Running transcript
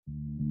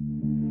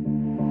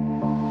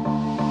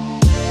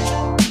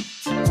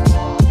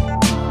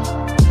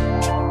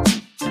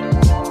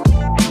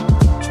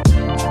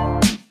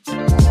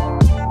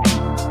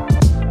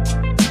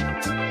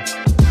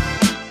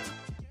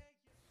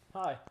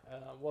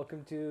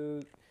Welcome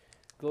to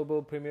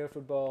Global Premier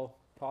Football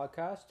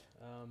Podcast.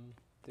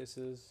 This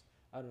is,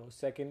 I don't know,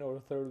 second or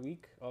third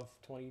week of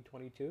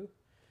 2022.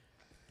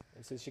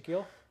 This is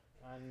Shaquille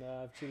and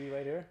Chidi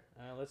right here.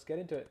 Let's get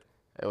into it.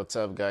 Hey, what's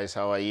up, guys?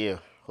 How are you?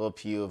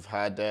 Hope you've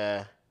had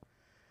a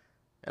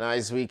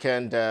nice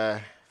weekend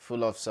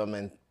full of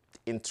some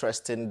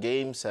interesting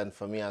games, and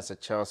for me as a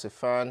Chelsea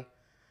fan,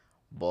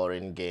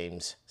 boring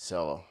games.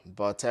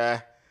 But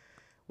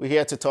we're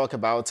here to talk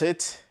about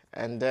it,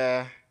 and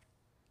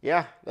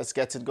yeah, let's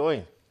get it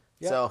going.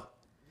 Yeah, So,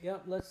 yeah.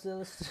 Let's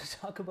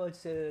talk about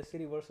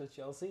City versus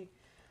Chelsea.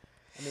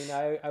 I mean,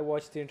 I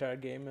watched the entire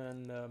game,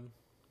 and I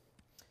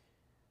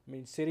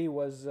mean, City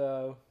was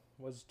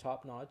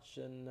top notch,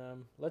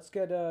 and let's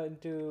get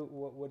into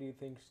what do you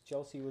think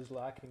Chelsea was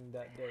lacking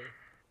that day?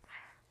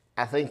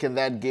 I think in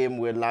that game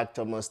we lacked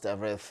almost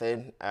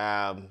everything.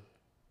 I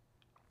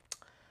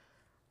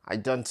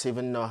don't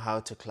even know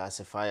how to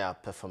classify our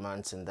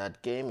performance in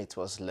that game. It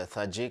was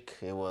lethargic.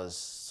 It was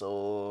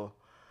so.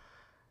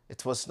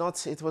 It was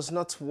not. It was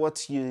not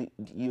what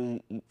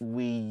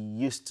we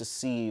used to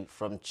see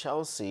from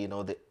Chelsea. You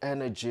know, the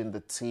energy in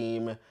the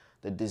team,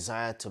 the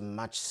desire to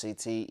match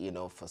City. You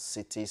know, for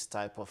City's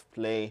type of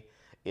play.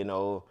 You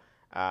know,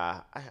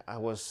 I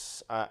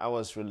was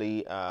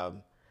really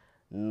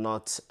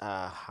not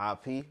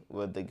happy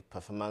with the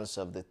performance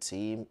of the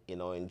team. You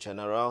know, in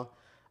general.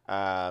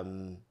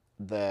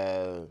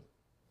 The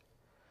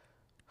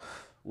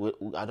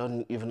I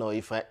don't even know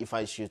if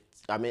I should.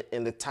 I mean,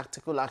 in the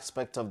tactical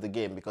aspect of the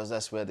game, because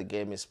that's where the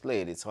game is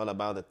played. It's all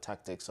about the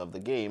tactics of the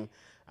game,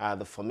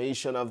 the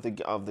formation of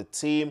the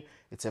team.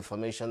 It's a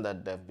formation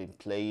that they've been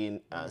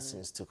playing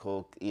since took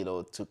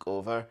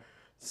over.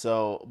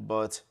 So,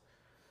 but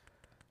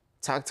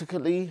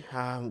tactically,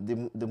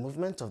 the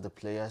movement of the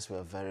players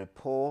were very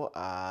poor.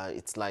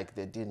 It's like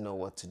they didn't know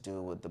what to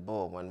do with the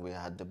ball when we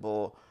had the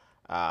ball.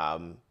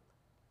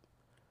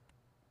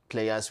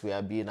 Players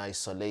were being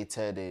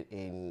isolated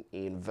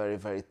in very,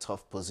 very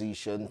tough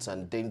positions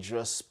and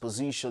dangerous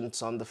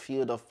positions on the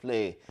field of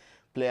play.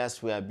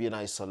 Players were being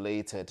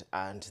isolated,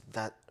 and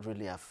that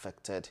really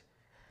affected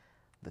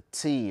the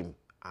team.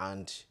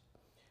 And,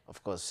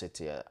 of course,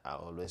 City are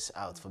always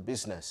out for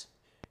business.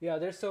 Yeah,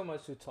 there's so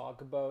much to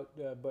talk about,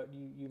 but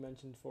you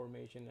mentioned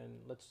formation,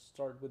 and let's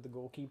start with the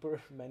goalkeeper.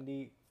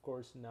 Mendy, of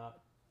course, not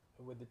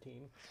with the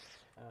team.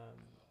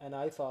 And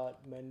I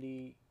thought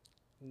Mendy,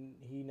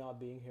 he not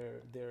being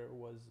here there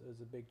was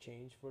a big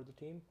change for the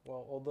team.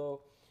 Well,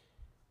 although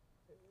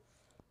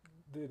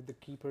the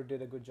keeper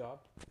did a good job,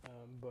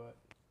 but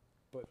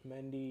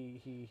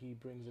Mendy he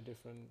brings a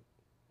different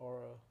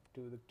aura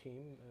to the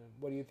team.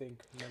 What do you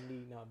think,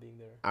 Mendy not being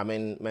there? I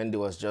mean, Mendy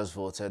was just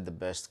voted the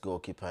best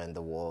goalkeeper in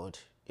the world,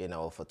 you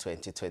know, for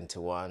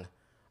 2021.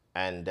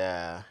 And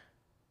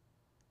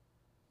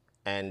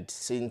and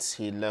since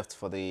he left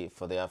for the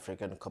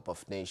African Cup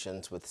of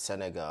Nations with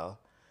Senegal,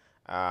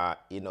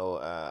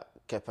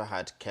 Kepa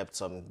had kept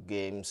some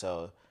games,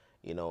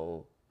 in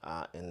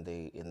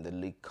the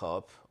League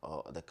Cup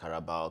or the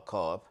Carabao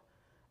Cup,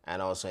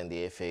 and also in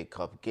the FA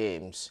Cup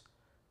games.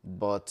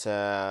 But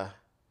I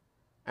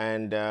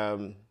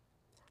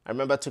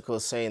remember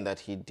Tuchel saying that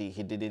he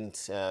didn't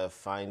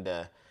find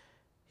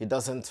he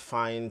doesn't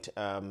find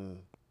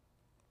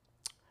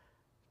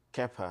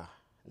Kepa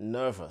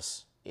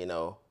nervous, you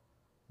know,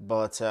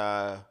 but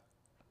I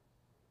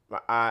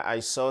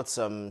saw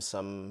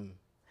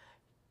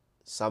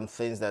some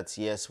things that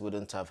yes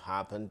wouldn't have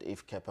happened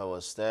if Kepa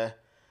was there.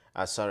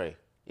 Sorry,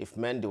 if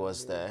Mendy was Mendy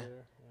was there. there.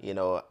 Yeah. You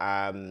know,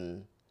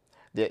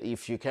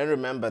 if you can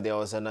remember, there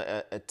was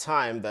a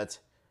time that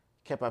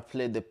Kepa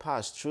played the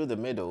pass through the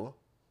middle,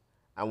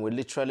 and we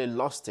literally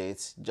lost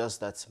it. Just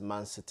that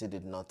Man City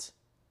did not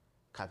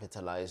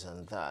capitalize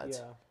on that,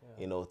 Yeah, yeah.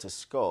 you know, to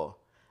score.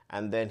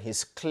 And then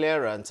his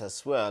clearance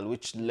as well,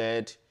 which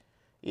led,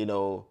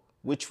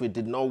 which we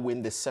did not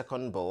win the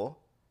second ball,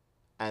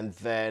 and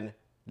then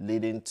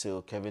leading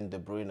to Kevin De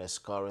Bruyne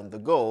scoring the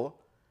goal.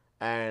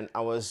 And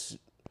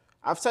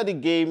after the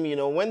game, you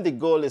know, when the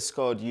goal is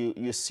scored,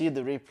 you see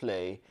the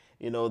replay,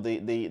 you know,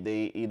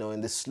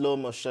 in the slow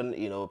motion,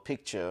 you know,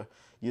 picture,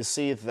 you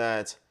see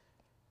that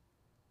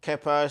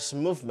Kepa's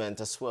movement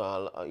as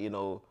well,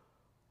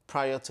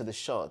 prior to the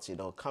shot, you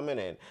know, coming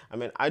in. I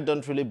mean, I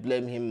don't really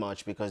blame him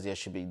much because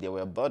there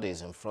were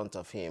bodies in front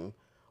of him.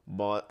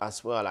 But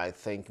as well, I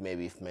think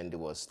maybe if Mendy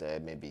was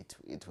there, maybe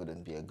it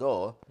wouldn't be a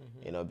goal,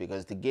 you know,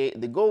 because the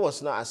goal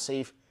was not as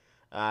if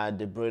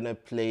De Bruyne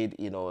played,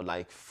 you know,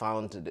 like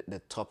found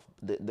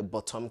the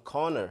bottom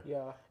corner.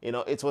 Yeah. You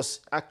know, it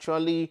was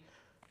actually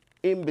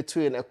in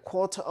between a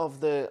quarter of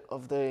the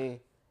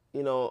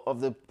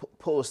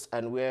post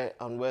and where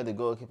the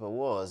goalkeeper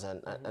was,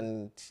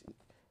 and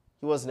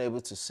he wasn't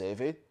able to save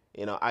it.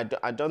 You know,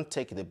 I don't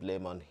take the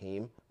blame on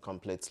him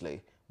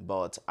completely,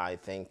 but I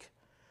think,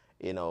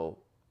 you know,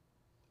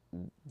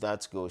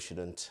 that goal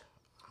shouldn't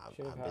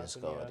Should have have been happened.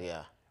 scored. Yeah.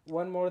 Yeah.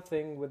 One more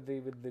thing with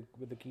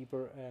the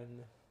keeper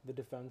and the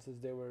defenses,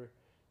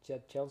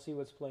 Chelsea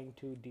was playing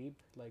too deep.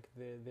 Like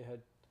they had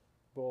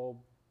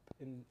ball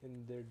in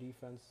their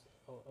defense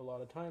a lot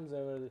of times.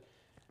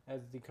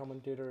 as the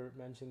commentator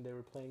mentioned, they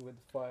were playing with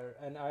fire,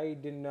 and I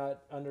did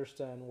not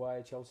understand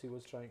why Chelsea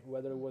was trying.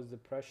 Whether it was the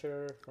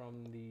pressure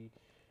from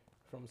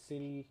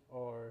City,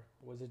 or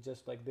was it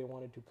just like they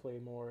wanted to play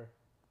more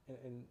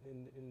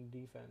in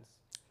defense?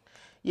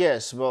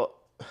 Yes, well,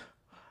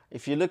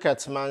 if you look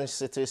at Man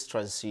City's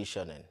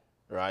transitioning,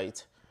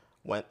 right?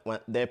 When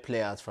they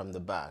play out from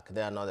the back,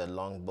 they are not a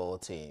long ball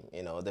team.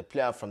 You know, they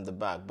play out from the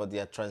back, but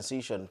their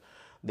transition,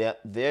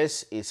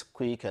 theirs is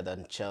quicker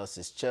than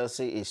Chelsea's.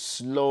 Chelsea is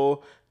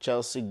slow.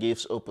 Chelsea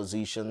gives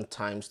opposition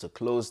times to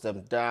close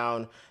them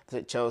down.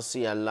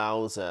 Chelsea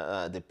allows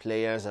the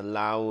players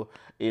allow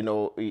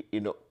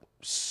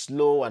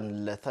slow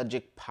and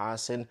lethargic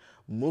passing.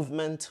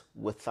 Movement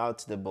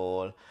without the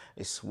ball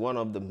is one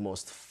of the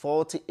most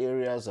faulty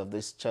areas of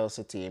this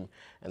Chelsea team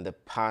in the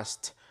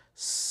past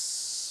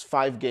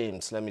 5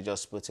 games, let me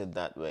just put it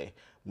that way.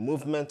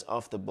 Movement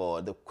of the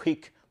ball, the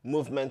quick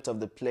movement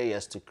of the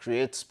players to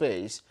create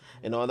space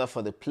in order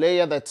for the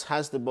player that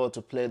has the ball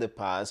to play the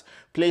pass,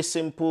 play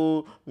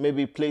simple,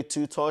 maybe play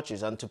 2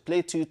 touches. And to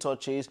play 2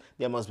 touches,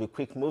 there must be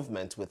quick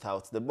movement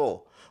without the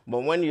ball.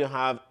 But when you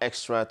have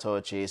extra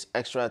touches,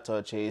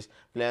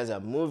 players are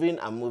moving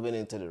and moving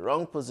into the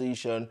wrong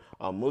position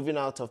or moving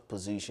out of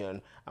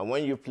position. And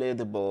when you play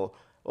the ball,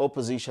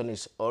 opposition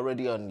is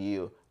already on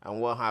you. And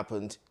what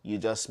happens? You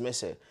just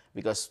miss it.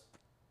 Because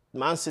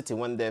Man City,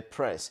 when they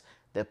press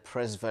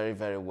very,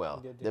 very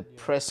well. They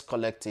press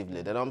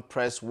collectively. They don't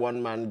press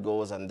one man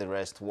goes and the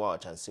rest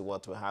watch and see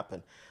what will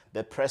happen.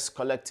 They press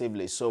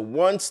collectively. So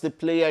once the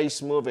player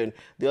is moving,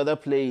 the other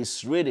player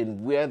is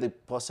reading where the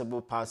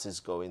possible pass is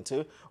going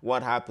to.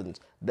 What happens?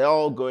 They're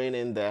all going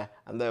in there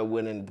and they're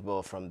winning the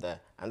ball from there.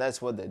 And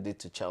that's what they did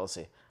to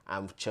Chelsea.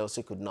 And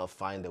Chelsea could not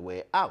find a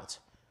way out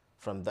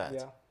from that.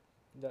 Yeah,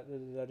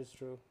 that is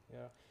true.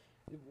 Yeah.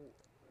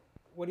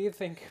 What do you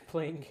think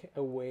playing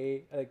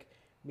away? Like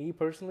me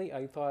personally,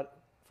 I thought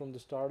from the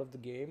start of the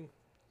game,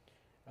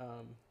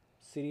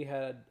 City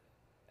had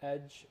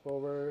edge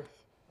over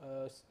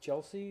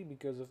Chelsea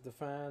because of the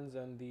fans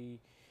and the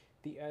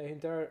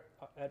entire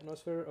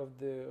atmosphere of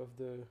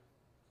the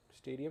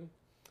stadium.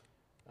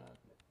 Uh,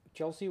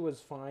 Chelsea was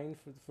fine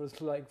for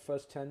like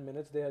first 10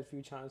 minutes. They had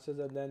few chances,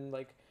 and then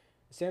like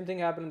same thing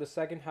happened in the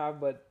second half.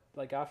 But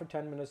like after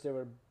 10 minutes, they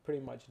were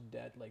pretty much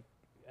dead, like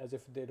as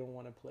if they don't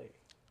want to play.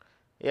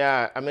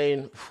 Yeah, I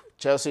mean,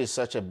 Chelsea is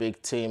such a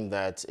big team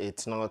that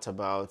it's not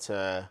about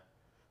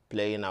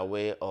playing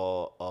away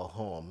or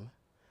home,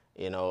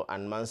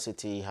 and Man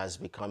City has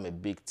become a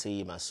big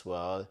team as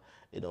well,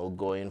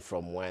 going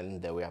from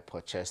when they were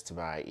purchased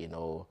by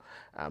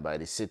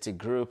the City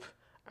Group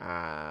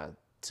when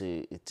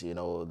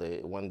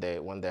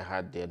they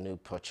had their new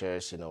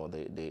purchase,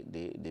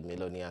 the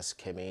millionaires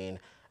came in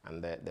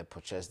and they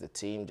purchased the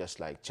team, just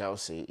like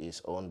Chelsea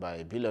is owned by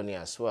a billionaire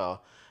as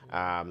well.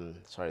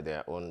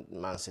 Their own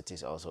Man City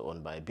is also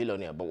owned by a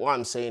billionaire. But what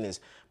I'm saying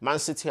is, Man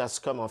City has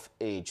come of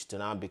age to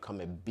now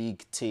become a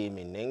big team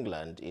in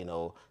England.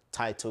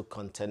 Title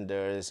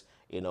contenders.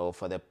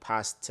 For the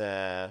past,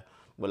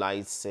 well,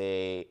 I'd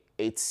say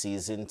 8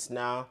 seasons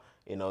now.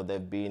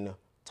 They've been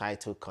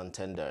title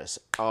contenders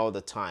all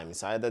the time.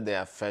 It's either they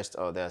are first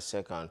or they are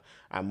second.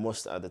 And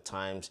most of the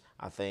times,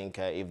 I think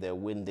if they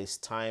win this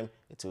time,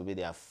 it will be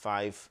their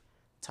 5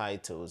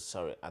 titles.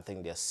 Sorry, I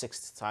think their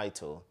 6th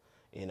title,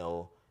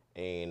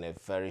 in a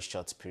very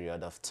short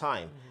period of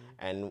time.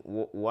 And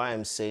why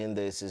I'm saying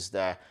this is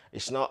that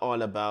it's not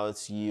all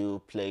about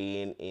you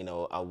playing,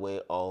 away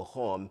or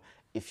home.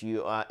 If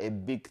you are a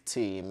big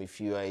team,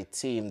 if you are a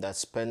team that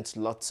spent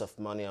lots of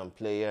money on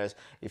players,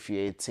 if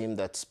you're a team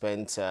that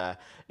spent, that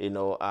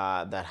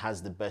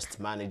has the best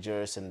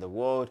managers in the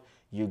world,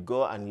 you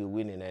go and you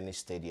win in any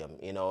stadium.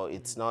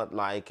 It's not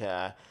like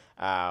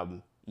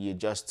you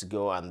just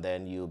go and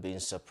then you're being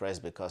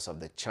suppressed because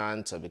of the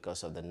chant or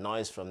because of the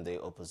noise from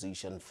the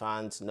opposition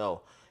fans.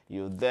 No,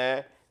 you're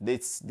there.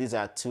 These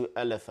are 2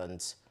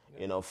 elephants,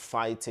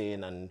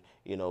 fighting and,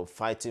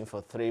 fighting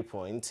for 3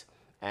 points.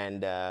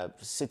 And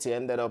City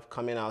ended up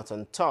coming out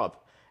on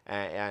top.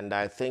 And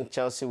I think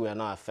Chelsea were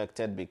not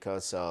affected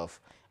because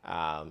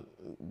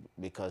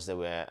they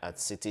were at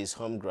City's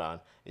home ground.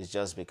 It's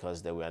just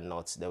because they were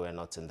not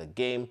in the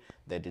game.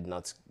 They did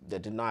not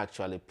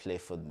actually play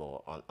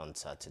football on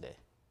Saturday.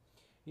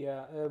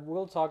 Yeah,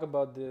 we'll talk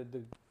about the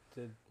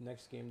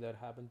next game that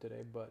happened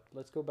today, but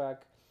let's go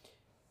back.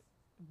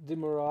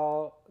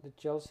 The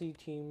Chelsea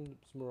team's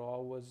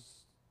morale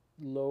was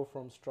low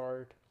from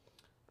start.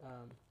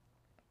 Um,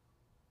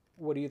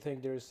 what do you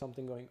think? There is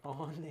something going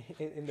on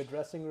in the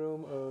dressing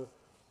room,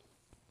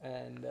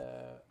 and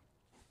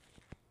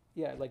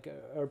yeah, like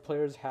are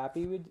players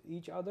happy with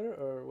each other,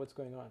 or what's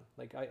going on?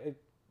 Like it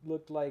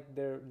looked like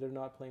they're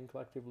not playing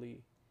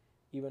collectively,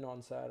 even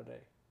on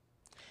Saturday.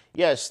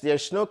 Yes,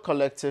 there's no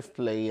collective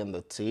play in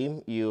the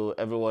team.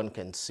 Everyone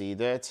can see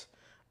that.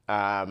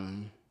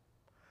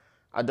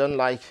 I don't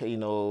like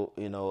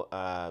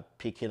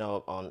picking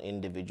up on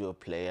individual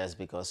players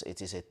because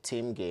it is a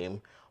team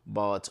game.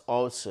 But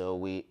also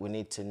we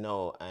need to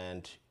know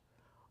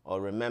or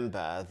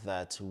remember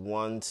that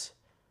once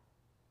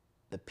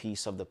the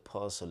piece of the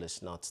puzzle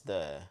is not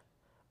there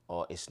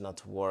or it's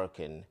not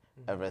working,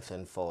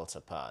 everything falls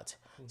apart.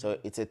 So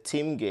it's a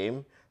team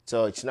game.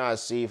 So it's not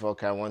as if,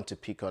 okay, I want to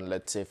pick on,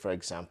 let's say, for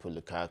example,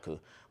 Lukaku.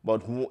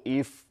 But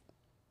if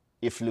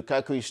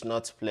Lukaku is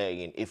not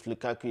playing, if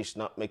Lukaku is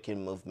not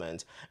making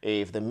movement,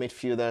 if the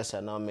midfielders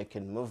are not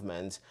making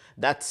movement,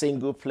 that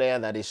single player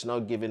that is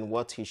not giving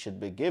what he should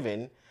be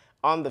giving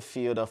on the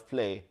field of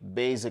play,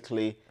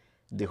 basically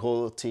the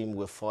whole team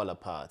will fall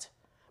apart,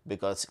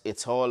 because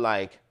it's all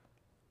like,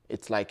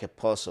 it's like a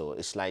puzzle.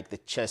 It's like the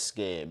chess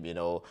game, you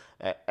know.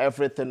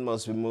 Everything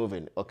must be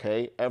moving,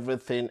 okay?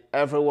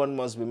 Everyone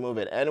must be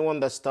moving. Anyone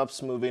that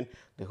stops moving,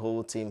 the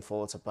whole team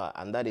falls apart.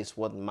 And that is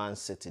what Man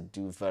City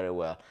do very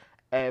well.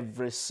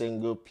 Every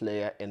single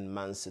player in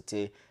Man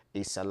City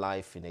is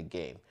alive in a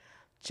game.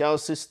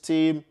 Chelsea's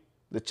team,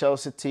 the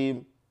Chelsea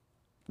team,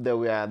 they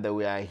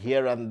were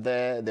here and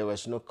there. There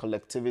was no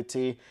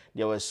collectivity.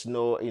 There was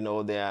no, you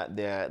know,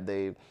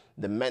 the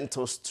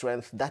mental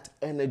strength, that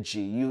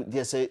energy.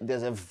 There's a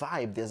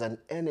vibe. There's an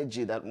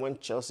energy that when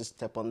Chelsea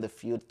step on the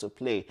field to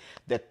play,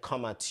 they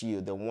come at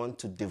you. They want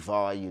to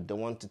devour you. They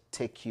want to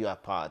take you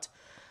apart.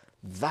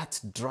 That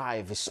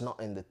drive is not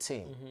in the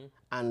team.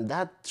 And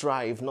that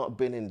drive not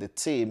being in the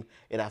team,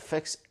 it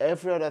affects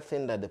every other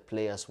thing that the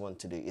players want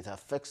to do. It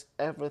affects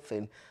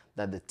everything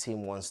that the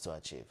team wants to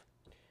achieve.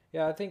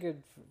 Yeah, I think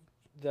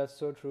that's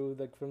so true.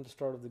 Like from the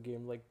start of the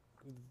game, like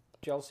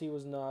Chelsea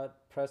was not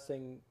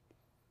pressing,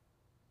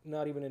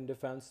 not even in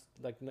defense.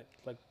 Like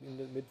in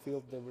the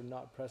midfield, they were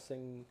not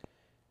pressing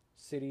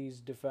City's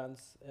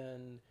defense,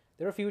 and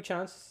there are a few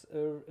chances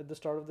at the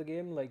start of the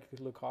game, like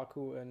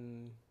Lukaku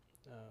and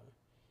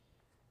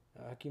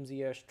Hakim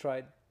Ziyech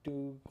tried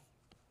to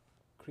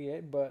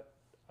create, but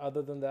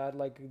other than that,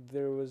 like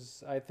there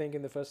was, I think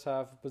in the first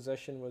half,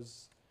 possession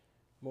was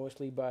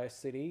mostly by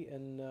City,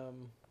 and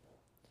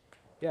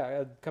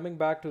coming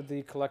back to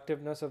the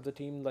collectiveness of the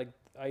team, like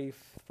I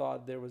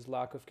thought there was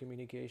lack of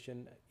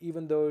communication,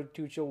 even though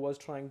Tuchel was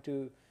trying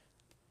to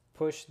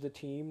push the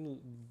team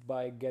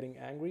by getting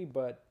angry,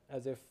 but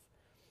as if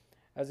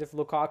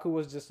Lukaku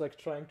was just like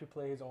trying to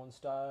play his own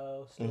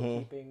style, still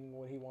keeping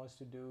what he wants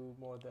to do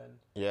more than.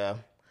 Yeah,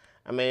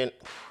 I mean,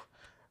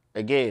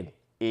 again,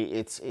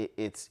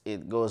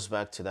 it goes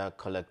back to that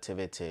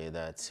collectivity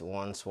that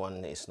once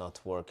one is not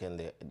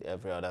working,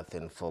 every other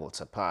thing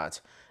falls apart.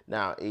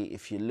 Now,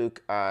 if you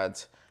look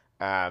at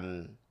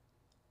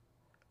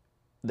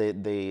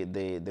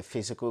the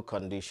physical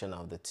condition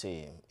of the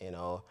team, you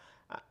know,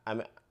 I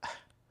mean,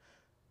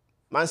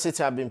 Man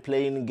City have been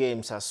playing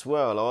games as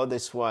well all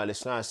this while.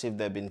 It's not as if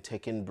they've been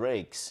taking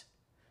breaks.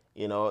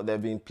 You know,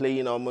 they've been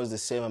playing almost the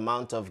same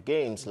amount of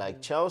games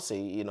like Chelsea,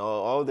 you know,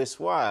 all this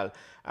while.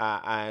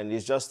 And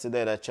it's just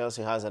today that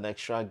Chelsea has an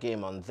extra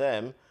game on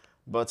them.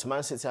 But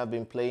Man City have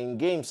been playing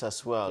games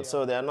as well. Yeah.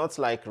 So they're not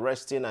like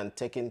resting and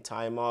taking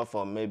time off,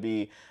 or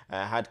maybe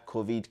had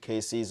COVID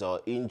cases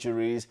or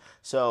injuries.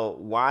 So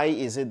why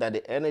is it that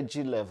the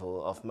energy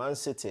level of Man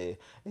City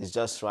is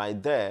just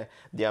right there?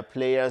 Their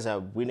players are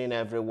winning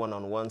every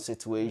one-on-one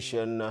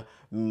situation,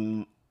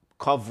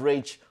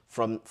 coverage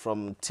from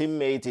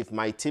teammate. If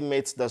my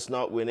teammate does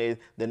not win it,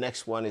 the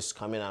next one is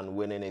coming and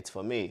winning it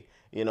for me.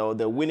 You know,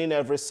 they're winning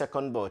every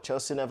second ball.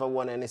 Chelsea never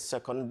won any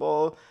second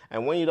ball.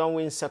 And when you don't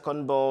win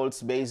second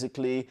balls,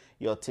 basically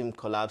your team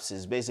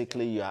collapses.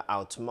 Basically, you are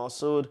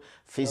out-muscled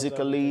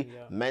physically,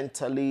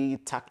 mentally,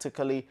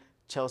 tactically.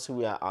 Chelsea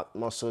were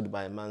out-muscled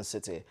by Man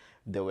City.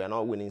 They were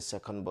not winning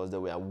second balls. They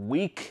were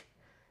weak.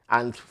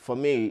 And for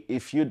me,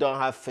 if you don't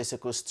have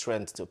physical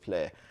strength to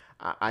play,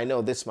 I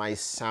know this might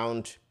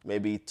sound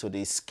maybe to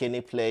the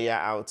skinny player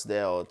out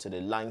there, or to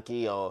the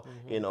lanky or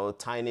you know,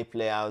 tiny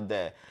player out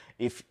there.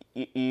 If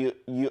you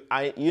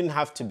don't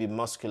have to be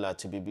muscular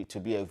to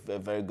be a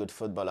very good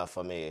footballer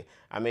for me.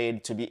 I mean,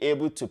 to be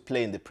able to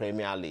play in the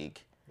Premier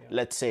League.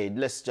 Yeah.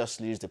 Let's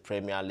just use the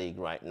Premier League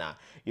right now.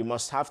 You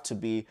must have to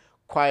be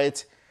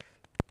quite.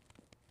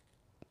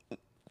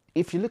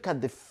 If you look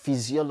at the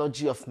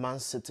physiology of Man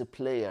City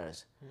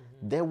players,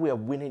 they were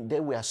winning. They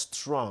were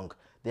strong.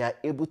 They are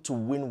able to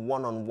win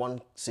one-on-one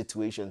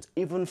situations.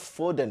 Even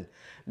Foden,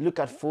 look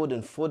at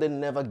Foden. Foden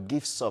never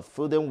gives up.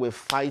 Foden will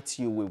fight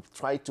you, will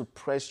try to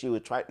press you, will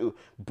try to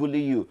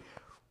bully you.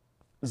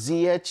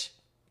 Ziyech,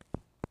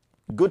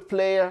 good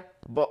player,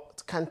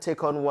 but can't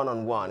take on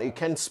one-on-one. He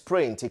can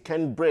sprint, he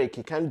can break,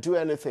 he can't do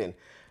anything.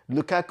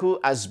 Lukaku,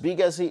 as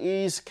big as he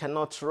is,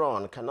 cannot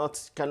run,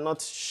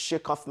 cannot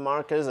shake off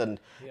markers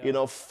and, you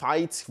know,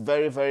 fight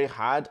very, very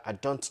hard. I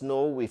don't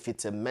know if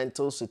it's a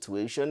mental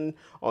situation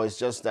or it's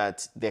just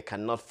that they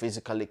cannot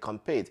physically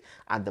compete.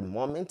 At the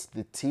moment,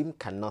 the team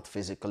cannot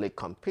physically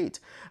compete.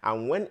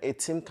 And when a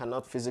team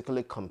cannot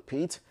physically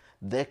compete,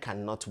 they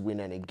cannot win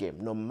any game,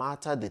 no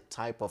matter the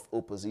type of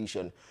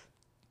opposition.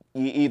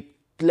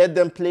 Let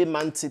them play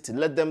Man City,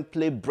 let them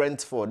play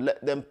Brentford,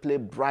 let them play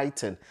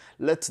Brighton,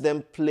 let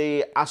them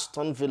play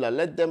Aston Villa,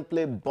 let them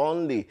play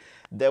Burnley.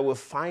 They will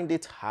find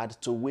it hard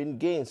to win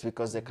games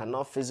because they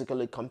cannot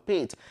physically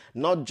compete.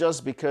 Not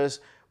just because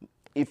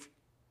if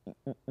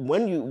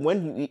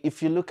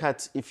if you look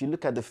at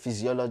the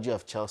physiology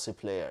of Chelsea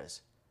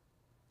players,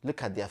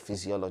 look at their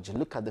physiology.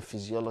 Look at the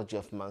physiology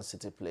of Man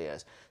City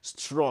players.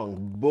 Strong,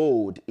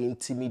 bold,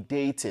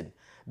 intimidating.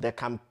 They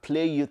can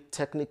play you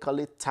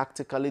technically,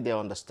 tactically. They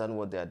understand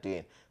what they're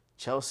doing.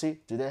 Chelsea,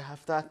 do they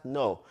have that?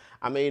 No.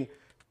 I mean,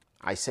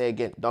 I say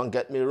again, don't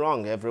get me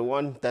wrong,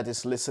 everyone that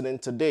is listening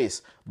to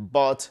this,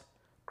 but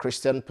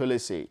Christian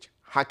Pulisic,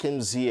 Hakim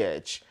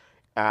Ziyech,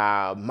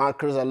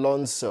 Marcos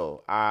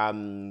Alonso,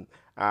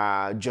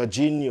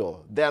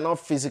 Jorginho, they are not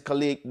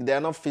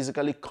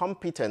physically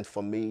competent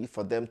for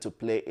them to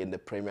play in the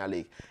Premier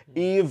League.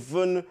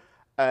 Even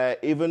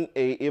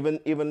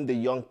the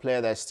young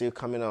player that's still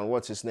coming on,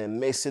 what's his name,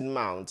 Mason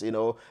Mount,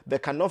 they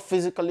cannot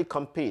physically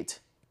compete.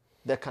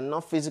 They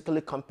cannot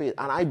physically compete.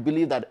 And I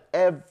believe that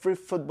every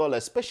footballer,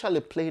 especially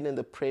playing in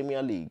the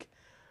Premier League,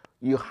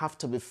 you have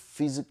to be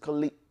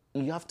physically,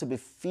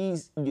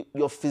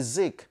 your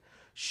physique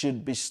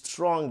should be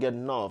strong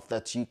enough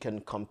that you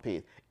can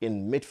compete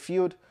in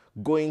midfield,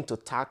 going to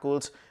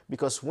tackles,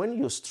 because when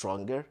you're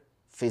stronger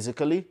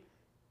physically,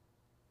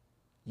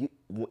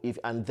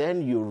 and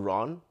then you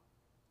run,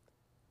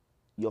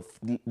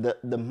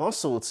 the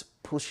muscles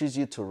pushes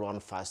you to run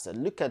faster.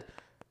 Look at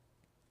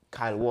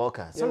Kyle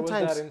Walker.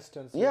 Sometimes, that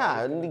instance,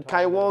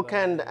 Kyle Walker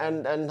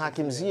and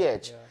Hakim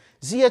Ziyech.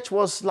 Ziyech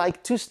was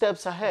like 2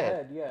 steps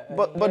ahead.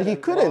 But he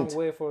couldn't. Long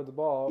way for the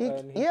ball.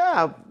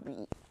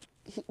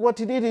 What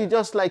he did, he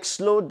just like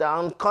slowed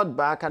down, cut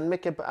back, and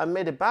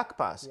made a back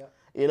pass.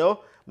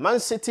 Man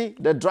City,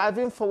 they're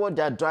driving forward.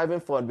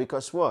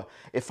 Because what?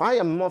 If I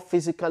am more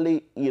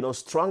physically,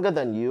 stronger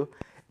than you,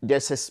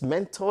 there's this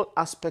mental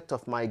aspect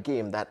of my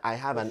game that I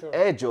have an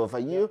edge over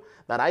you,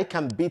 that I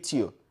can beat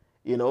you.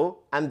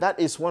 And that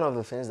is one of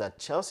the things that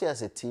Chelsea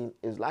as a team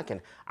is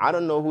lacking. I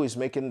don't know who is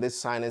making these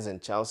signings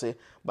in Chelsea,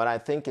 but I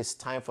think it's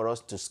time for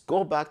us to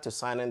go back to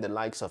signing the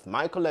likes of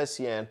Michael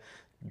Essien,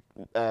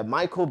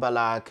 Michael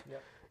Ballack,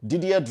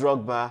 Didier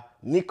Drogba,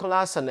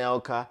 Nicolas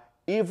Anelka,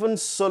 even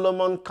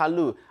Solomon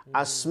Kalou.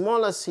 As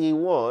small as he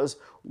was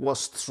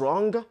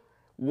strong,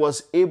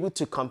 was able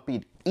to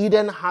compete.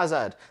 Eden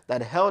Hazard,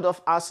 that held off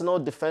Arsenal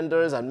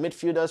defenders and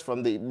midfielders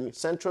from the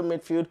central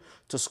midfield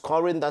to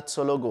scoring that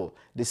solo goal.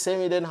 The same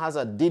Eden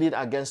Hazard did it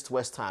against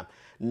West Ham.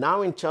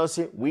 Now in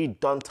Chelsea, we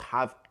don't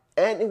have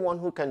anyone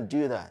who can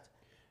do that.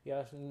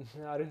 Yes,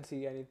 I didn't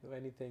see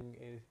anything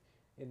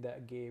in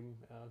that game.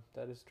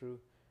 That is true.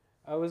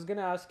 I was going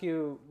to ask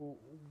you,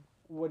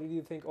 what did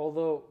you think,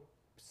 although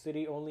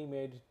City only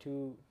made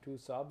two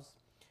subs,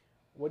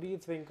 what do you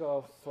think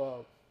of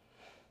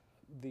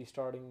the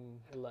starting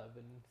 11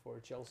 for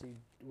Chelsea?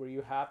 Were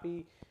you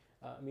happy?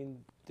 I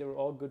mean, they were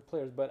all good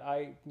players, but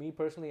me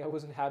personally, I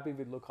wasn't happy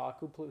with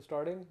Lukaku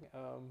starting.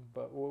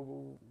 But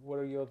what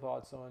are your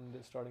thoughts on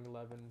the starting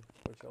 11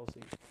 for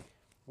Chelsea?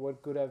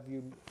 What could have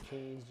you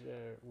changed?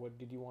 What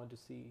did you want to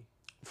see?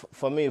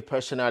 For me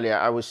personally,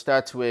 I would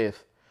start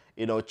with,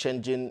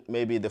 changing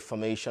maybe the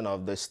formation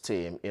of this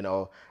team.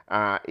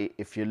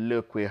 If you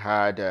look, we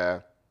played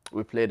a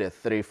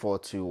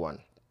 3-4-2-1.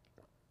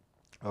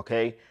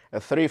 Okay, a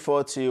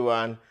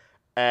 3-4-2-1,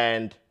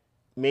 and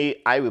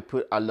I will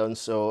put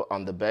Alonso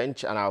on the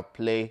bench, and I'll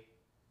play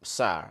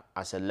Sarr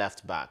as a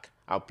left back.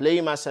 I'll play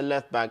him as a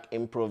left back,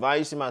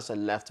 improvise him as a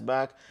left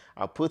back.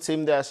 I'll put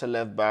him there as a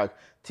left back.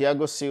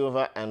 Thiago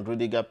Silva and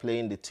Rudiger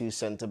playing the 2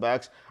 centre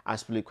backs.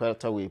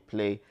 Azpilicueta will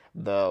play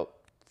the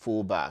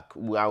full back.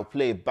 I'll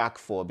play back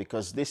 4,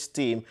 because this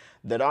team,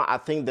 I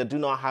think they do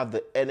not have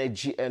the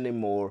energy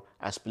anymore.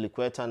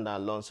 Azpilicueta and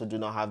Alonso do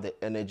not have the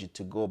energy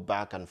to go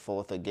back and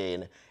forth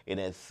again in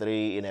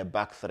a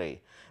back 3.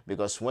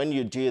 Because when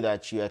you do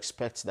that, you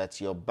expect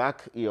that your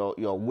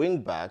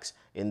wing backs,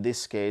 in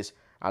this case,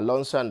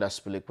 Alonso and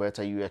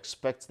Azpilicueta, you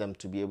expect them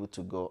to be able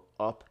to go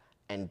up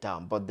and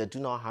down, but they do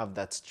not have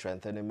that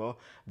strength anymore.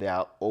 They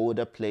are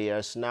older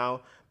players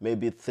now.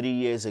 Maybe 3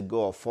 years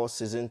ago or 4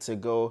 seasons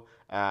ago,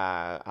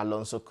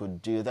 Alonso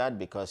could do that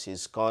because he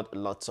scored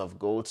lots of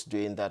goals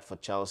doing that for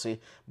Chelsea.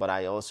 But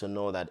I also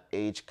know that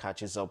age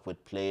catches up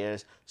with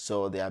players,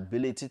 so the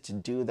ability to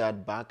do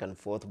that back and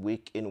forth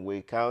week in,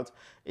 week out,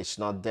 it's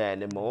not there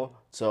anymore.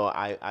 So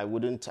I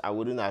wouldn't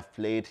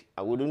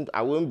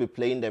be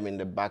playing them in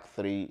the back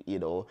 3.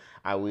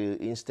 I will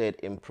instead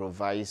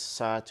improvise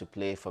Sarr to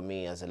play for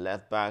me as a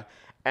left back.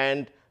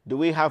 And do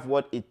we have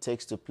what it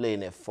takes to play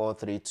in a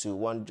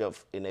 4-3-2-1 job,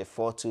 in a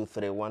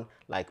 4-2-3-1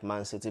 like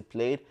Man City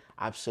played?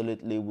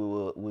 Absolutely,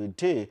 we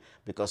do,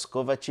 because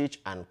Kovacic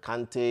and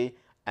Kante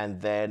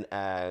and then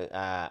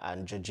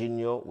and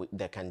Jorginho,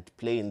 they can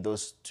play in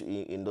those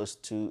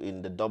two,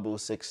 in the double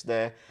 6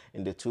 there,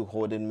 in the 2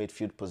 holding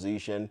midfield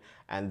position.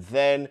 And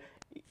then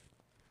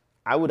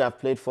I would have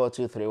played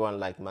 4-2-3-1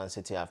 like Man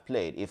City have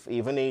played.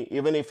 Even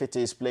if it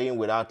is playing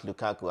without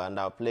Lukaku, and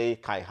I'll play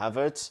Kai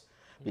Havertz,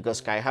 because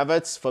Kai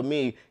Havertz, for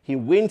me, he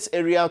wins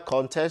aerial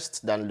contests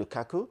than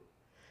Lukaku.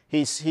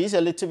 He's a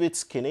little bit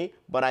skinny,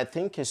 but I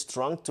think he's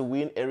strong to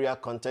win area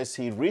contests.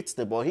 He reads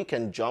the ball. He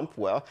can jump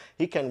well.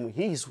 He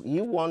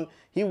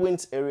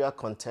wins area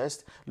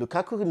contest.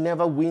 Lukaku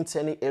never wins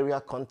any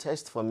area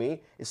contest for me.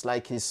 It's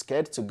like he's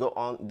scared to go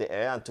on the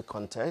air and to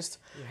contest.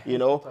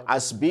 Yeah,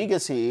 As big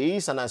as he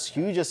is and as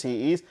huge as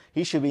he is,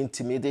 he should be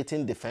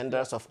intimidating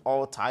defenders of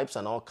all types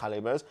and all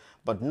calibers.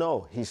 But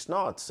no, he's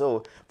not.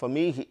 So for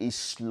me, he is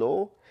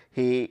slow.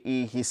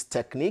 His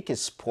technique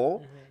is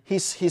poor.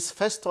 His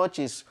first touch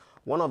is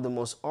one of the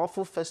most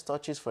awful first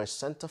touches for a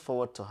center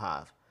forward to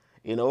have,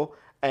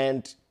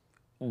 And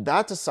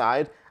that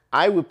aside,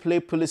 I will play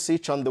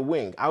Pulisic on the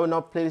wing. I will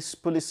not play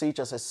Pulisic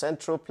as a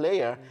central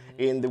player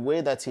in the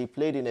way that he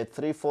played in a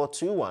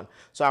 3-4-2-1.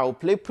 So I will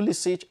play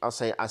Pulisic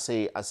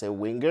as a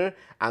winger,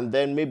 and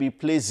then maybe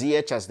play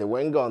Ziyech as the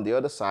winger on the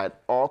other side,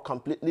 or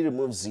completely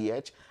remove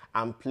Ziyech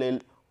and play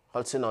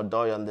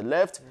Hudson-Odoi on the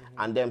left,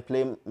 and then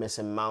play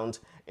Mason Mount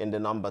in the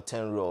number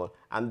 10 role,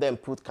 and then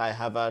put Kai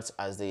Havertz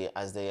as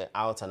the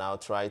out and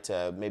outright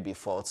maybe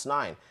false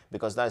 9,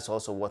 because that's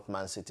also what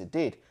Man City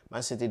did.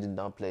 Man City did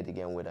not play the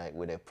game with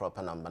a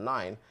proper number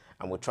 9,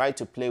 and we tried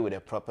to play with a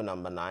proper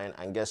number 9,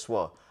 and guess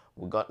what?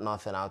 We got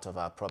nothing out of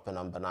our proper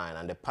number 9.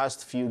 And the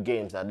past few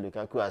games that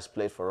Lukaku has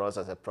played for us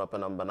as a proper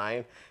number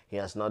 9, he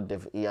has not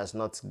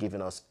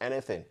given us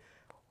anything.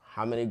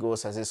 How many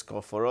goals has he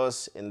scored for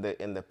us in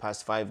the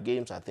past 5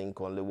 games? I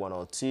think only 1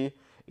 or 2.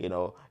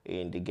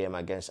 In the game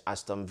against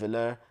Aston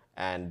Villa,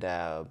 and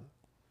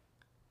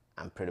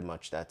pretty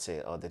much that's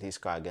it. Or did he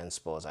score against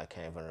Spurs? I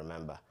can't even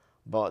remember.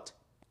 But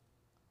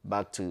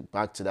back to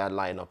that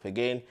lineup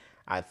again.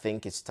 I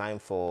think it's time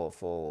for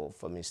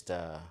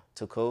Mr.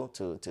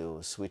 Tuchel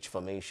to switch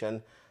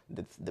formation.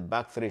 The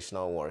back three is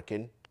not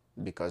working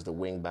because the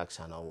wing backs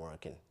are not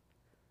working.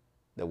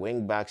 The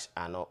wing backs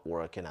are not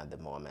working at the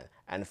moment.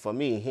 And for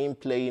me, him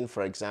playing,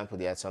 for example,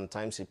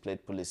 sometimes he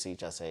played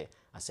Pulisic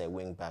as a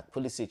wing back.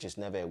 Pulisic is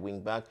never a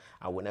wing back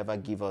and will never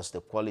give us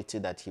the quality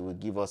that he will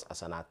give us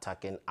as an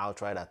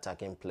outright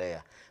attacking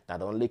player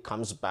that only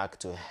comes back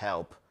to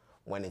help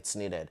when it's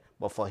needed.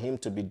 But for him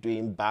to be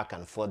doing back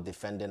and forth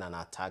defending and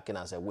attacking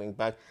as a wing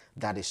back,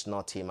 that is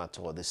not him at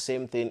all. The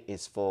same thing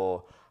is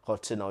for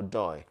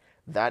Hudson-Odoi.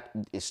 That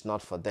is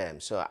not for them.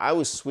 So I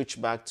will switch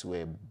back to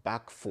a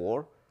back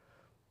 4,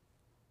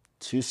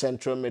 2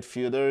 central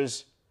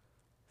midfielders,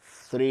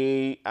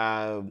 3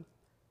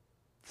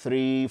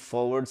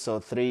 forwards,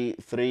 or three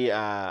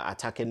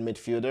attacking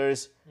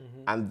midfielders,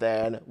 and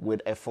then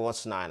with a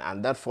false 9.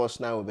 And that false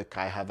 9 will be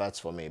Kai Havertz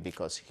for me,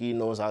 because he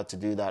knows how to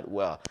do that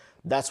well.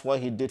 That's what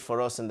he did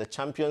for us in the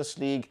Champions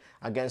League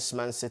against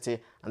Man City,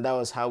 and that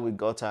was how we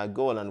got our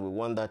goal, and we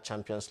won that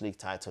Champions League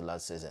title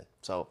last season.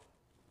 So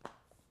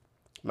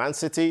Man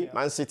City,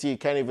 you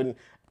can't even,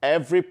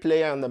 every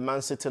player in the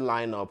Man City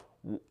lineup,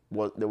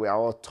 they were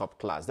all top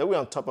class. They were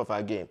on top of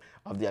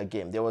their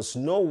game. There was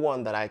no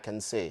one that I can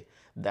say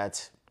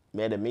that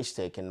made a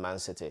mistake in Man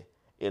City.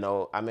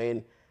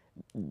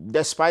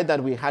 Despite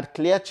that we had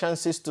clear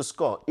chances to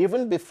score,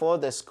 even before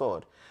they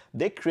scored,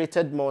 they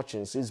created more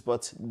chances,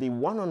 but the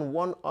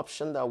one-on-one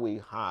option that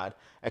we had,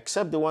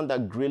 except the one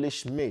that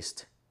Grealish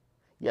missed,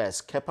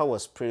 yes, Kepa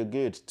was pretty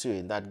good too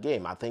in that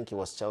game. I think he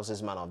was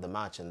Chelsea's man of the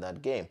match in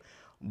that game.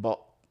 But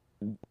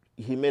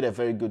he made a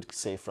very good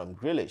save from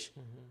Grealish.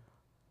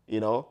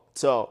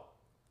 So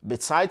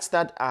besides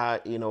that,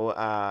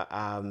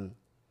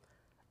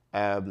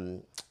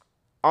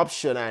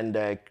 option and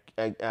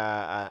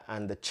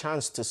the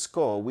chance to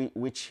score,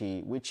 which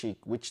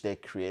they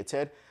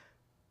created,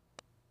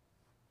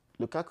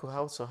 Lukaku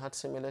also had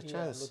similar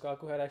chance.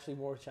 Lukaku had actually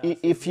more chances.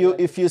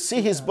 If you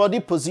see his body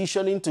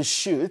positioning to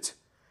shoot,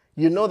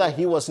 you know that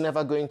he was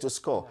never going to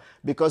score,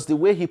 because the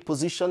way he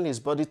positioned his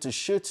body to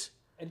shoot.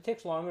 It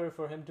takes longer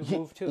for him to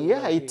move too.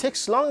 Yeah, it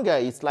takes longer.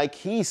 It's like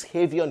he's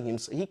heavy on him.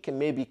 So he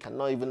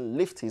cannot even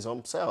lift his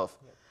own self,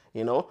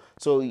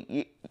 So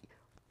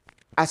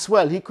as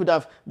well, he could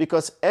have,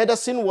 because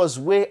Ederson was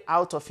way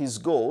out of his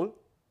goal.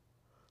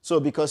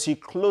 So because he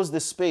closed the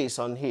space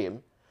on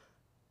him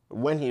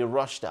when he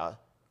rushed out,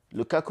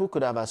 Lukaku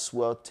could have as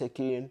well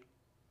taken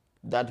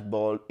that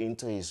ball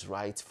into his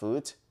right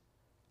foot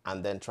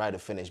and then try to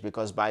finish.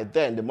 Because by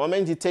then, the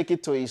moment he take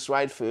it to his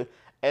right foot,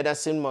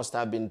 Ederson must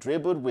have been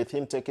dribbled with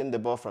him taking the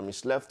ball from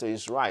his left to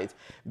his right,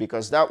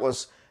 because that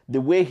was the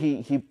way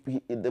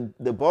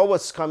the ball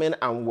was coming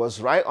and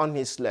was right on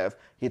his left.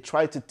 He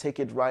tried to take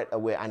it right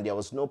away, and there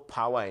was no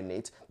power in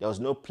it. There was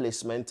no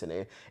placement in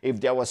it.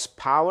 If there was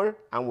power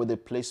and with the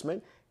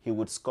placement, he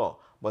would score.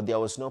 But there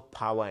was no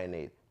power in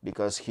it,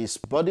 because his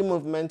body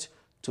movement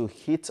to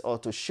hit or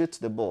to shoot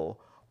the ball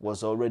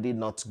was already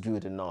not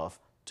good enough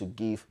to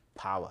give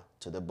power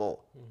to the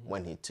ball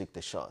when he took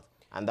the shot.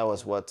 And that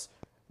was what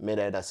made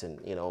Ederson,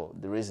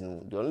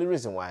 the only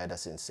reason why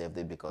Ederson saved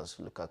it, because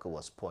Lukaku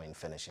was poor in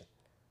finishing.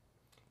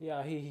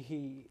 Yeah,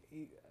 he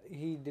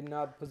did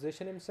not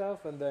position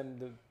himself, and then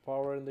the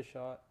power in the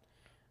shot,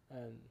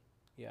 and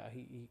yeah,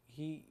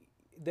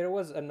 there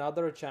was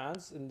another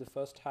chance in the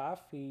first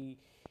half. He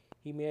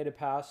He made a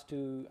pass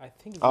to, I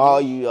think, Oh,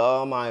 Ziyech.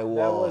 oh my That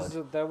word. was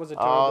that was a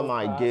Oh terrible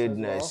my pass as well.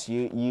 goodness.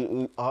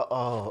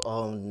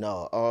 Oh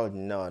no. Oh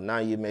no. Now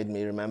you made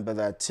me remember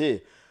that too.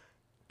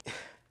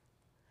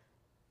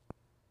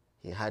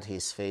 He had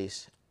his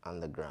face on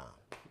the ground.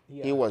 He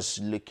Yeah, was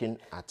looking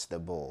at the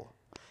ball.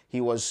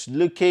 He was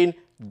looking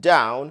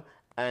down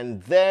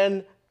and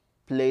then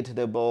played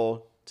the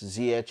ball to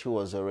Ziyech, who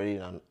was already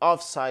in an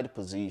offside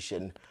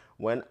position,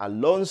 when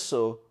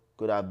Alonso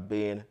could have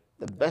been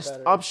the best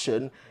better.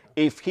 option.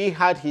 If he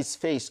had his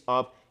face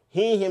up,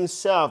 he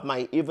himself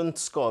might even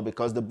score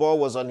because the ball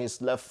was on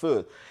his left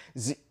foot.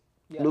 Yeah,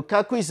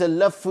 Lukaku is a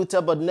left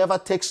footer but never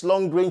takes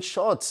long range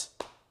shots.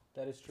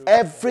 that is true.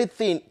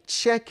 Everything,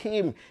 check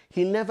him.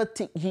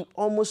 He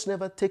almost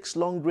never takes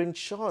long range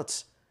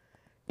shots.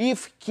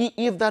 If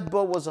that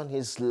ball was on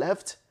his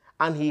left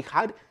and he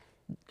had,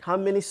 how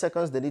many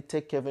seconds did it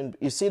take Kevin?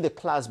 You see the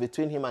class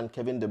between him and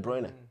Kevin De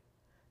Bruyne.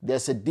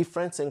 There's a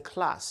difference in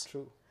class.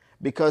 True.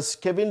 Because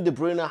Kevin De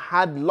Bruyne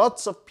had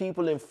lots of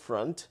people in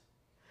front.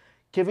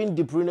 Kevin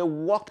De Bruyne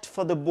walked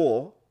for the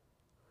ball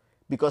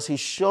because he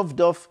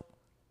shoved off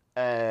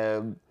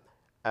Kante,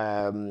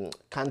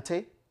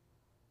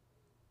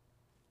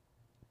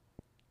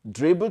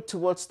 dribbled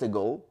towards the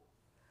goal,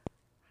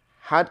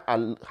 had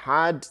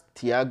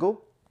Thiago,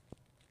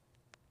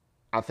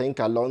 I think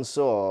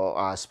Alonso or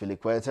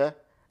Spilicueta,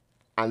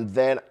 and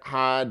then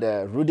had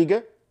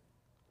Rudiger,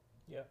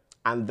 Yeah,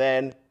 and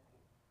then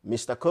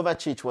Mr.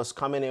 Kovacic was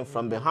coming in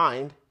from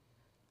behind,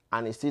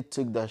 and he still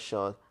took that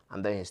shot,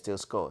 and then he still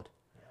scored.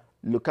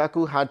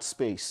 Lukaku had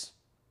space.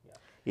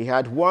 He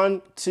had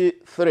 1, 2,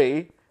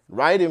 3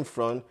 right in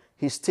front,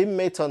 his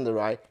teammate on the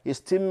right, his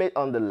teammate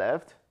on the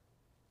left,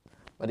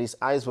 but his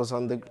eyes was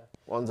on the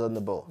ones on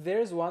the ball.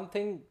 there's one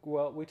thing.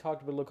 Well, we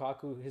talked about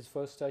Lukaku. His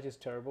first touch is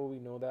terrible. We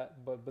know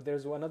that. But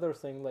there's one other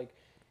thing. Like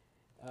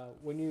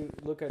when you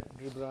look at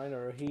De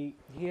Bruyne, he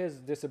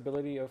has this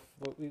ability of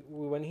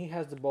when he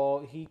has the ball,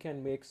 he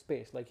can make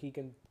space. Like he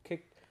can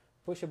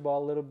push a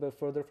ball a little bit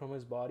further from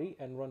his body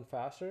and run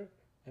faster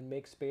and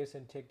make space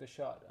and take the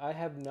shot. I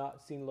have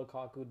not seen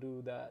Lukaku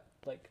do that.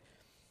 Like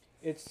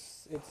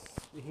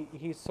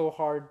he's so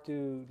hard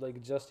to like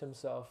adjust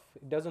himself.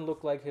 It doesn't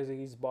look like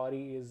his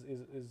body is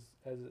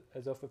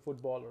as of a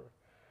footballer.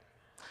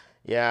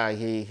 Yeah,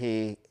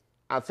 I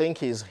think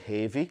he's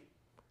heavy.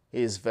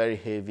 He's very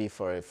heavy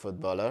for a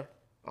footballer.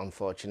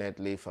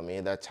 Unfortunately for me,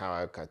 that's how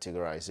I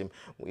categorize him.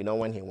 You know,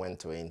 when he went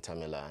to Inter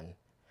Milan,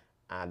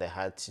 they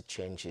had to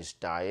change his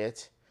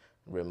diet,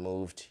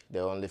 they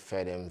only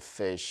fed him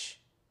fish.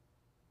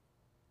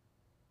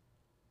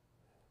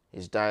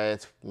 His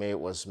diet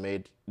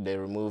they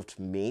removed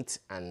meat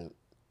and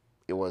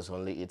it was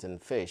only eating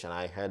fish. And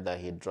I heard that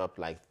he dropped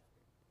like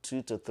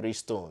 2 to 3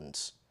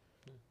 stones,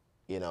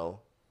 you know,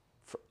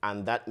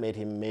 and that made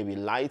him maybe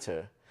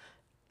lighter.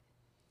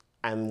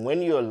 And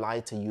when you're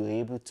lighter, you're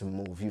able to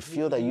move. You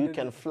feel that you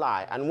can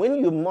fly. And when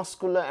you're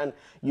muscular and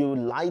you're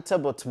lighter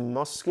but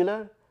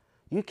muscular,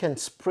 you can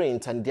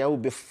sprint and there will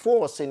be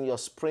force in your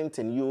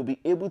sprinting. You will be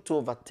able to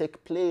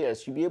overtake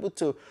players. You'll be able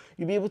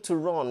to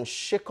run,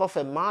 shake off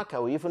a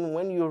marker even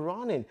when you're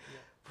running.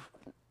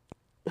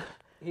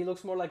 He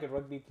looks more like a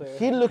rugby player.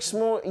 He looks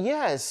more,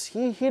 yes,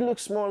 he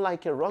looks more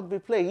like a rugby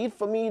player.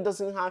 For me,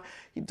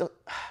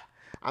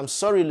 I'm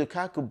sorry,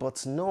 Lukaku,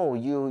 but no,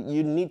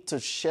 you need to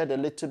shed a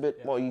little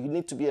bit more. You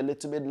need to be a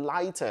little bit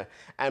lighter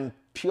and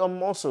pure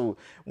muscle.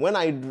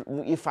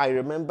 If I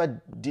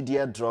remember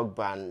Didier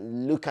Drogba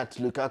and look at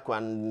Lukaku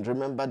and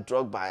remember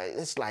Drogba,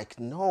 it's like,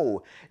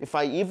 no. If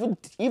I even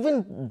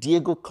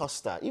Diego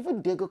Costa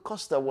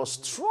was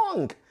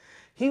strong.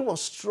 He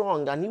was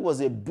strong and he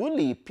was a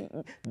bully.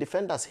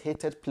 Defenders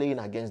hated playing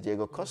against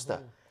Diego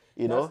Costa.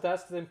 You know,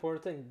 that's the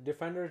important thing.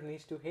 Defenders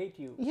needs to hate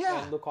you.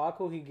 Yeah. And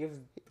Lukaku, he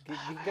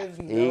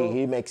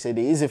makes it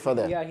easy for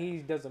them. Yeah, he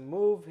doesn't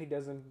move. He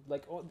doesn't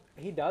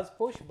he does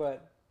push,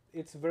 but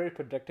it's very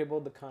predictable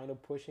the kind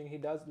of pushing he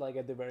does. Like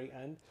at the very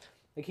end,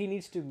 like he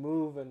needs to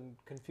move and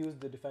confuse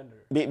the defender.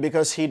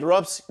 Because he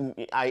drops.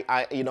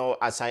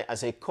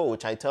 As a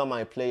coach, I tell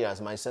my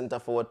players, my center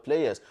forward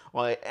players,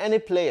 or any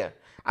player,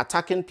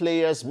 attacking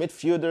players,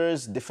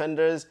 midfielders,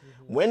 defenders,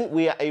 when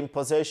we are in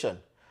possession,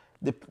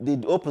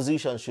 the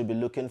opposition should be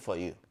looking for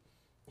you.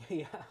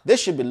 Yeah. They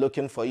should be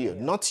looking for you,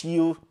 not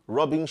you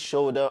rubbing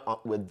shoulder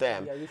with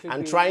them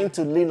and trying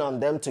to lean on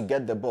them to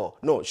get the ball.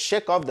 No,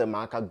 shake off the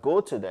marker,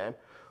 go to them,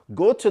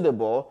 go to the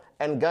ball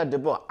and guard the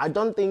ball. I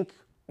don't think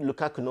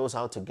Lukaku knows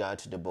how to guard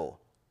the ball.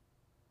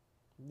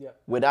 Yeah.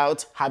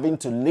 Without having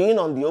to lean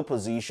on the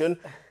opposition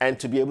and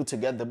to be able to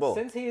get the ball.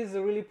 Since he is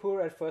really poor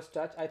at first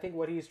touch, I think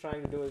what he's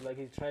trying to do is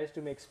he tries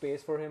to make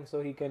space for him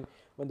so he can,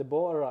 when the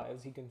ball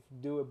arrives, he can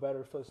do a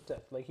better first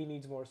touch. Like he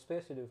needs more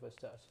space to do first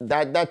touch.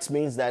 That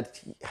means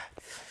that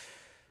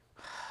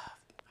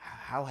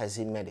how has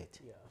he made it?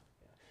 Yeah.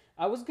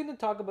 I was gonna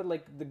talk about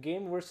the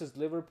game versus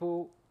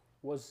Liverpool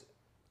was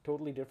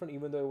totally different,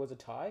 even though it was a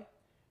tie,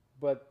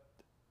 but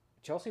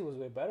Chelsea was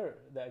way better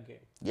that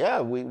game.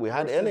 Yeah, we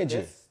had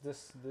energy.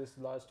 This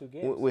last 2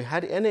 games. We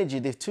had energy.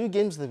 The 2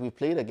 games that we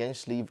played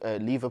against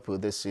Liverpool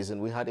this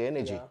season, we had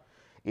energy.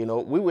 You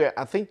know,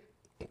 I think,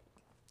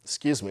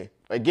 excuse me,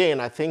 again,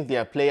 I think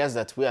there are players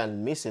that we are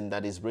missing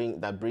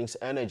that brings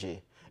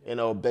energy. You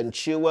know, Ben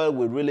Chilwell,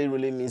 we really,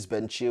 really miss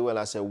Ben Chilwell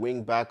as a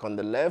wing back on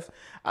the left.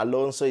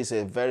 Alonso is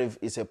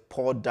a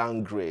poor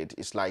downgrade.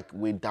 It's like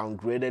we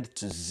downgraded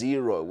to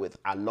 0 with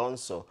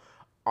Alonso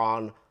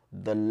on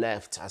the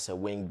left as a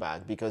wing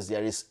back because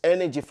there is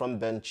energy from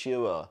Ben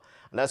Chilwell.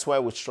 And that's why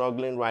we're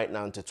struggling right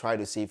now to try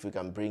to see if we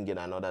can bring in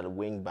another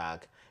wing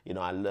back, you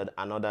know,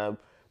 another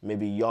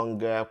maybe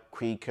younger,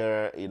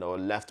 quicker, you know,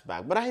 left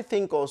back. But I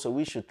think also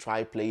we should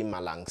try playing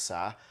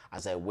Malangsa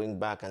as a wing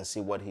back and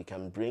see what he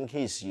can bring.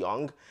 He's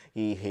young,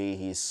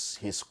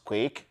 he's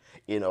quick,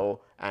 you know,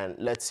 and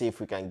let's see if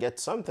we can get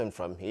something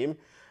from him.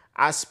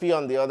 Aspi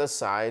on the other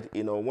side,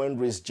 you know, when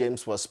Reece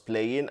James was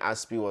playing,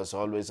 Aspi was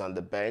always on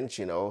the bench,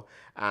 you know,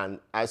 and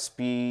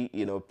Aspi,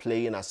 you know,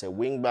 playing as a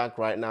wing back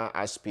right now.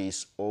 Aspi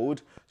is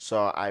old,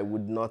 so I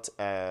would not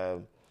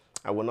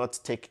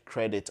take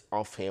credit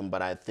off him,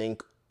 but I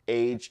think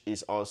age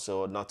is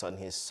also not on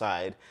his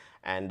side,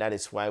 and that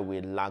is why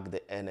we lack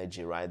the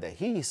energy right there.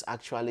 He is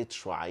actually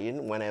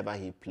trying whenever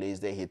he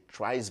plays there. He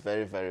tries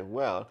very, very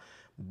well,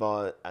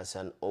 but as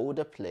an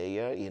older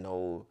player, you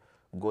know,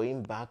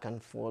 going back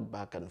and forth,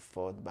 back and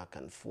forth, back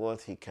and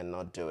forth, he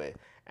cannot do it.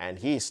 And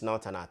he is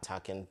not an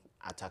attacking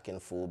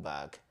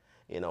fullback.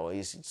 You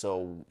know,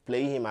 so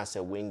playing him as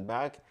a wing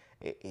back,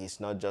 he's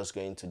not just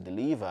going to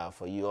deliver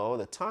for you all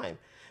the time.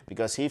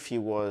 Because if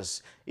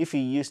he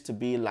used to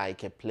be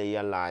like a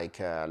player like,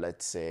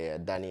 let's say,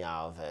 Dani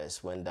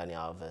Alves, when Dani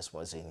Alves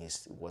was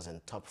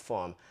in top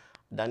form,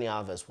 Dani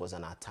Alves was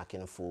an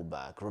attacking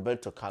fullback.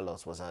 Roberto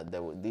Carlos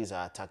these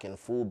are attacking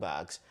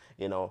fullbacks,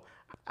 you know.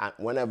 And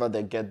whenever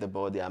they get the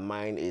ball, their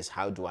mind is,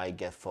 how do I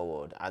get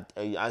forward?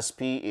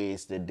 Aspi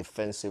is the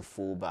defensive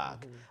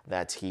fullback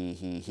that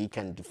he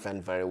can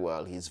defend very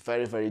well. He's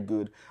very, very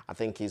good. I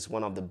think he's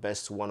one of the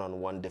best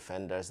one-on-one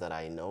defenders that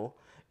I know,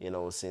 you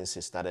know, since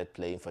he started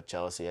playing for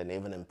Chelsea and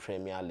even in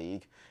Premier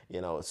League,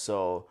 you know.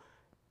 So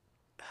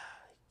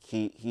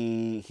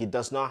he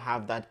does not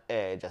have that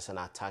edge as an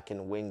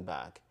attacking wing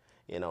back,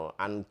 you know.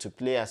 And to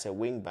play as a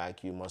wing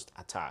back, you must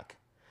attack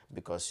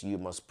because you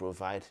must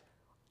provide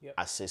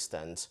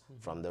assistance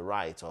from the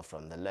right or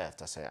from the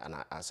left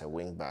as a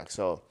wing back.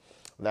 So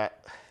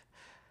that.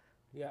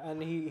 Yeah,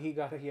 and he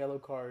got a yellow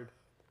card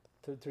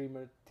 3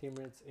 minutes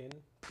in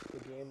the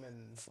game,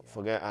 and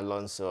forget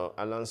Alonso.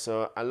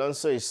 Alonso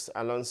is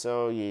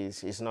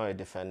not a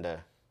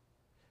defender.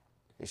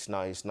 He's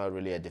not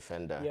really a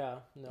defender. Yeah,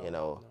 no. You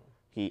know,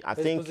 no. I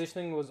His think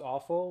positioning was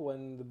awful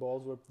when the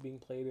balls were being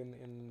played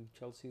in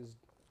Chelsea's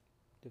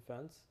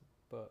defense,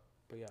 but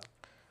yeah.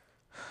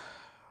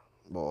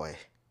 Boy,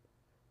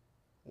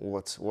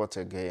 what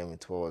a game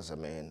it was. I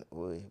mean,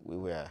 we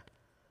were.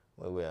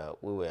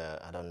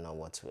 I don't know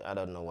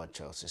what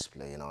Chelsea's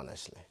playing,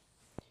 honestly.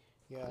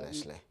 Yeah,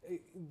 honestly.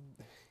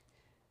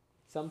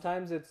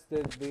 Sometimes it's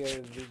the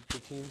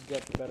teams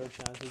get better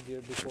chances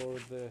there before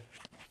the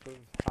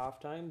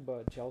halftime,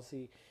 but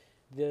Chelsea,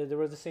 there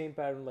was the same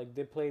pattern. Like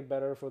they played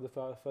better for the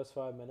first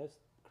 5 minutes,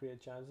 create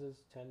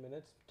chances, 10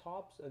 minutes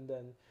tops, and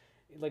then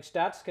like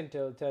stats can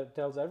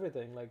tells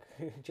everything. Like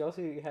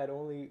Chelsea had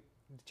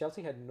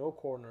no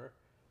corner.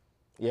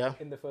 Yeah.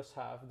 In the first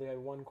half, they had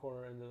 1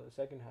 corner in the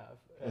second half,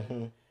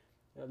 and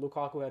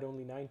Lukaku had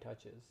only 9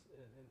 touches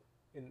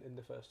in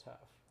the first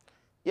half.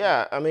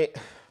 Yeah, I mean,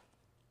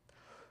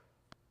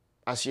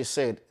 as you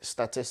said,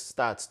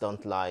 stats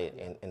don't lie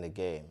in the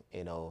game.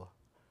 You know,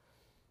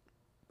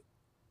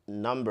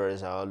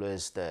 numbers are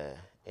always there,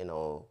 you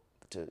know,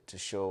 to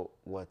show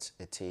what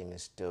a team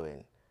is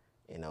doing.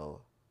 You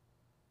know,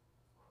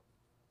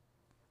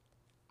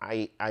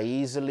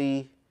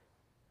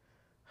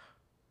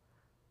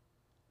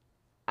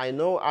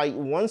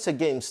 once a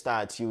game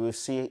starts, you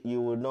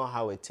will know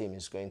how a team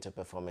is going to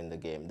perform in the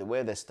game. The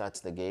way they start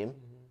the game,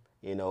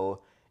 you know,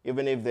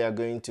 even if they are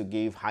going to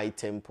give high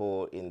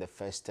tempo in the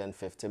first 10,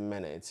 15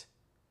 minutes,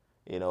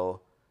 you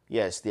know,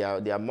 yes, there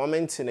are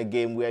moments in a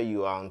game where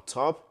you are on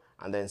top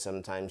and then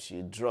sometimes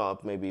you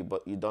drop, maybe,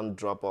 but you don't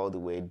drop all the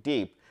way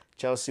deep.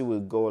 Chelsea will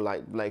go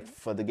like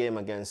for the game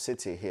against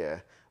City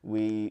here,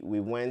 we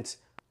went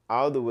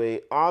all the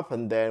way up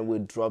and then we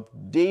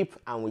dropped deep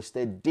and we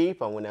stayed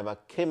deep and we never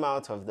came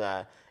out of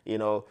that. You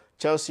know,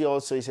 Chelsea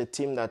also is a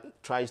team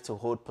that tries to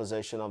hold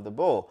possession of the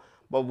ball.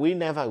 But we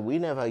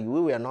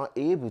were not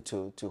able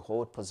to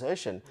hold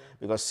possession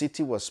because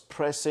City was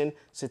pressing.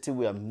 City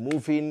were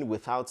moving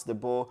without the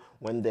ball.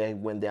 When they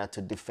are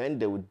to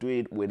defend, they would do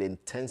it with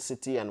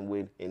intensity and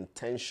with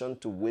intention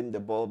to win the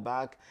ball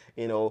back.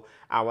 You know,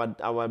 our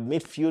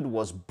midfield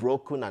was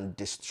broken and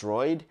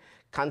destroyed.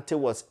 Kante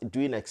was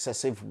doing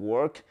excessive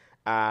work.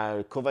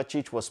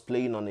 Kovacic was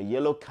playing on a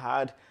yellow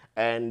card,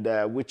 and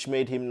which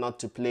made him not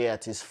to play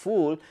at his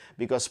full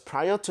because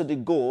prior to the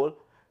goal,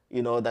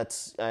 you know, that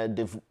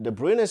De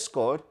Bruyne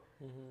scored,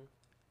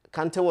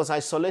 Kante was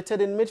isolated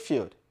in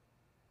midfield.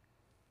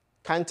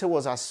 Kante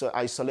was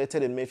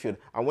isolated in midfield.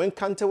 And when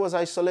Kante was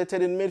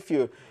isolated in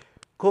midfield,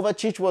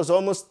 Kovacic was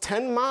almost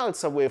 10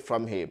 miles away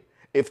from him.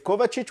 If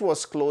Kovacic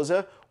was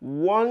closer,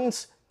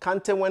 once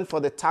Kante went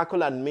for the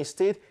tackle and missed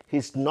it.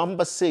 His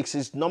number 6,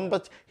 his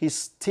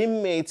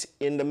teammate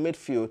in the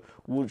midfield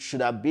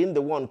should have been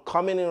the one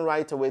coming in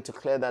right away to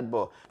clear that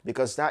ball,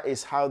 because that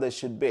is how they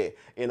should be,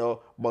 you know.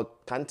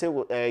 But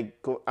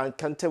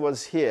Kante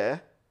was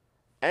here,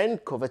 and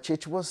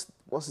Kovacic was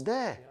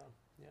there.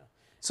 Yeah.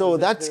 So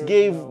that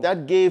gave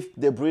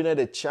De Bruyne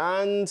the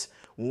chance.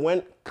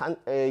 When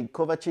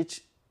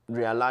Kovacic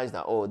realized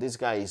that, oh, this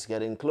guy is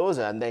getting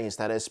closer, and then he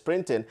started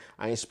sprinting,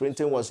 and his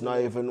sprinting was not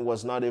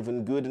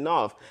even good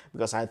enough,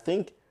 because I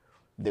think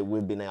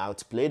we've been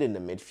outplayed in the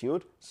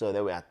midfield, so they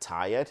were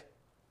tired,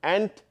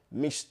 and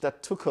Mr.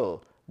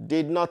 Tuchel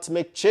did not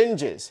make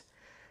changes.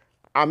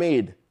 I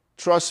mean,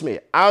 trust me,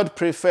 I would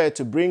prefer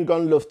to bring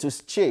on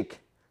Loftus-Cheek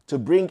to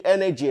bring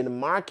energy in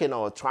marking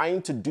or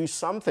trying to do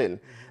something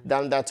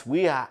than that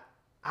we are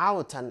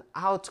out and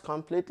out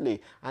completely,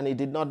 and he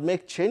did not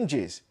make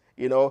changes.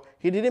 You know,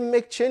 he didn't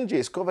make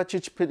changes.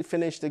 Kovacic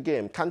finished the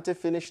game. Kante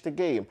finished the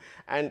game.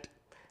 And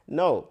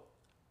no,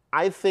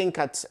 I think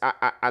at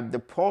the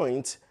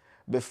point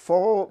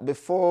before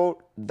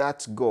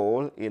that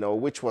goal, you know,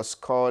 which was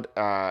scored,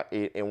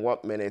 in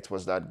what minute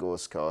was that goal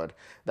scored?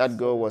 That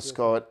goal was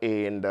scored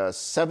in the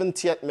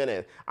 70th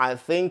minute. I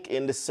think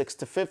in the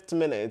 65th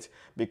minute,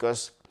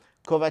 because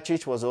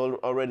Kovacic was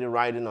already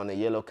riding on a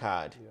yellow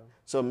card. Yeah.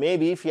 So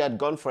maybe if he had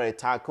gone for a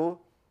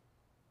tackle,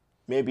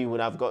 maybe he would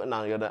have gotten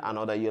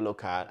another yellow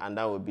card, and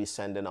that would be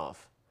sending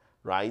off,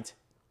 right?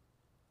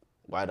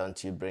 Why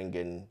don't you bring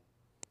in...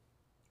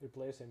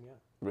 Replace him,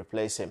 yeah.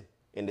 Replace him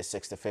in the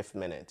 65th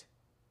minute.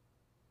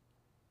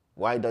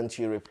 Why don't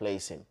you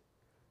replace him?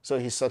 So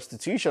his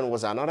substitution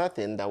was another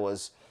thing that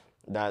was,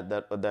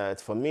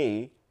 that for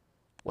me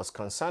was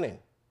concerning.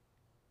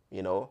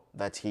 You know,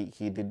 that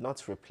he did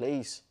not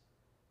replace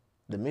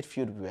the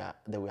midfield.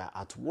 They were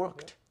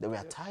outworked. Yeah. They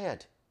were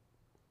tired.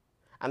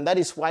 And that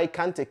is why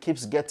Kante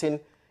keeps getting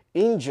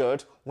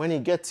injured when he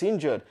gets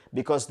injured,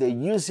 because they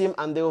use him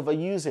and they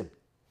overuse him.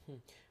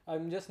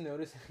 I'm just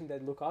noticing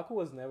that Lukaku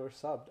was never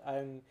subbed.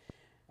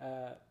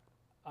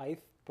 I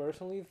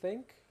personally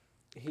think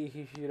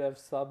he should have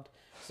subbed.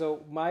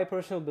 So my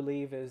personal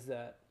belief is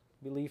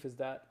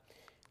that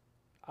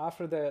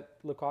after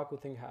that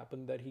Lukaku thing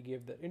happened, that he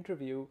gave that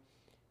interview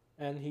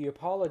and he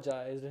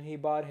apologized and he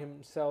bought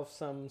himself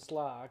some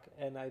slack.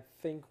 And I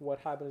think what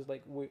happened is,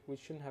 like,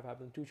 which shouldn't have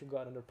happened. Tuchel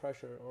got under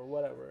pressure or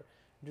whatever.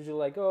 Tuchel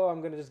like, oh,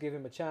 I'm gonna just give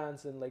him a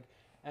chance,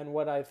 and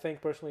what I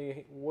think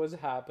personally was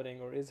happening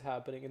or is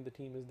happening in the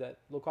team is that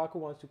Lukaku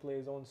wants to play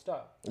his own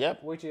stuff.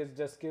 Yep. Which is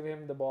just give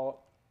him the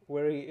ball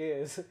where he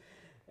is.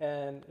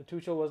 And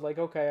Tuchel was like,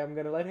 okay, I'm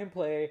going to let him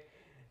play,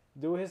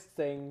 do his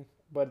thing,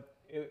 but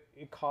it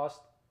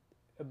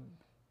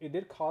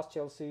did cost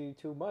Chelsea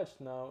too much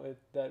now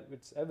that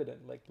it's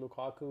evident. Like,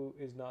 Lukaku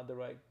is not the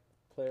right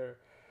player.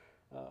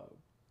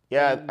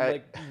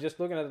 Just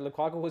looking at it,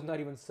 Lukaku was not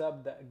even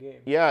subbed that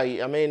game. Yeah,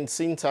 I mean,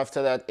 since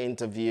after that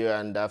interview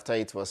and after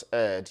it was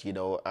aired, you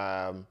know,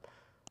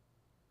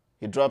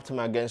 he dropped him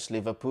against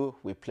Liverpool.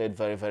 We played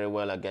very, very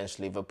well against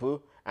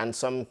Liverpool. And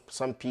some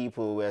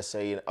people were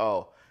saying,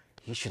 oh,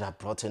 he should have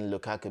brought in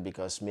Lukaku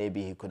because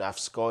maybe he could have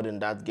scored in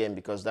that game,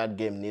 because that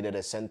game needed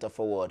a centre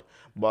forward.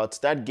 But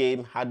that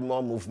game had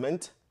more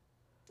movement.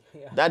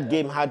 Yeah, that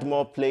game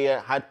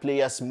had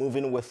players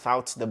moving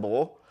without the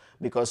ball.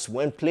 Because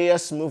when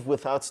players move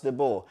without the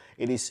ball,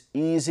 it is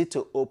easy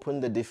to open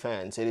the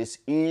defense. It is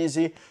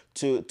easy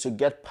to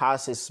get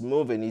passes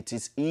moving. It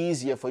is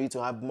easier for you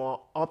to have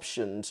more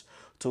options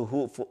for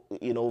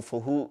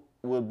who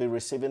will be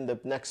receiving the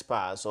next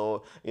pass,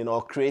 or, you know,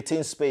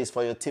 creating space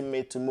for your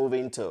teammate to move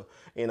into,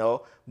 you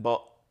know.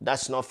 But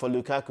that's not for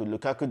Lukaku.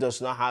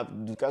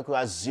 Lukaku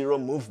has zero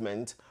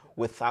movement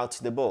without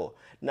the ball.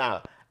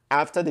 Now,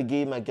 after the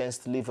game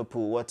against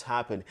Liverpool, what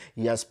happened?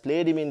 He has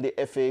played him in the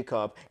FA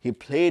Cup. He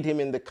played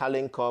him in the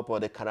Carling Cup, or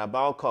the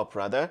Carabao Cup,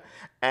 rather.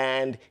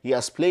 And he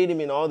has played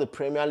him in all the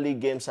Premier League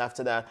games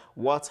after that.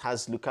 What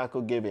has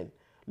Lukaku given?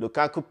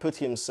 Lukaku put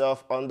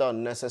himself under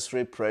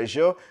unnecessary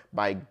pressure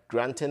by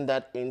granting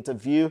that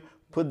interview,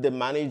 put the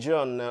manager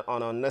on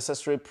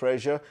unnecessary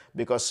pressure,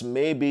 because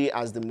maybe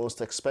as the most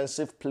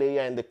expensive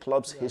player in the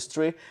club's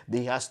history,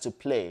 he has to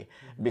play.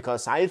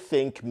 Because I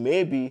think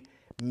maybe,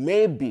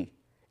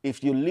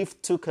 if you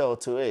leave Tuchel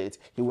to it,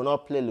 he will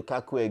not play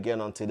Lukaku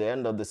again until the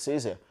end of the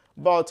season.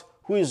 But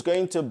who is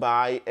going to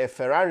buy a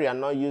Ferrari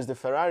and not use the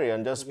Ferrari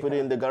and just put it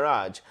in the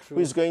garage? True.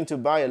 Who is going to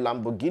buy a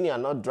Lamborghini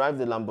and not drive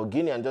the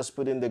Lamborghini and just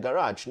put it in the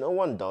garage? No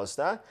one does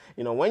that.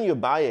 You know, when you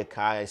buy a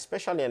car,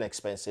 especially an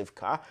expensive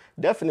car,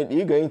 definitely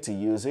you're going to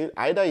use it.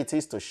 Either it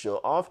is to show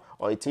off,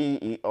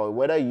 or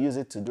whether you use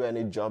it to do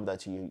any job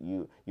that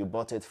you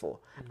bought it for.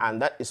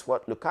 And that is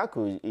what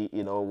Lukaku,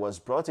 you know, was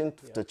brought in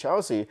to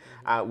Chelsea.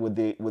 With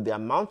the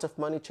amount of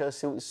money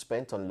Chelsea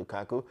spent on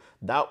Lukaku,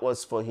 that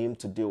was for him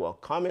to do, or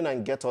come in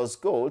and get us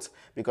goals,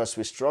 because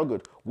we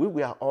struggled. We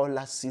were all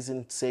last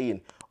season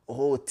saying,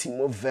 oh,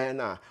 Timo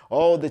Werner,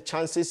 all the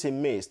chances he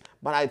missed.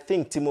 But I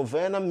think Timo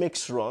Werner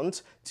makes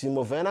runs,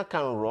 Timo Werner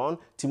can run,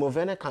 Timo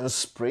Werner can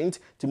sprint,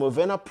 Timo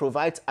Werner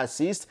provides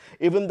assists,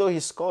 even though he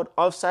scored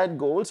offside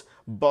goals,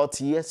 but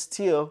yet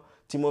still,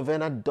 Timo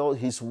Werner,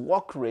 his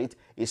work rate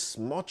is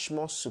much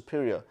more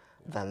superior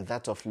than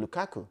that of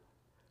Lukaku.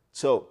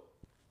 So,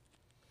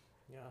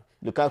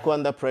 Lukaku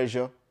under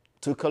pressure,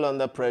 Tuchel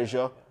under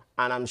pressure,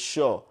 and I'm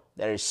sure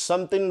there is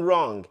something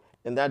wrong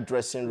in that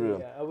dressing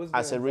room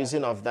as a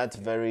reason of that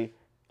very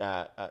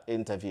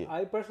interview.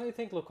 I personally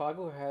think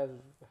Lukaku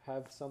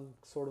have some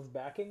sort of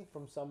backing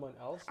from someone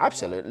else.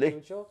 Absolutely.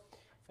 Tuchel,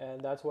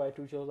 and that's why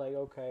Tuchel's like,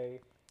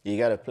 okay, you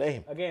got to play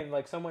him. Again,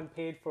 like someone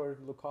paid for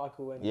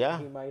Lukaku, and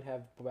he might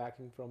have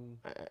backing from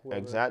whoever.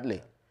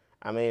 Exactly.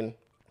 I mean,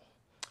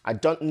 I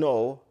don't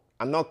know.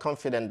 I'm not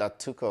confident that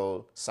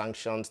Tuchel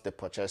sanctions the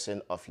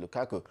purchasing of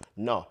Lukaku.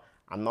 No,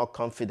 I'm not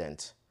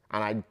confident.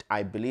 And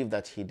I believe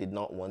that he did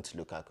not want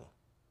Lukaku.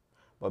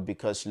 But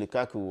because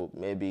Lukaku,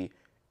 maybe,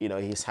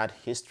 he's had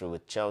history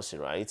with Chelsea,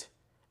 right?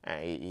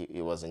 And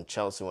he was in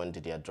Chelsea when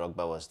Didier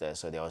Drogba was there,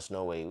 so there was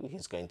no way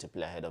he's going to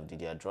play ahead of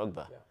Didier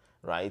Drogba,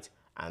 right?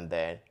 And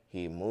then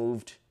he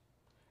moved,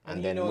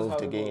 and then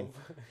moved again.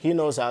 He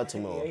knows how to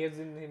move.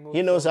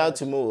 He knows how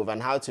to move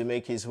and how to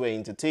make his way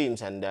into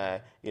teams, and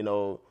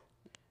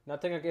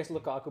Nothing against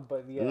Lukaku,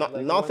 but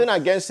nothing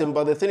against him.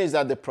 But the thing is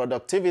that the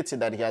productivity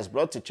that he has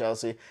brought to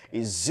Chelsea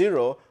is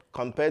zero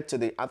compared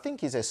to I think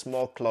he's a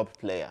small club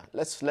player.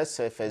 Let's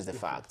say face the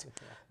fact.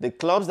 The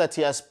clubs that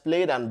he has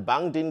played and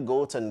banged in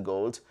goals and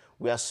goals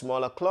were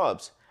smaller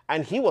clubs,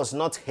 and he was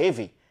not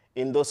heavy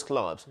in those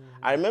clubs.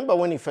 I remember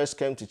when he first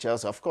came to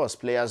Chelsea, of course,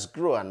 players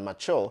grow and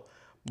mature,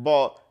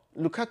 but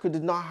Lukaku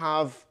did not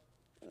have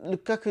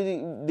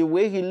the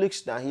way he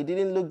looks now. He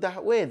didn't look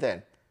that way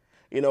then.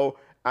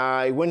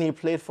 When he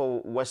played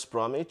for West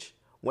Bromwich,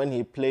 when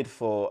he played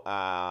for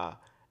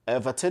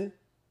Everton,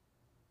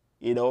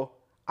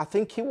 I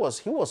think he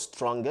was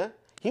stronger.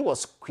 He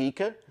was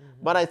quicker,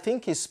 but I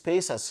think his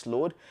pace has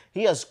slowed.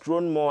 He has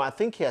grown more. I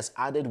think he has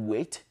added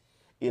weight,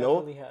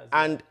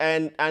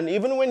 and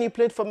even when he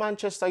played for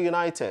Manchester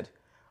United,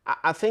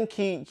 I think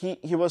he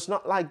was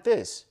not like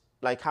this,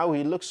 like how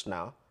he looks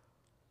now,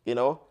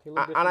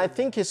 and I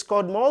think he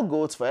scored more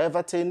goals for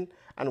Everton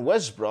and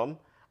West Brom,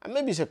 and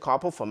maybe it's a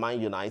couple for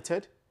Man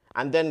United,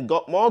 and then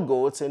got more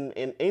goals in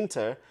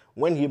Inter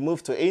when he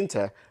moved to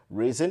Inter.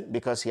 Reason,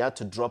 because he had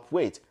to drop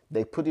weight.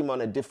 They put him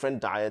on a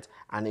different diet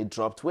and he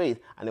dropped weight,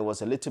 and it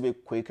was a little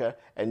bit quicker.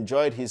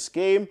 Enjoyed his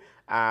game,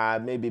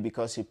 maybe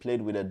because he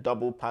played with a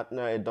double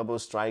partner, a double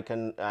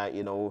striker,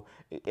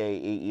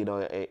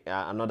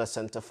 another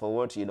center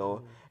forward,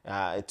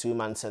 a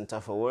two-man center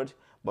forward.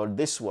 But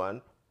this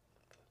one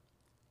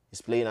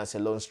is playing as a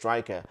lone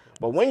striker.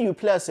 But when you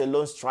play as a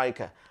lone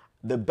striker,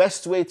 the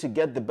best way to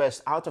get the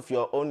best out of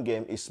your own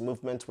game is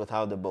movement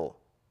without the ball,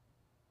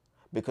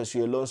 because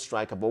you're a lone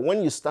striker. But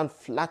when you stand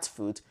flat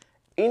foot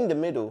in the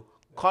middle,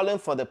 calling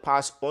for the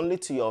pass only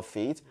to your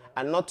feet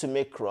and not to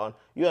make run,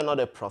 you are not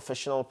a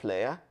professional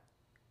player.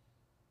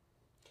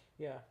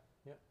 Yeah.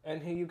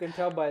 And you can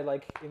tell by,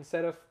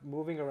 instead of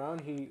moving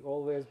around, he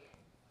always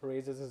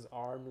raises his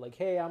arm like,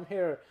 hey, I'm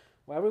here.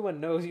 Well,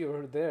 everyone knows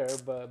you're there,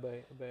 but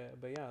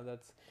yeah,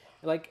 that's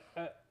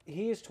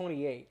he is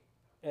 28,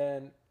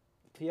 and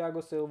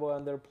Thiago Silva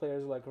and their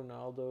players like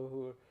Ronaldo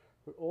who are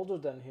older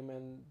than him,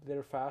 and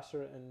they're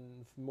faster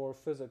and more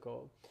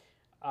physical.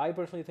 I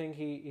personally think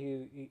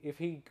he if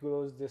he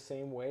goes the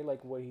same way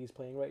like what he's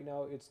playing right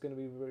now, it's going to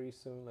be very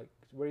soon.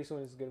 Very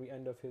soon it's going to be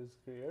end of his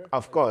career.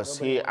 Of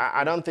course,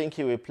 I don't think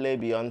he will play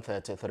beyond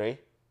 33.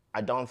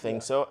 I don't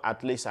think so.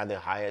 At least at the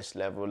highest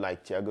level,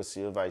 like Thiago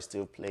Silva is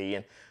still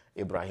playing.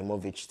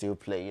 Ibrahimovic still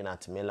playing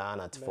at Milan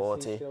at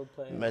 40.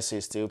 Messi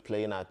is still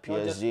playing at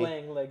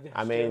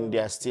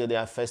PSG. They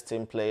are first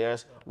team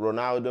players.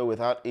 Ronaldo,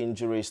 without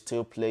injury, is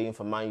still playing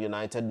for Man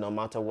United, no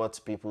matter what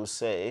people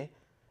say.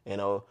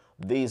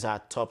 These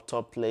are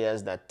top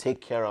players that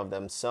take care of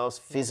themselves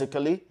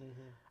physically.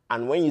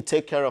 And when you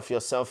take care of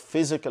yourself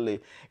physically,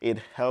 it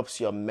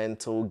helps your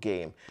mental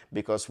game.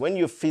 Because when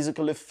you're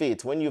physically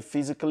fit, when you're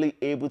physically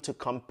able to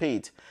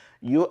compete,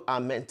 you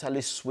are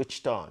mentally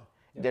switched on.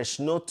 There's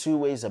no two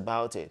ways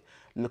about it.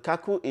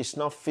 Lukaku is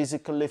not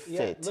physically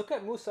fit. Yeah, look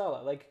at Mo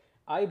Salah.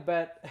 I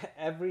bet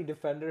every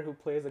defender who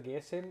plays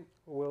against him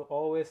will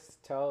always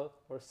tell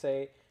or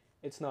say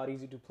it's not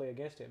easy to play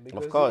against him,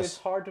 because it's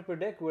hard to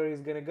predict where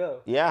he's going to go.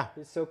 Yeah.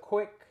 He's so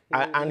quick.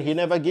 And he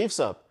never gives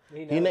up.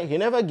 He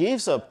never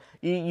gives up.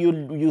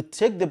 You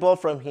take the ball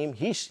from him,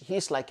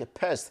 he's like a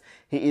pest.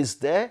 He is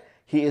there.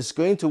 He is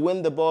going to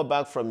win the ball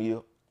back from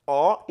you.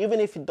 Or even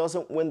if he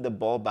doesn't win the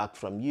ball back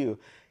from you,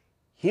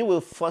 he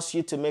will force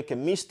you to make a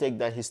mistake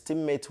that his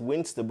teammate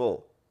wins the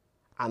ball,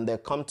 and they'll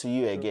come to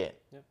you again.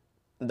 Yep.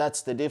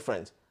 That's the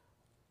difference.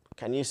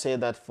 Can you say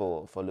that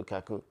for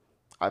Lukaku?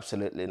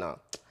 Absolutely not.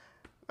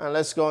 And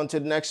let's go on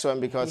to the next one,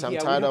 because I'm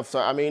tired of...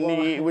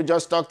 we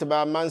just talked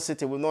about Man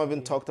City. We've not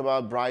even talked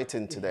about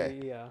Brighton today.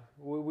 Yeah.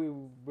 We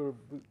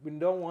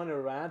don't want to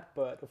rant,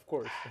 but of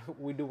course,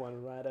 we do want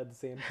to rant at the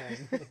same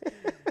time.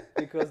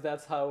 because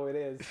that's how it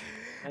is.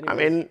 I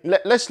Anyways, mean,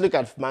 let's look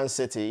at Man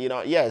City. You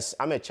know, yes,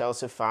 I'm a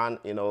Chelsea fan.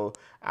 You know,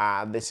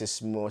 this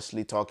is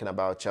mostly talking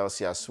about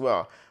Chelsea as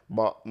well.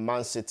 But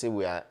Man City,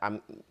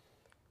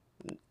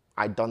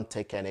 I don't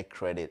take any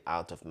credit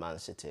out of Man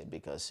City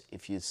because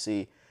if you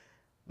see,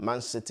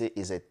 Man City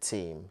is a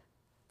team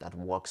that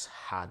works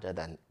harder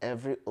than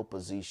every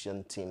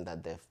opposition team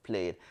that they've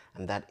played,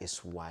 and that is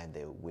why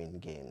they win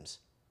games.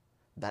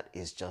 That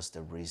is just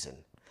the reason.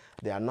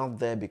 They are not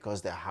there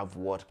because they have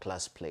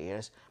world-class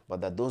players, but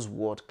that those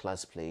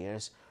world-class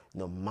players,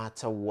 no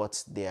matter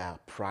what their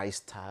price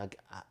tag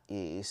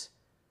is,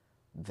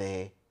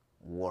 they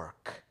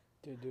work.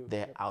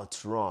 They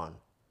outrun.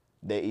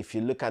 If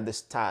you look at the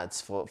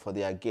stats for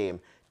their game,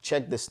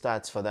 check the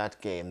stats for that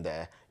game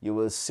there, you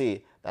will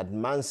see that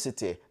Man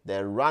City,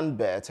 they run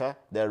better,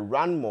 they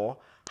run more,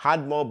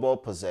 had more ball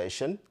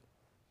possession,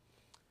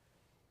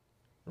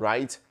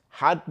 right?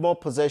 Had more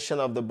possession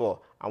of the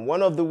ball. And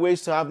one of the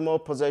ways to have more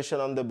possession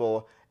on the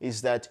ball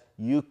is that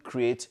you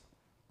create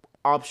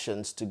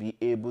options to be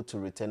able to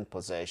retain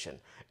possession.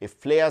 If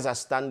players are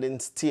standing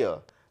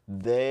still,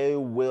 they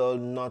will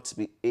not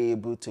be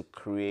able to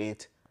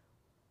create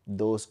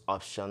those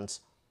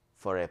options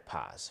for a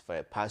pass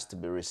to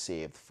be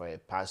received, for a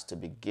pass to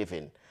be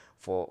given,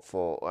 for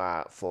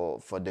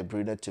De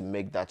Bruyne to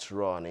make that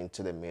run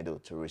into the middle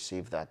to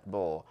receive that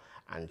ball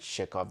and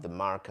shake off the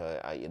marker,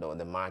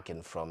 the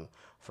marking from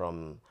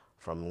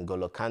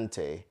N'Golo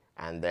Kante,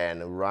 and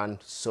then run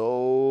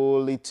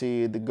solely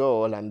to the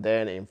goal, and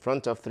then in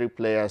front of three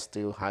players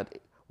still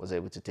was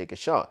able to take a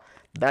shot.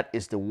 That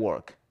is the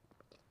work.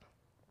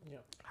 yeah.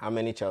 How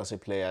many Chelsea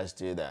players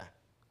do that?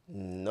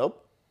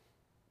 Nope.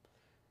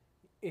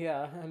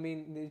 Yeah, I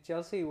mean,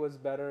 Chelsea was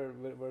better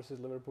versus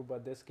Liverpool,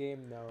 but this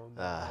game, no,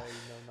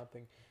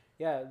 nothing.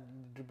 Yeah,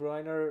 De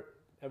Bruyne,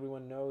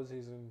 everyone knows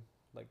he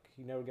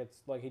never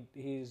gets,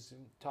 he's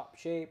in top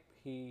shape.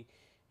 He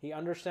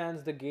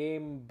understands the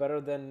game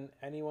better than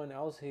anyone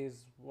else.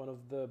 He's one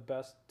of the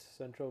best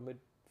central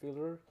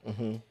midfielder.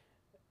 Mm-hmm.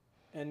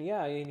 And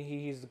yeah,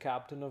 he's the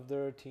captain of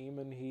their team,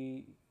 and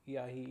he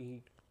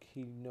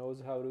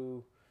knows how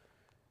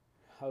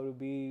to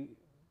be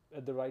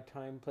at the right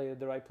time, play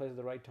at the right place at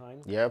the right time.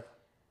 Yep.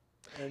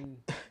 And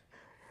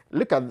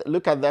look at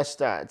that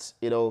stats.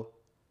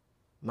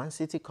 Man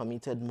City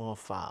committed more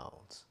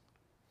fouls.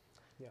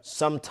 yeah.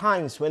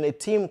 Sometimes when a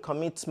team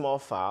commits more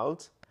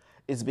fouls,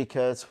 it's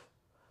because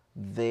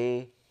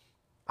they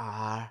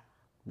are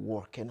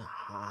working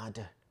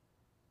hard.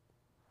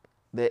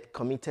 They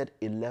committed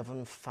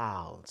 11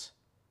 fouls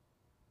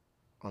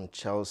on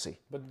Chelsea.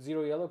 But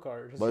zero yellow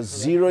cards. But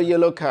zero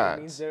yellow That cards.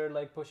 means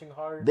they're pushing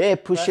hard. They're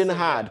pushing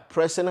hard,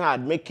 pressing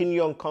hard, making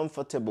you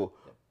uncomfortable,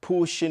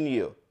 pushing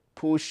you,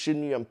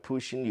 and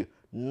pushing you.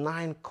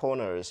 9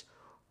 corners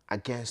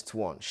against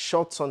 1.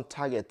 Shots on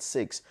target,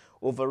 6.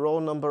 Overall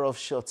number of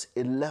shots,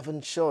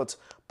 11 shots.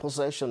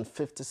 Possession,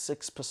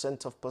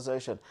 56% of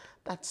possession.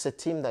 That's a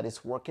team that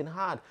is working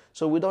hard.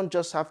 So we don't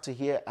just have to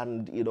hear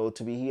and,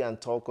 to be here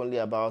and talk only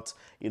about,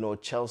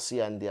 Chelsea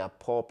and their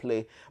poor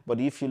play.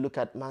 But if you look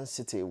at Man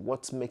City,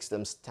 what makes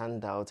them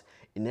stand out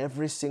in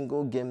every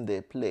single game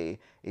they play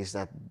is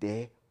that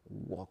they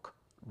work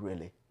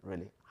really,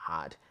 really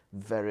hard.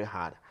 Very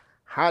hard.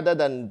 Harder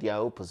than their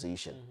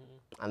opposition.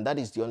 Mm-hmm. And that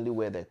is the only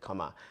way they come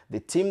out.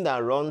 The team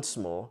that runs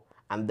more,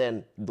 and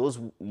then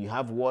you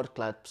have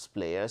world-class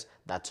players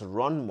that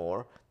run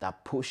more,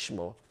 that push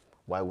more.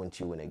 Why wouldn't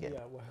you win a game?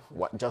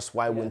 Yeah,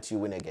 why wouldn't you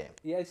win a game?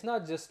 Yeah, it's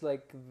not just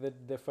like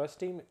the first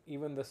team,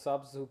 even the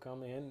subs who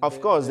come in.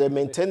 Of course, they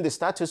maintain the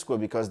status quo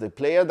because the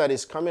player that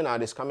is coming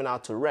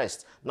out to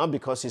rest, not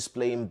because he's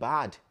playing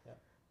bad. Yeah.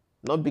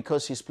 Not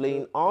because he's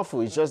playing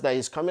awful. It's just that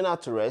he's coming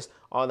out to rest,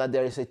 or that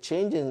there is a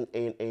change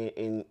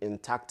in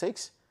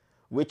tactics,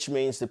 which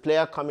means the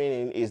player coming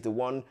in is the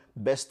one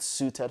best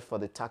suited for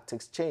the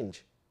tactics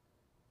change.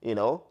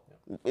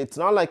 It's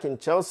not like in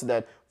Chelsea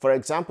that, for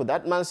example,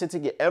 that Man City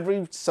game,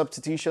 every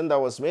substitution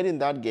that was made in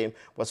that game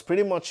was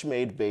pretty much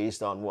made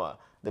based on what?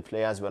 The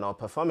players were not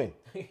performing.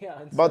 Yeah,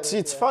 but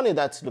it's funny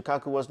that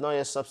Lukaku was not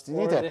yet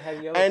substituted.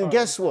 And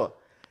guess what?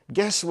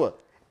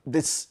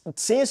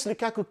 Since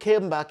Lukaku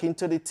came back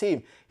into the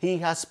team, he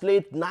has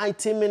played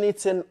 90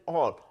 minutes in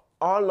all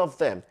of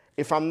them,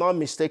 if I'm not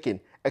mistaken,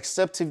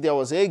 except if there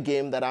was a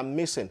game that I'm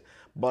missing.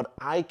 But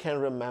I can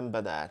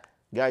remember that.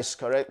 Guys,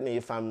 correct me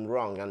if I'm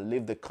wrong and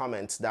leave the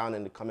comments down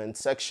in the comment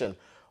section.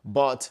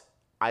 But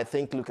I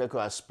think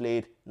Lukaku has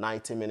played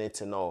 90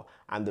 minutes in all.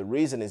 And the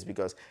reason is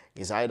because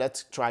he's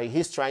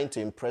trying to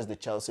impress the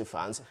Chelsea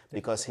fans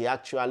because he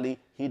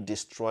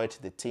destroyed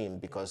the team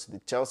because the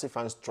Chelsea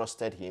fans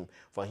trusted him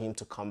for him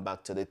to come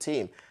back to the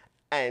team.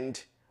 And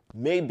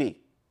maybe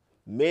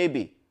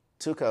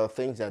Tuchel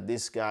thinks that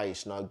this guy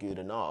is not good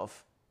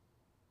enough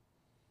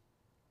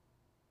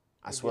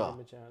as well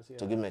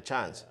to give him a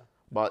chance. Yeah.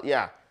 But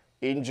yeah,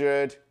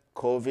 injured,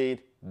 COVID,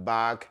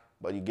 back,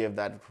 but you gave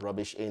that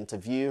rubbish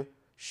interview,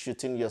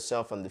 shooting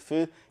yourself on the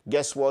foot.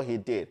 Guess what he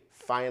did?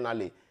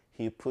 Finally,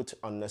 he put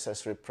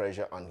unnecessary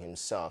pressure on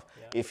himself.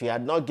 Yeah. If he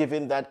had not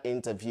given that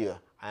interview,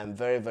 I am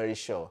very, very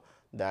sure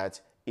that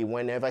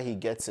whenever he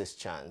gets his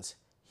chance,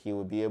 he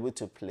will be able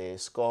to play,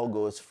 score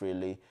goals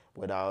freely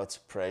without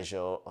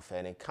pressure of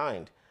any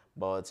kind.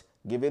 But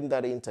given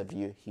that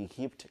interview, he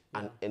heaped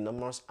an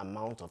enormous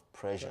amount of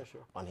pressure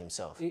on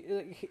himself.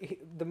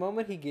 The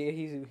moment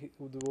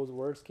those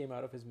words came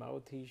out of his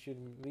mouth,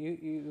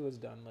 he was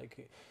done.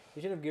 Like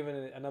he should have given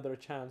it another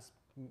chance.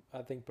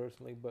 I think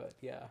personally, but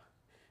yeah,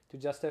 to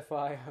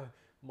justify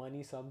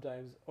money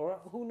sometimes, or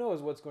who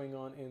knows what's going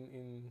on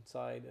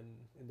inside and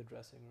in the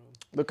dressing room.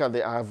 Look at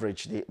the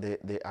average,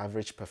 the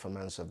average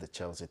performance of the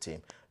Chelsea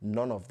team.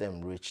 None of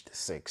them reached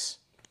 6.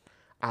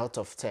 Out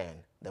of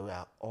 10, they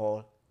were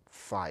all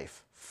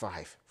 5,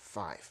 5,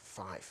 5,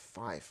 5,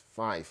 5,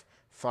 5,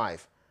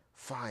 5,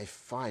 5,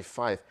 5,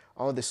 5.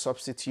 All the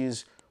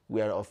substitutes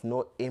were of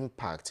no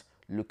impact.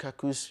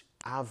 Lukaku's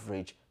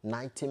average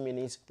 90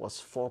 minutes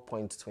was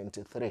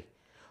 4.23.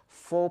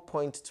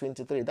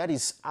 4.23. That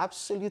is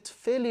absolute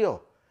failure.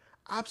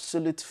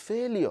 Absolute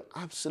failure.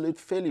 Absolute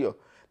failure.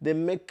 They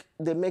make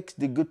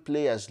the good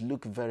players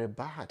look very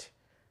bad.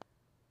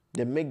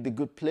 They make the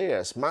good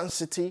players. Man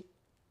City,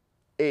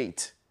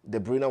 8. De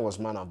Bruyne was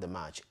man of the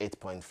match,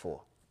 8.4.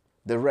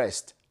 The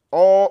rest,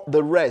 all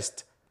the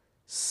rest,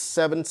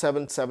 7,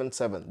 7, 7,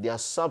 7. Their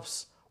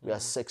subs were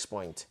 6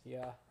 point.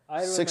 Yeah,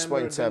 I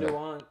remember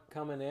Gundogan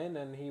coming in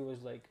and he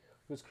was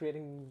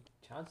creating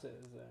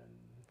chances, and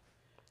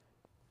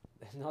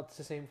not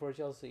the same for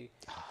Chelsea.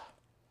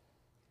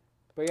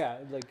 But yeah,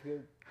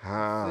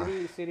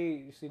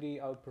 City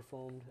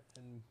outperformed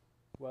and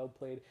well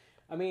played.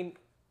 I mean,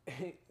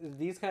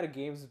 these kind of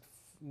games,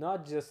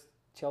 not just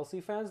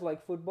Chelsea fans,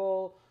 like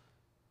football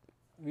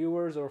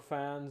viewers or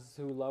fans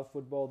who love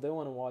football, they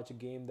want to watch a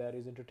game that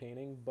is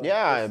entertaining. But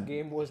this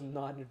game was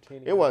not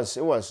entertaining. It was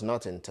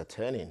not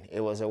entertaining.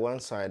 It was a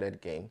one-sided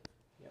game.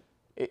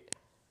 Yep.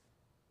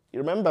 You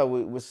remember,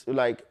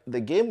 the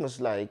game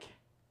was like,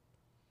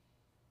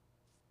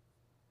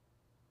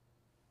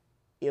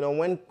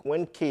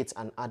 when kids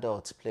and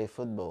adults play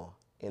football,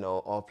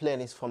 or play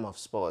any form of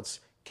sports,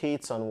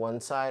 kids on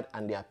one side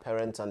and their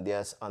parents on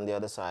the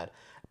other side.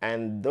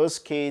 And those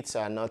kids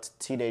are not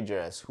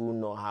teenagers who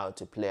know how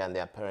to play and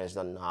their parents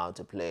don't know how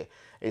to play.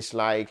 It's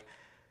like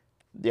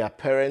their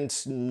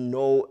parents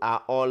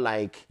are all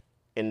like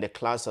in the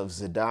class of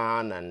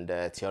Zidane and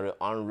Thierry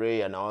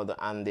Henry and all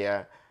and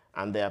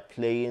they're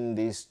playing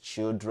these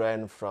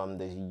children from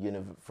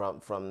the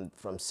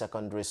from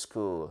secondary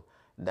school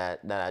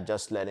that are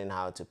just learning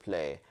how to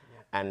play.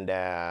 Yeah. And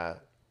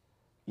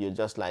you're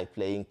just like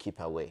playing keep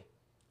away.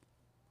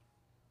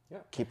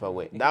 Yeah. Keep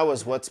away. That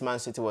was what Man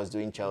City was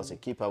doing, Chelsea.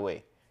 Keep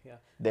away. Yeah.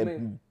 They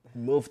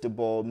moved the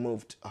ball,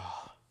 moved.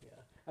 Oh.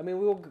 Yeah. I mean,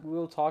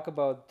 we'll talk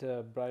about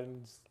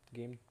Brighton's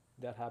game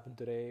that happened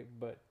today,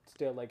 but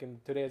still, like in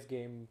today's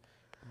game,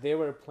 they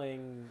were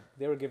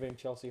giving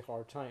Chelsea a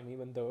hard time,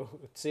 even though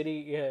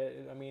City,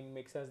 I mean,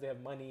 makes sense. They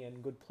have money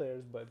and good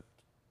players, but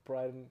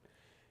Brighton.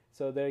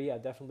 So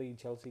definitely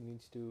Chelsea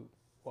needs to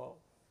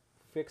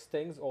fix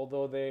things.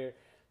 Although they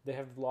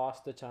have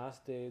lost the chance.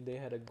 They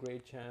had a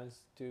great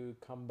chance to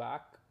come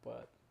back,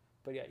 but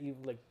yeah,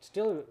 even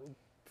still,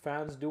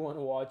 fans do want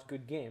to watch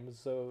good games,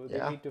 so they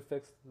need to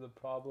fix the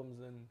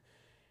problems and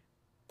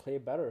play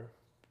better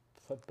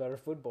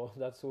football.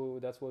 That's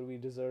what we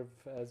deserve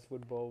as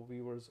football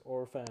viewers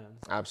or fans.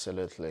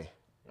 Absolutely,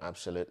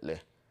 absolutely.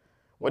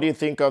 What do you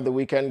think of the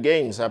weekend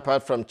games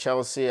apart from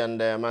Chelsea and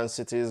Man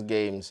City's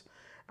games?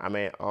 I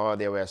mean,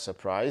 there were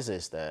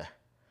surprises there.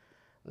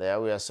 There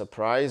were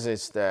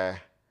surprises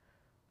there.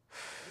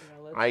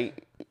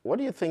 What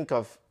do you think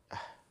of?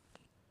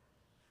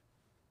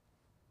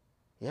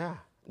 Yeah,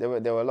 there were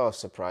a lot of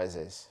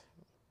surprises.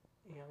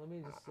 Yeah, let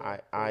me just.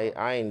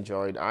 I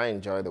enjoyed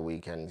the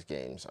weekend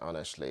games,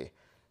 honestly.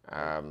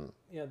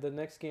 The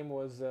next game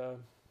was I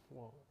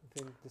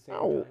think the same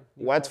time.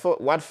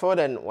 Watford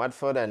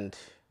and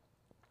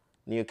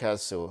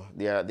Newcastle.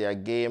 Their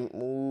game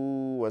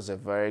was a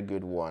very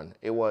good one.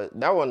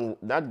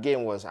 That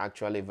game was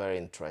actually very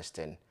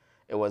interesting.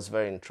 It was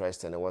very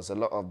interesting. It was a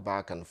lot of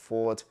back and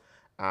forth.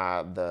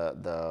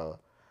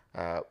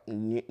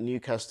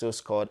 Newcastle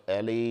scored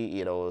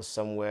early,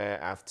 somewhere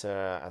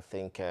after, I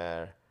think,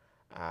 after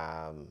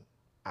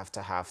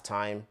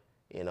halftime,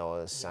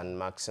 San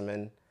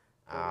Maximin.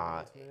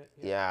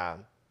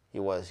 He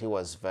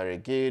was very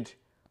good,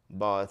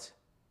 but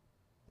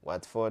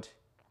Watford,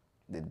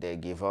 did they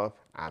give up?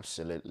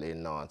 Absolutely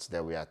not.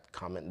 They were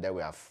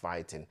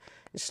fighting.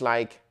 It's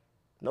like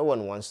no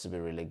one wants to be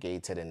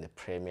relegated in the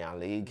Premier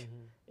League,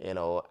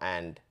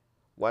 and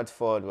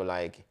Watford were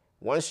like,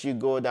 once you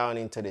go down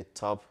into the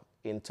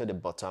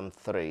bottom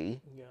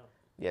 3,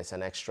 there's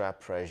an extra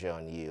pressure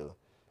on you.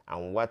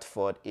 And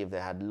Watford, if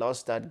they had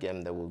lost that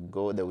game, they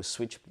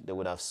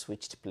would have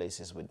switched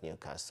places with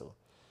Newcastle.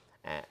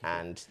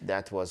 And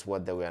that was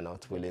what they were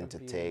not willing to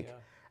take. Yeah.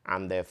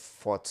 And they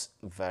fought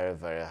very,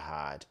 very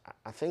hard.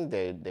 I think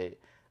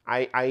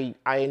I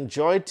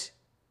enjoyed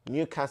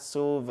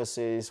Newcastle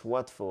versus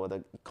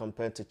Watford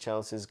compared to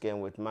Chelsea's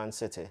game with Man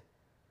City.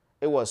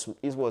 it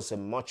was a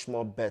much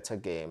more better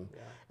game.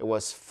 Yeah. It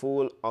was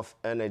full of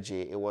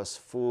energy. It was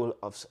full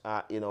of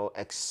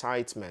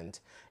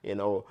excitement. You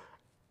know,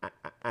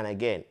 and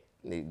again,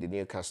 the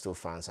Newcastle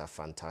fans are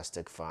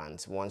fantastic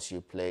fans. Once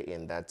you play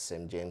in that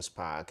St James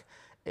Park,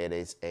 it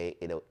is a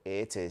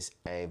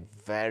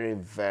very,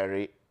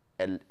 very,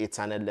 it's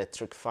an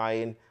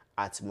electrifying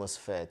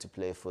atmosphere to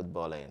play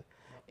football in.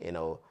 You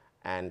know,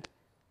 and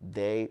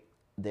they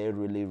they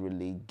really,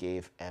 really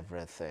gave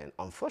everything.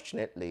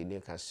 Unfortunately,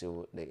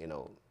 Newcastle,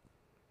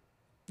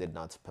 did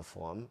not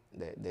perform.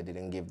 They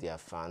didn't give their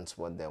fans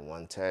what they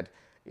wanted,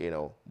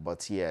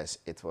 But yes,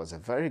 it was a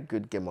very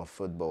good game of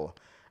football.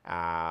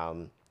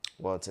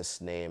 What's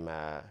his name?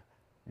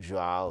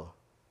 Joao,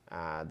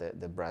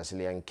 the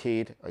Brazilian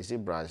kid. Or is he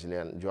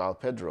Brazilian? Joao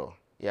Pedro.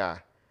 Yeah,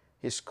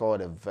 he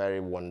scored a very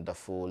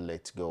wonderful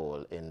late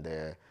goal in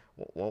the.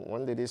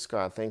 When did he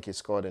score? I think he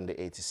scored in the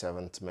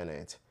 87th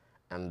minute,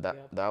 and that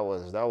Yep.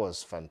 that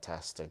was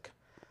fantastic.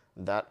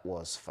 That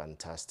was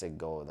fantastic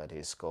goal that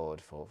he scored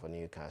for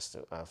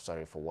Newcastle.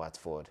 Sorry, for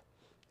Watford.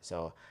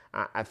 So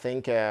I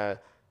think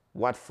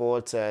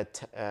Watford,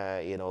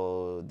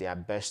 their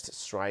best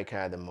striker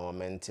at the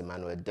moment,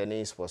 Emmanuel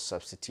Dennis, was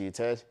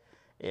substituted.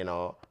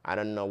 I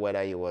don't know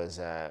whether he was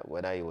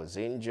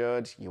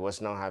injured. He was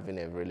not having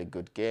a really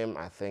good game.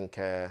 I think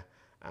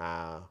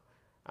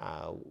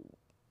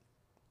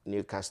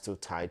Newcastle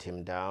tied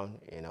him down,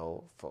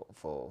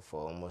 for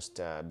almost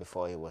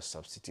before he was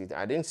substituted.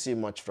 I didn't see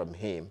much from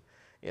him,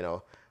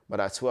 but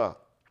as well,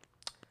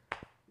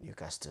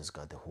 Newcastle's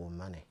got the whole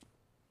money.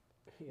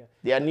 Yeah.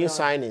 Their new No,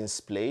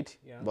 signings played,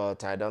 Yeah.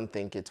 but I don't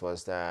think it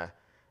was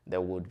they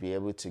would be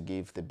able to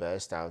give the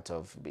best out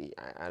of.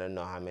 I don't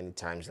know how many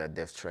times that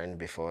they've trained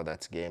before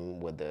that game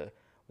with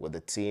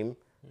the team.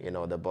 They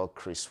bought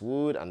Chris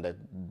Wood and they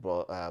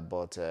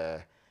bought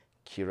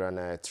Kieran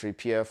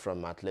Trippier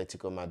from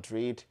Atletico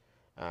Madrid.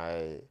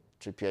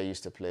 Trippier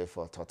used to play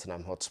for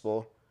Tottenham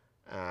Hotspur,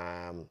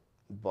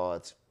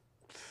 but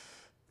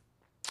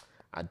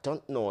I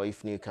don't know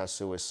if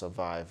Newcastle will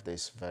survive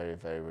this very,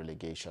 very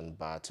relegation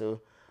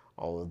battle,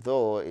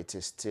 although it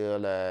is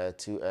still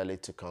too early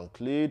to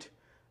conclude.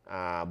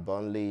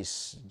 Burnley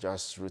is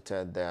just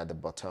rooted there at the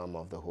bottom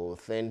of the whole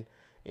thing,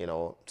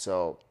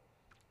 so.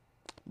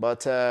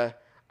 But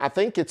I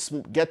think it's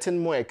getting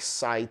more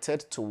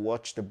excited to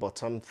watch the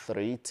bottom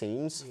three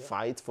teams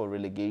fight for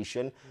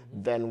relegation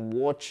than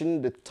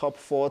watching the top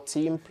four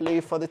team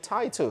play for the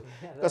title.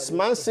 Because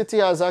Man City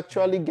has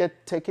actually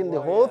taken the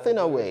Well, whole yeah, thing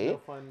there's away, no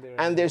fun there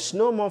and there's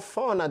no more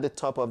fun at the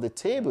top of the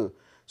table.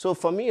 So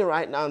for me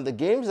right now, the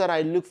games that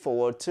I look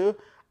forward to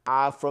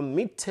are from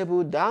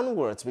mid-table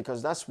downwards,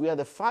 because that's where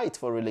the fight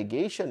for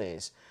relegation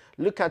is.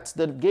 Look at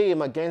the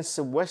game against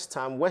West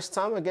Ham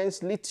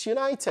against Leeds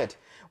United.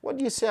 What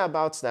do you say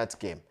about that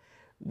game?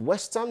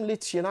 West Ham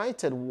Leeds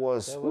United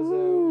was. That was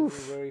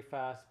a very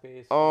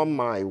fast-paced. Oh game.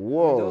 my I mean,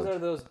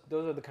 word! those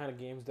are the kind of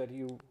games that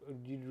you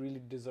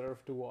really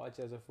deserve to watch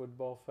as a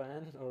football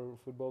fan or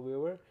football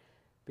viewer,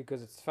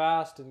 because it's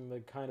fast and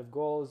the kind of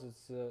goals.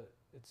 It's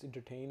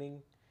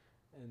entertaining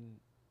and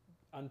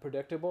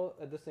unpredictable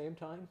at the same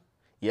time.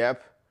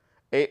 Yep,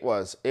 it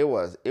was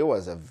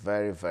a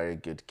very, very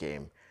good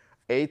game.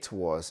 It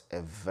was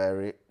a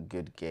very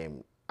good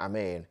game. I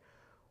mean,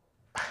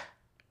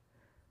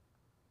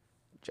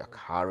 Jack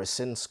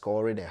Harrison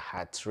scoring a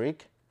hat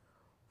trick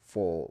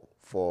for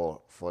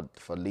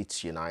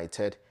Leeds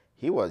United.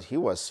 He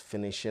was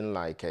finishing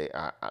like a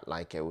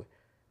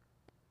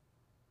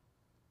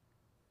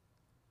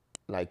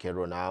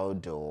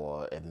Ronaldo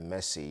or a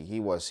Messi.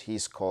 He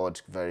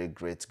scored very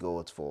great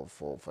goals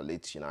for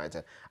Leeds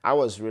United. I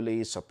was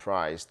really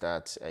surprised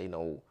that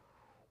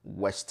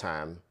West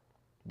Ham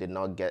did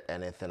not get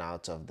anything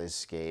out of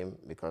this game,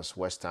 because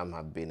West Ham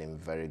have been in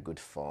very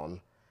good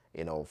form,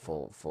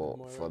 for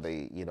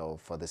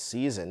the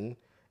season,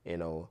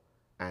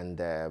 and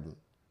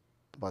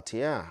but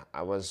yeah,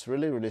 I was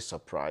really, really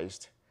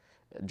surprised.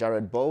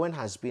 Jared Bowen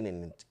has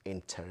been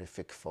in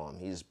terrific form.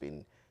 He's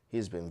been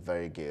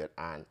very good,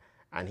 and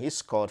he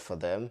scored for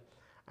them.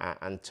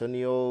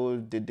 Antonio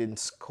didn't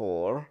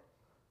score.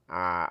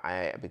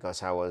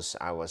 Because I was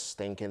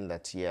thinking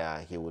that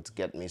he would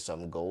get me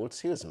some goals.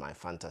 He was my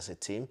fantasy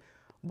team,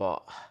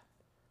 but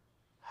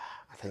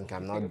I think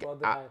I'm not. Think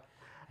about the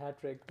hat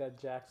trick that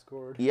Jack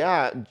scored.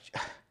 Yeah,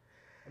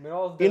 I mean,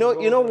 all of you the know,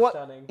 goals you know were what,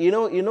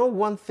 stunning.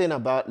 one thing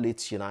about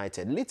Leeds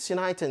United. Leeds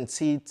United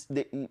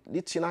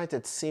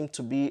seem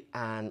to be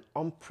an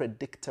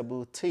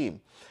unpredictable team.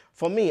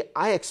 For me,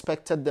 I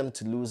expected them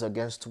to lose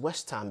against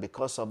West Ham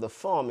because of the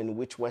form in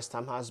which West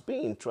Ham has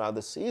been throughout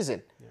the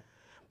season. Yeah.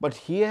 But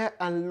here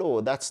and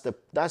low, that's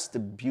the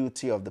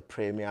beauty of the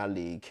Premier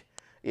League.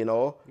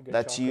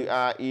 get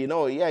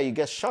You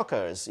get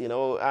shockers.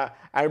 I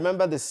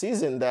remember the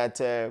season that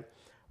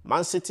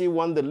Man City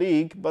won the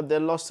league, but they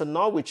lost to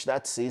Norwich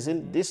that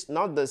season.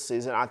 Not this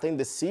season. I think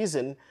the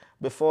season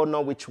before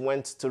Norwich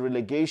went to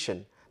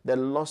relegation, they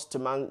lost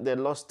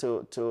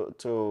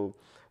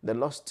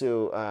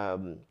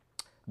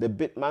they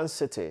beat Man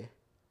City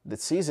the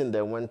season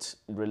they went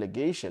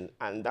relegation,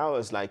 and that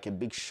was like a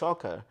big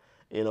shocker.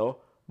 you know.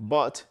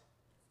 But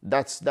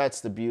that's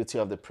the beauty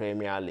of the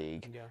Premier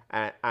League.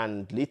 Yeah.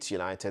 And Leeds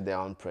United, they're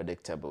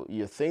unpredictable.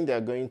 You think they're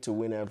going to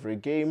win every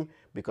game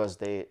because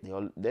they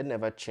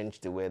never change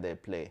the way they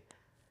play.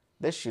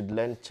 They should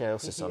learn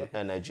Chelsea some Yeah.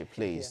 energy, Yeah.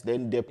 please. They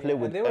play Yeah,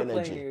 with and they were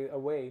energy. playing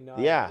away, not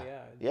Yeah,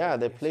 yeah. yeah,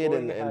 they played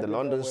Scoring in the habit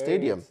London away.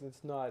 Stadium.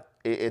 It's not.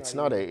 It's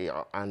not easy.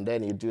 and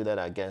then you do that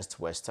against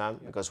West Ham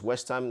Yeah. because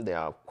West Ham, they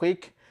are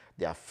quick,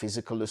 they are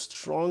physically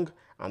strong,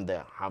 and they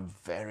have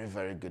very,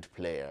 very good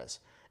players,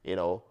 you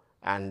know.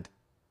 And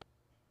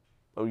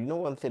you know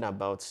one thing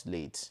about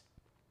Leeds,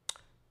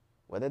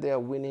 whether they are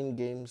winning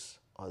games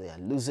or they are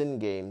losing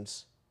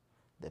games,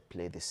 they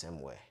play the same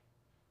way.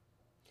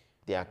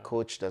 Their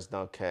coach does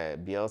not care.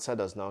 Bielsa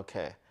does not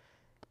care.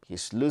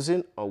 He's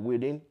losing or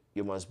winning,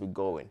 you must be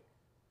going.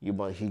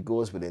 He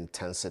goes with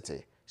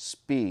intensity,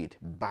 speed,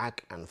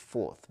 back and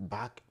forth,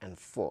 back and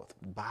forth,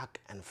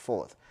 back and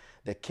forth.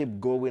 They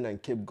keep going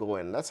and keep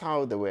going. That's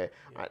how they were.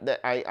 Yeah.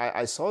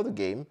 I saw the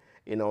game,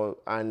 you know,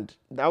 and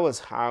that was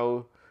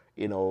how,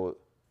 you know,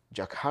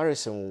 Jack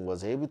Harrison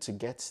was able to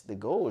get the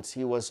goals.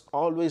 He was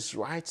always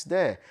right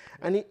there.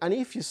 And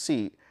if you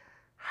see,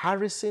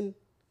 Harrison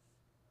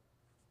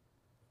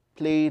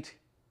played,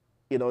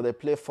 you know, they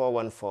play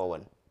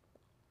 4-1-4-1.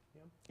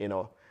 You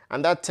know,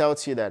 and that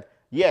tells you that,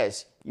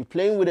 yes, you're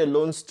playing with a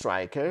lone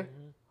striker.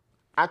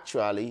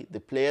 Actually, the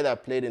player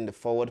that played in the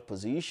forward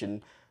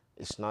position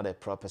is not a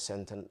proper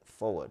centre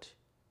forward.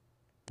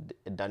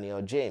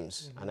 Daniel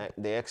James,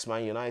 the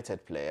ex-Man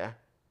United player,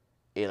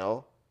 you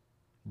know,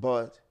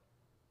 but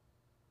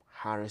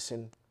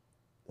Harrison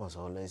was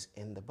always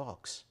in the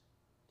box.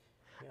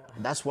 Yeah.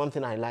 That's one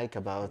thing I like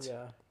about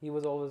he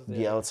was always there.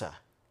 Bielsa.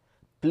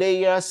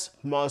 Players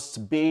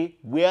must be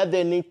where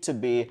they need to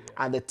be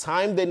at the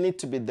time they need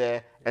to be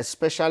there,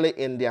 especially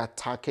in the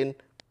attacking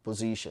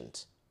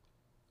positions.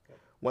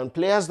 When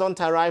players don't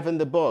arrive in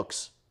the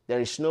box, there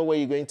is no way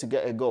you're going to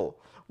get a goal.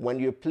 When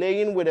you're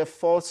playing with a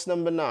false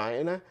number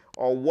 9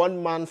 or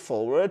one man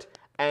forward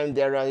and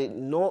there are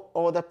no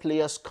other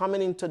players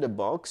coming into the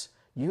box,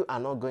 you are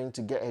not going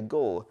to get a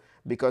goal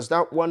because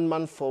that one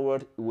man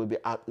forward will be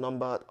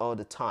outnumbered all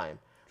the time.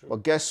 True.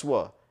 But guess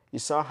what? You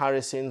saw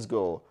Harrison's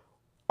goal.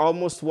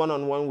 Almost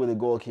one-on-one with the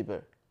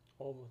goalkeeper.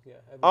 Almost, yeah.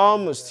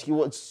 Almost. He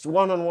was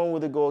one-on-one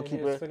with the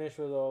goalkeeper. And his finish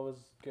was always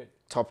good.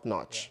 Top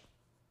notch. Yeah.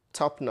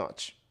 Top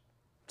notch.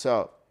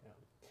 So.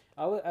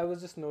 Yeah. I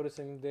was just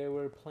noticing they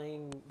were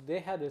playing. They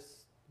had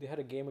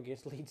a game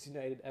against Leeds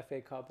United FA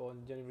Cup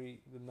on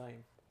January the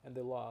 9th, and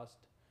they lost.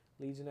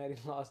 Leeds United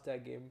lost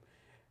that game.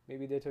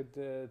 Maybe they took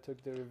the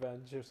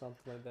revenge or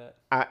something like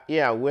that.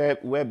 Yeah, where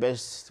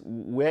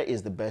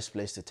is the best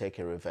place to take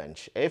a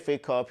revenge? FA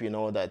Cup, you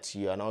know that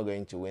you are not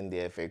going to win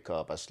the FA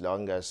Cup as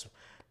long as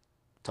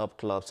top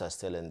clubs are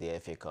still in the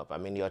FA Cup. I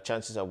mean, your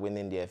chances of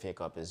winning the FA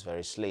Cup is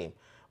very slim.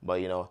 But,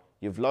 you know,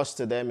 you've lost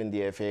to them in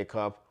the FA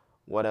Cup.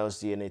 What else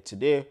do you need to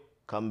do?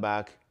 Come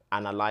back,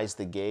 analyze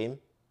the game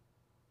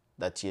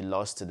that you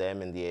lost to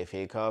them in the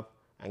FA Cup.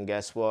 And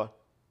guess what?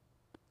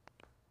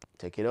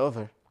 Take it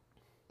over.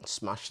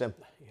 Smash them.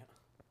 Yeah.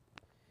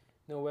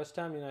 No, West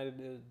Ham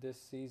United this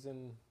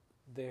season,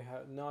 they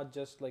have not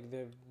just like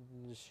they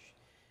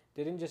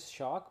didn't just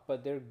shock,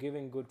 but they're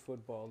giving good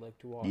football like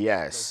to watch.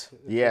 Yes,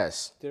 like,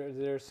 yes.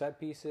 Their set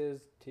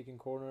pieces, taking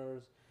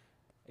corners.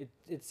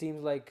 It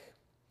seems like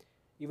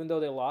even though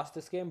they lost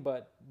this game,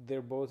 but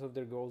both of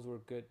their goals were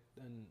good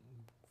and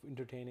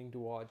entertaining to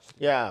watch.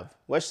 Yeah,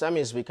 West Ham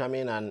is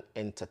becoming an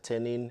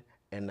entertaining,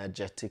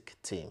 energetic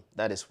team.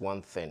 That is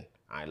one thing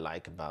I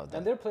like about them.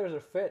 And their players are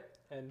fit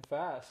and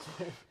fast.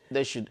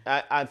 They should.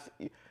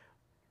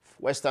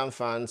 West Ham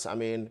fans, I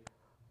mean,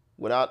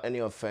 without any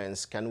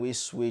offense, can we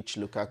switch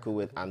Lukaku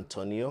with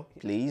Antonio,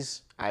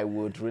 please? I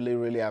would really,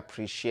 really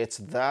appreciate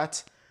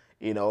that,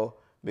 you know,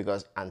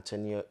 because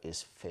Antonio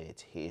is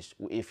fit.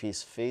 If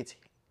he's fit,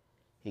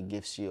 he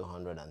gives you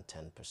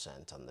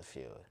 110% on the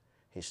field.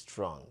 He's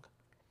strong,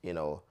 you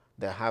know.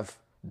 They have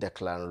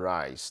Declan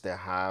Rice. They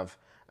have,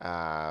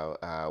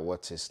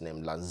 what's his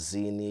name,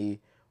 Lanzini,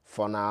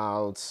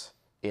 Fornals.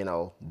 You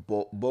know,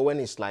 Bowen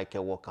is like a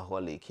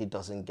workaholic. He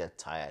doesn't get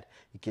tired.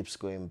 He keeps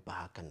going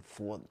back and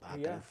forth, back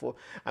and forth.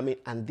 I mean,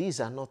 and these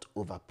are not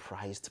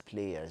overpriced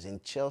players. In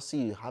Chelsea,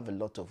 you have a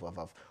lot of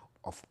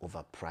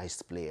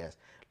overpriced players.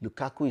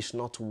 Lukaku is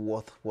not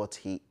worth what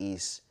he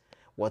is,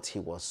 what he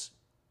was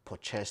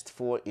purchased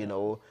for, you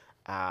know.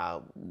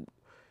 Oh,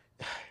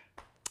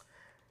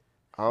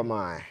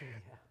 my.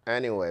 Yeah.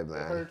 Anyway,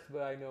 man. It hurts,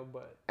 but I know,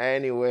 but...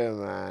 Anyway,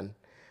 man.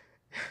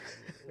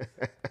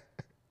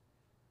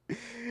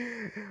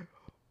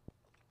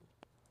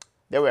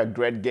 There were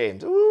great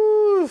games.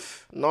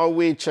 Oof.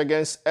 Norwich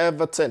against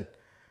Everton.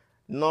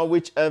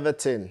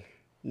 Everton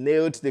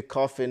nailed the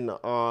coffin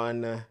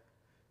on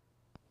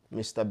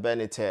Mr.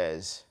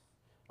 Benitez.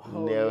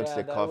 Nailed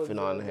the coffin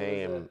on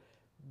him.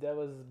 That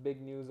was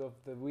big news of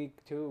the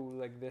week too.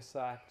 Like they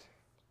sacked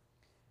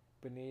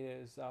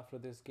Benitez after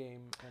this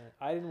game.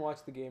 I didn't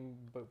watch the game,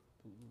 but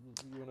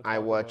you want to talk I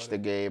watched the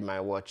about game. I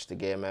watched the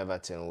game.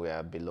 Everton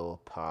were below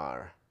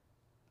par.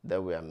 They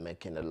were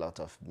making a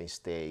lot of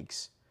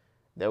mistakes.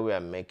 they were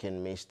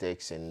making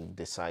mistakes in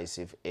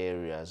decisive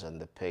areas on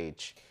the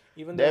pitch.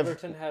 Even though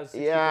Everton has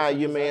 60%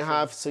 You may possession.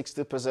 have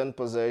 60%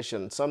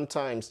 possession.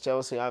 Sometimes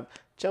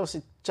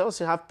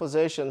Chelsea have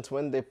possessions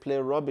when they play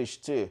rubbish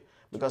too,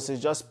 because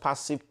it's just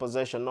passive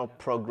possession, not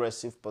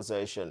progressive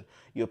possession.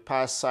 You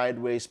pass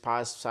sideways,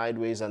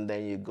 and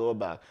then you go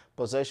back.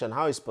 Possession,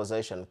 how is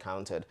possession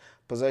counted?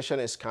 Possession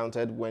is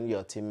counted when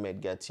your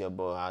teammate gets your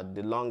ball.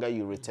 The longer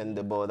you retain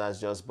the ball, that's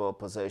just ball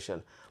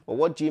possession. But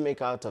what do you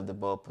make out of the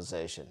ball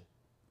possession?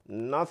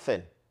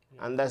 Nothing.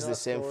 And that's the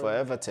same for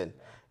Everton.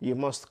 You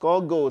must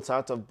score goals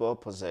out of ball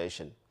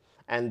possession.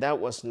 And that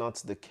was not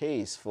the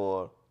case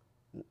for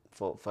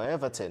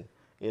Everton.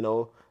 You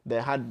know,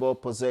 they had ball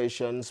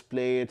possessions,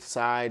 played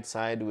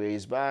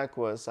sideways,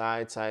 backwards,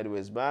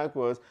 sideways,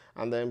 backwards,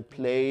 and then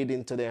played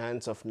into the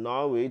hands of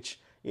Norwich,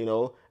 you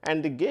know,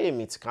 and the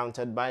game, it's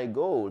counted by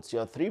goals.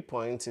 Your 3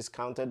 points is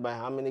counted by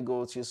how many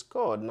goals you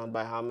scored, not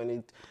by how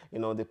many, you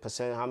know,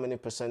 how many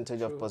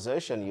percentage of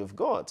possession you've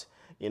got,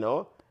 you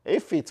know.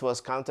 If it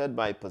was counted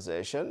by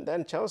possession,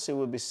 then Chelsea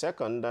would be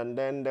second, and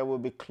then they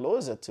would be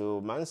closer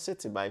to Man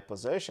City by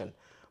possession.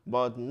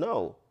 But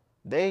no,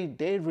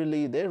 they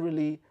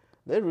really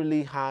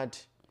had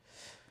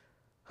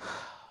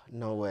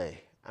no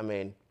way. I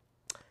mean,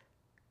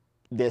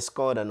 they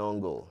scored an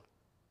own goal,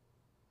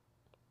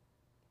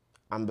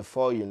 and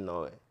before you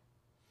know it,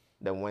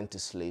 they went to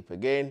sleep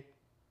again,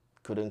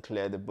 couldn't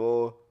clear the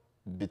ball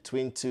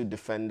between two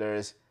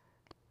defenders.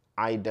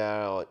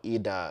 Adam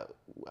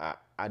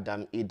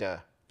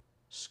Ida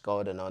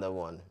scored another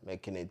one,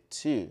 making it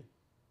 2-0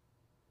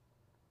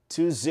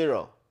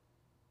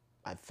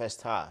 at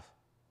first half.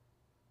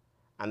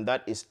 And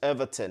that is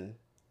Everton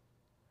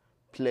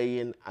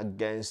playing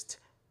against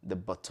the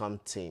bottom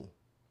team.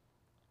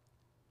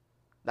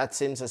 That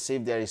seems as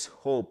if there is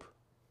hope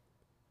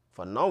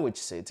for Norwich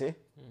City.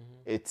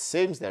 It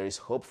seems there is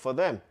hope for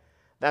them.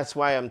 That's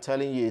why I'm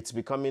telling you, it's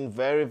becoming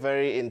very,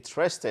 very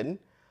interesting,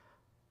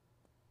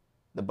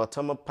 the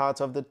bottom part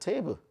of the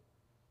table.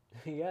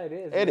 Yeah, it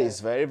is. It is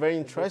very, very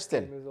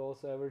interesting. The game is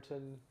also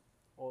Everton,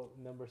 or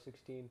number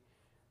 16.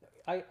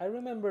 I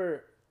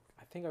remember,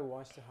 I think I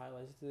watched the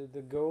highlights.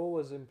 The goal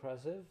was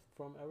impressive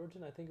from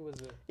Everton. I think it was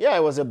a... Yeah,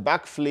 it was a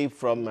backflip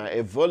from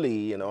a volley,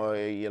 you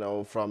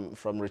know, from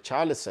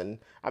Richarlison.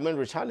 I mean,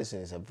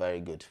 Richarlison is a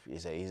very good,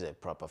 he's a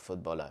proper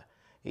footballer.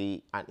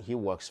 He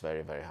works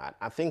very, very hard.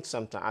 I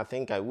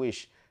think I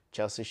wish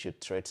Chelsea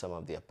should trade some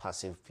of their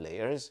passive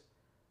players.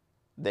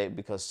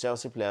 Because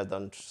Chelsea players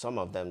some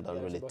of them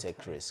don't really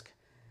take risk.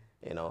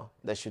 You know,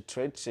 they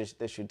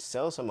should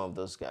sell some of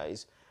those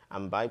guys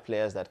and buy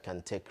players that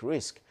can take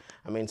risk.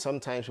 I mean,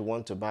 sometimes we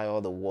want to buy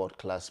all the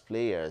world-class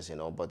players, you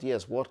know, but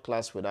yes,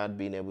 world-class without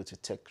being able to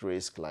take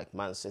risk like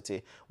Man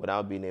City,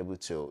 without being able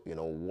to, you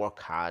know, work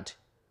hard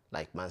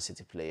like Man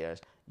City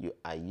players, you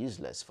are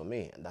useless for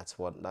me. And that's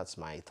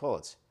my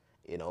thoughts.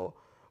 You know,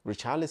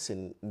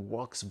 Richarlison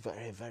works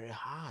very, very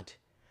hard.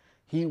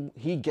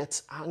 He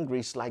gets angry.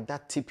 It's like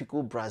that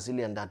typical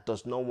Brazilian that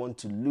does not want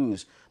to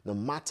lose. No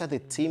matter the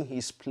team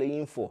he's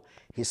playing for,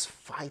 he's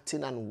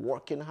fighting and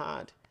working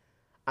hard.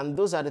 And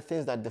those are the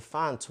things that the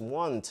fans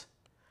want,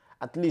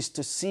 at least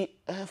to see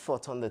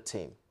effort on the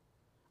team.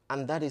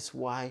 And that is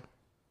why,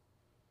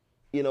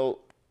 you know,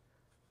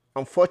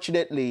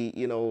 unfortunately,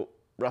 you know,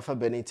 Rafa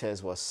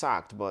Benitez was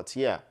sacked. But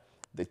yeah,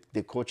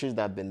 the coaches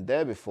that have been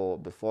there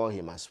before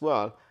him as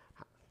well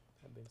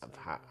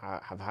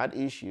have had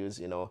issues,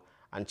 you know.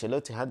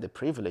 Ancelotti had the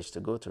privilege to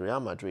go to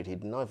Real Madrid. He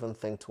did not even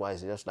think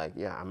twice. He just like,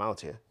 yeah, I'm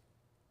out here.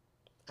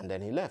 And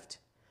then he left.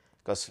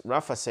 Because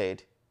Rafa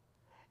said,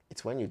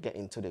 it's when you get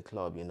into the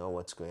club, you know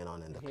what's going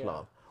on in the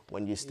club.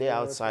 When you stay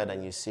outside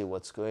and you see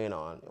what's going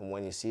on, and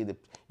when you see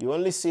you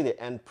only see the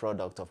end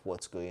product of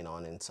what's going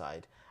on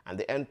inside. And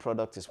the end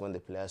product is when the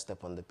players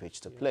step on the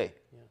pitch to play.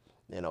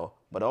 You know,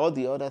 but all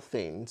the other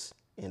things,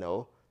 you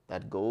know,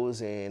 that goes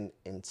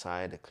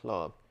inside the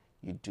club,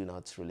 you do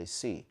not really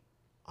see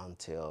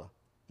until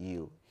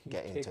you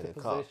get into the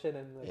club,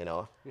 and you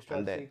know, you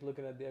start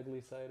looking at the ugly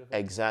side of it.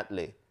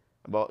 Exactly.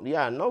 But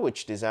yeah,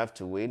 Norwich deserve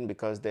to win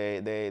because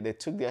they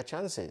took their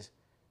chances,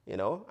 you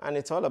know, and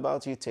it's all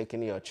about you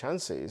taking your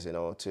chances, you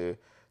know, to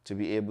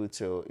be able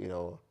to, you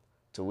know,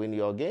 to win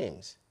your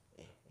games,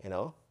 you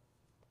know.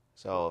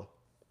 So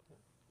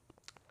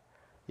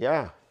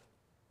yeah.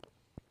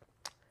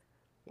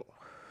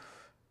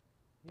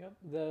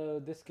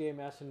 Yep, this game,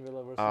 Aston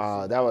Villa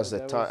versus... that was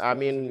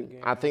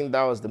I think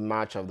that was the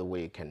match of the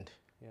weekend.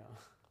 Yeah.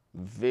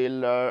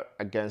 Villa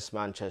against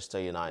Manchester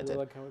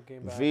United.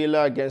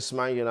 Villa against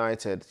Man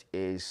United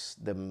is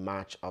the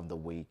match of the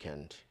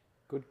weekend.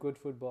 Good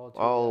football. Too.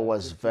 Oh,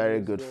 was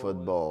very good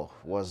football.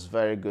 Was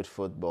very good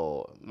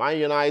football. Man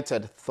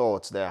United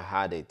thought they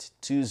had it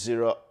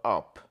 2-0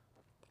 up.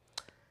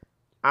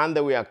 And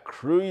they were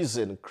cruise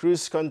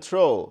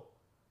control.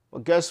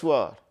 But guess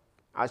what?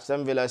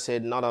 Aston Villa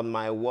said, not on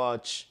my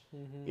watch.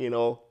 You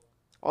know.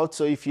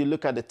 Also, if you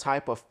look at the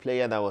type of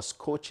player that was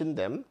coaching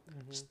them,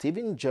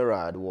 Steven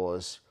Gerrard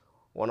was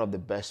one of the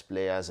best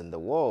players in the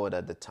world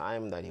at the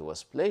time that he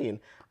was playing.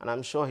 And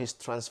I'm sure he's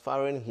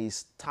transferring his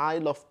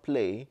style of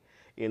play,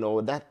 you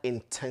know, that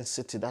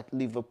intensity, that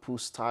Liverpool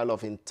style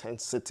of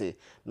intensity,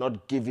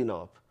 not giving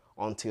up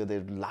until the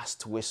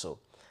last whistle.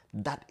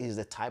 That is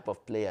the type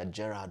of player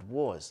Gerrard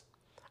was.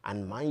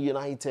 And Man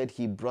United,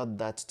 he brought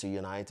that to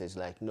United. It's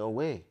like, no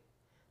way,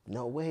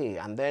 no way.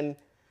 And then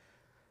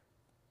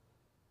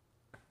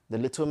the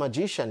little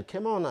magician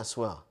came on as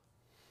well.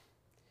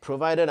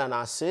 Provided an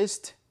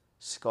assist,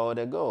 scored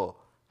a goal.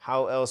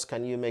 How else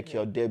can you make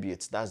your debut?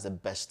 That's the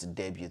best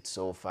debut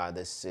so far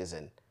this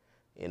season.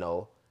 You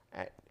know,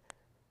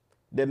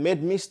 they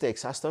made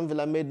mistakes. Aston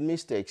Villa made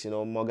mistakes. You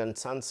know, Morgan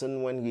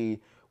Sanson, when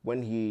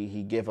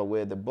he gave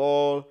away the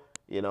ball,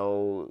 you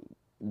know,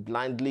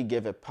 blindly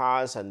gave a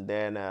pass, and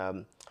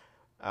then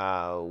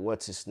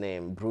what's his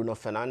name? Bruno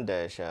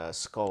Fernandes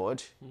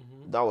scored.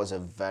 That was a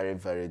very,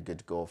 very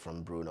good goal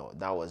from Bruno.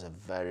 That was a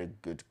very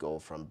good goal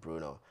from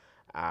Bruno.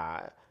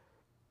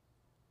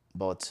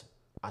 But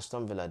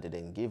Aston Villa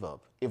didn't give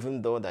up,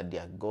 even though that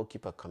their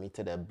goalkeeper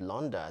committed a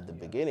blunder at the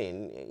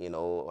beginning, you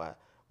know,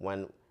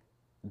 when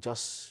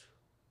just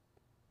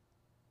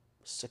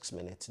 6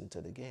 minutes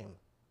into the game.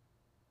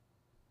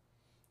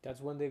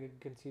 That's when they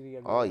conceded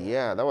a goal. Oh,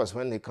 yeah, that was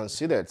when they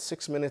considered.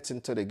 6 minutes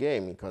into the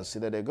game, he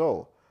considered a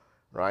goal,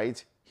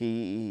 right?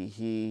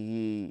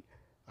 He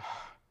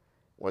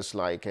was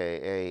like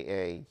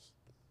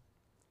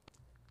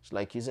it's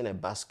like using a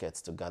basket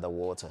to gather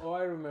water. Oh,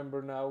 I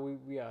remember now.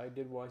 I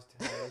did watch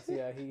the highlights.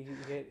 Yeah,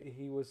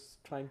 he was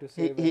trying to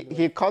save it.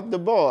 He caught the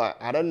ball.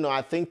 I don't know.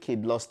 I think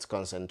he'd lost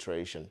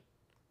concentration.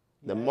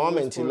 The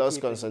moment he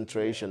lost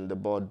concentration, the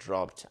ball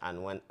dropped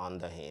and went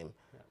under him.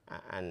 Yeah.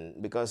 And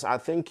because I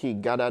think he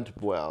gathered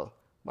well,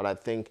 but I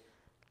think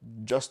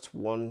just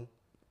 1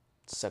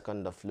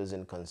 second of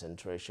losing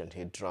concentration,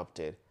 he dropped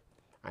it.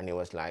 And he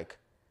was like,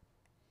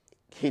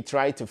 he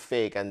tried to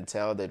fake and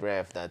tell the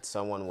ref that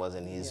someone was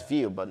in his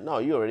view, but no,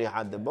 you already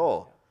had the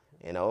ball,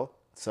 you know.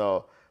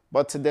 So,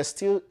 but they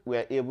still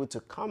were able to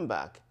come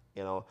back,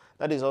 you know.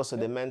 That is also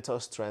the mental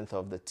strength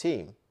of the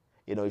team.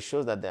 You know, it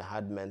shows that they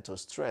had mental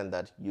strength,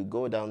 that you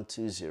go down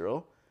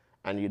 2-0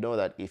 and you know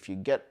that if you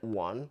get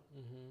one,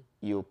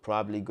 you're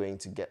probably going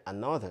to get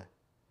another,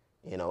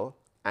 you know.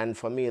 And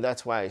for me,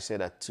 that's why I say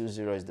that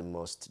 2-0 is the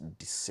most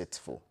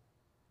deceitful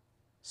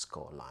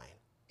scoreline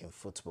in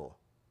football.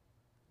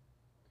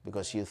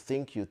 Because you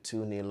think you're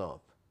 2-0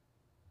 up.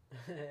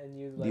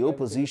 And the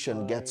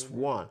opposition gets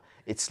one.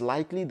 It's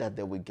likely that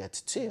they will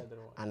get two,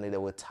 and they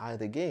will tie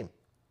the game.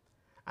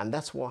 And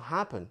that's what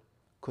happened.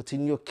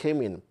 Coutinho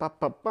came in,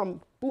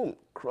 bam, boom,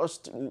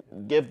 crossed,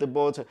 gave the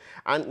ball to,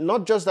 and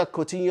not just that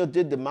Coutinho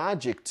did the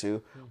magic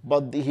too,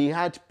 but he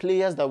had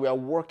players that were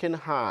working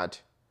hard,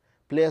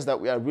 players that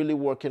were really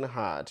working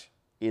hard.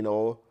 You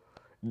know,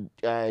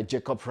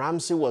 Jacob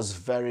Ramsey was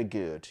very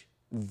good.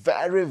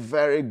 Very,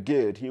 very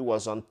good. He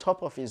was on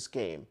top of his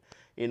game.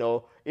 You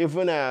know,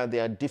 even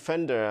their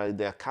defender,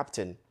 their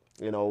captain,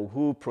 you know,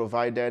 who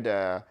provided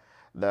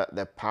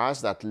the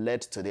pass that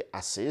led to the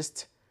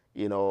assist,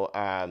 you know,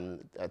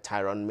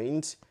 Tyrone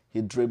Mings,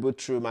 he dribbled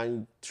through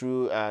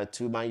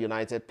two Man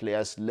United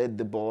players, led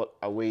the ball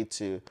away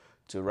to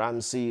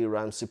Ramsey.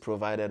 Ramsey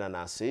provided an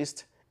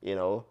assist, you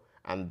know,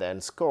 and then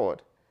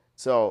scored.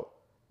 So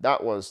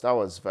that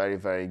was very,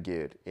 very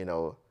good, you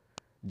know.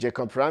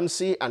 Jacob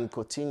Ramsey and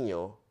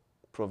Coutinho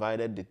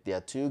provided their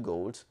 2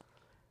 goals.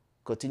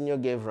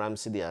 Coutinho gave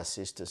Ramsey the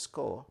assist to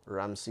score.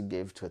 Ramsey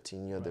gave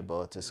Coutinho the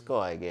ball to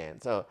score again.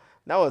 So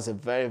that was a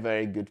very,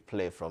 very good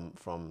play from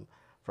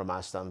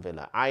Aston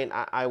Villa.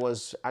 I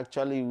was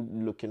actually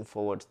looking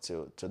forward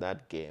to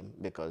that game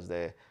because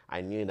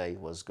I knew that it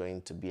was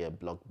going to be a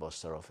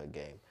blockbuster of a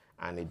game.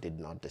 And it did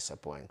not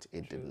disappoint.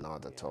 It did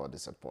not at all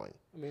disappoint.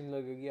 I mean,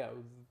 like,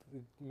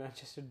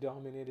 Manchester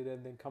dominated,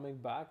 and then coming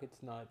back,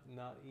 it's not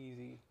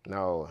easy.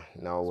 No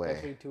way.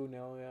 Especially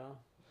 2-0,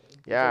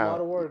 It's a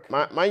lot of work.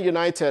 Man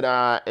United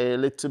are a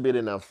little bit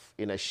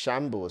in a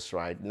shambles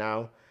right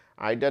now.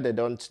 Either they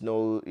don't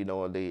know, you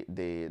know,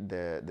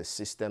 the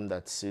system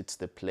that suits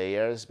the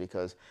players,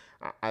 because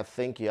I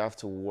think you have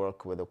to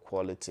work with the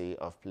quality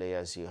of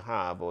players you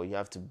have, or you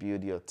have to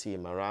build your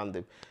team around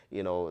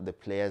the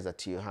players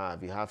that you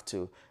have. You have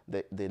to,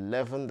 the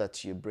 11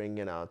 that you're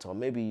bringing out, or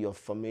maybe your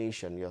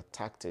formation, your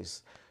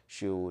tactics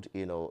should,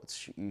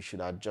 you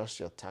should adjust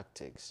your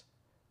tactics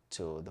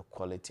to the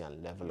quality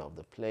and level of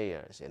the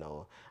players,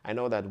 I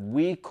know that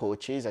we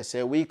coaches, I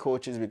say we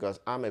coaches because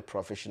I'm a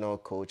professional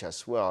coach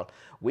as well,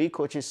 we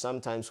coaches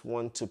sometimes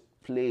want to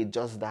play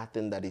just that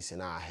thing that is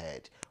in our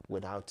head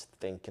without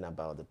thinking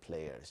about the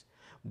players.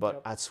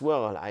 But as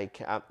well,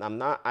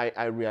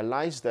 I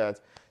realize that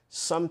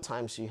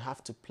sometimes you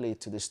have to play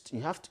to this,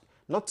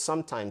 not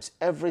sometimes,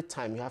 every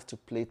time you have to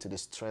play to the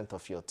strength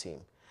of your team.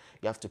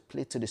 You have to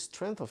play to the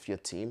strength of your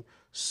team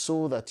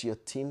so that your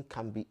team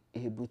can be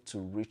able to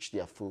reach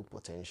their full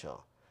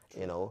potential,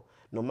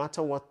 no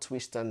matter what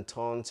twists and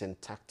turns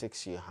and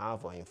tactics you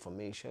have or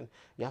information,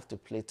 you have to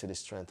play to the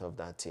strength of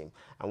that team.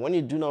 And when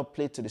you do not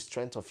play to the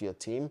strength of your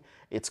team,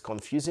 it's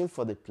confusing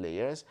for the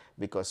players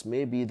because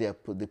maybe the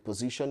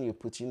position you're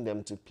putting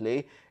them to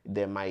play,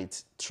 they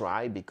might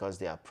try because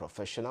they are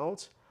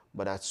professionals,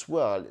 but as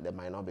well, they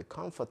might not be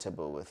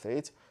comfortable with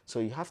it. So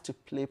you have to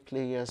play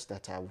players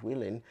that are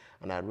willing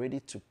and are ready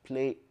to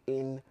play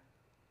in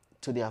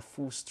to their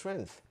full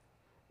strength.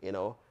 You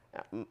know,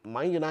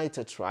 Man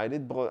United tried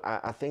it, but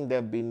I think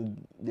they've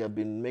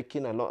been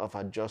making a lot of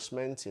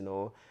adjustments. You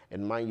know,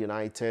 in Man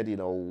United, you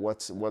know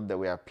what they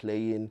were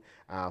playing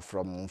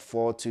from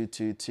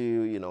 4-2-2-2.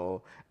 You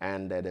know,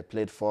 and they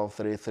played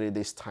 4-3-3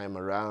 this time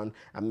around,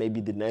 and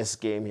maybe the next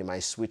game he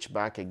might switch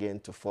back again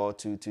to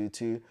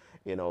 4-2-2-2.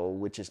 You know,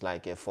 which is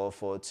like a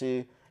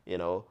 4-4-2. You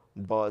know,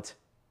 but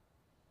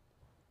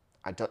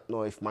I don't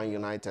know if Man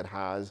United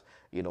has,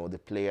 you know, the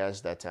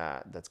players that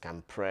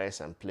can press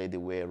and play the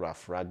way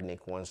Ralf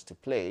Rangnick wants to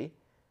play.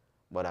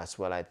 But as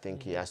well, I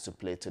think he has to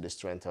play to the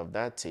strength of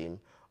that team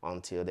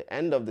until the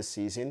end of the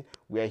season,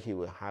 where he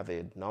will have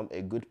a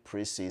good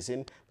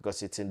preseason,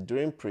 because it's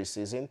during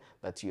preseason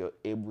that you're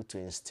able to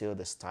instill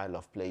the style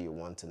of play you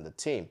want in the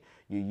team.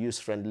 You use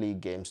friendly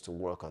games to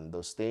work on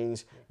those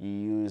things. You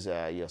use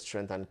your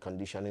strength and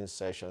conditioning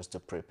sessions to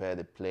prepare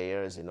the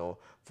players, you know,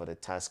 for the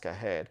task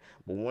ahead.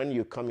 But when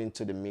you come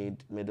into the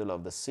middle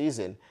of the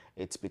season,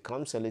 it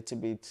becomes a little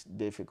bit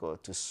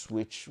difficult to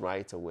switch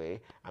right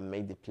away and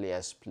make the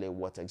players play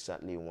what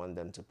exactly you want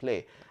them to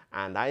play.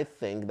 And I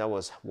think that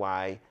was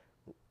why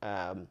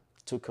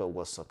Tuchel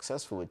was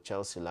successful with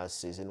Chelsea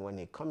last season. When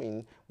he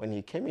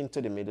came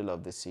into the middle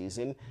of the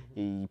season,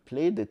 he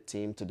played the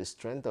team to the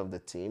strength of the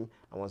team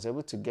and was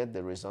able to get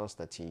the results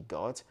that he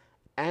got,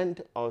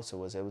 and also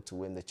was able to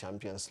win the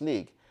Champions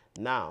League.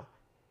 Now,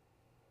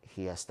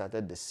 he has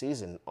started the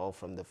season all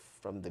from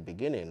the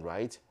beginning,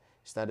 right?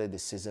 Started the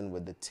season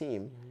with the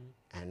team,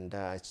 and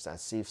it's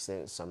as if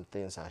some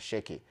things are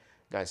shaky.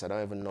 Guys, I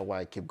don't even know why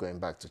I keep going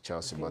back to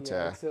Chelsea, but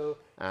yeah. So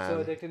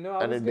Declan, no,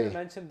 I was going to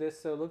mention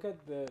this. So look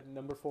at the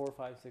number 4,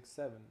 5, 6,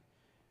 7.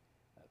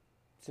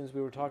 Since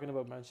we were talking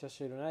about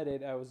Manchester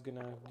United, I was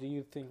gonna. Do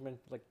you think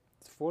like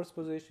fourth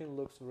position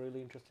looks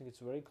really interesting? It's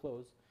very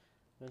close.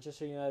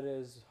 Manchester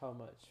United is how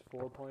much?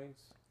 4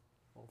 points,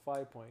 or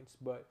 5 points.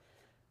 But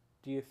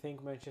do you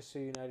think Manchester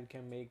United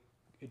can make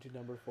it to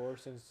number 4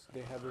 since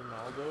they have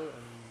Ronaldo?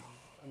 And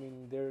I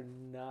mean, they're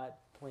not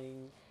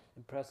playing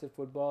impressive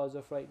football as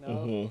of right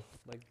now.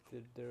 Like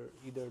they're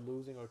either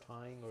losing or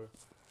tying. Or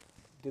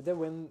did they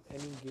win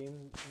any game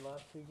in the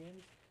last 3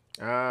 games?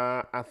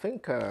 I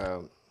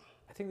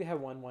think they have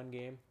won 1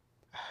 game.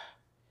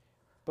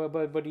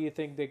 But do you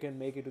think they can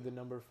make it to the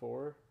number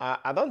 4?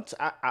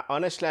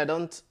 Honestly, I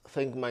don't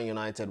think Man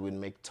United will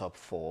make top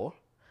 4.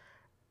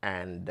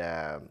 And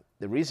the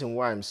reason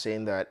why I'm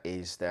saying that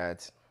is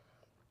that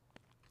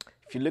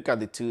if you look at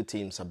the 2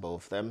 teams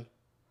above them,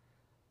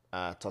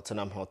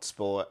 Tottenham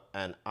Hotspur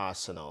and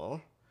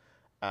Arsenal,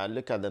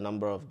 look at the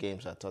number of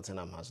games that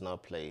Tottenham has now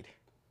played.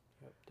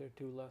 Yep, they're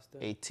 2 less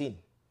than 18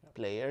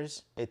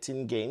 players,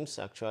 18 games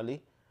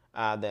actually.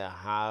 They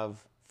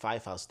have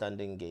 5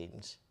 outstanding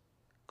games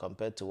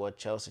compared to what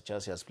Chelsea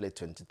has played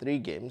 23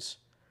 games.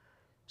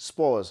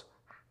 Spurs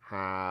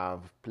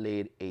have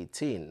played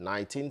 18,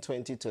 19,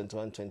 20,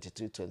 21,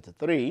 22,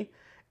 23.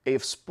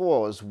 If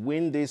Spurs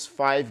win these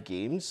 5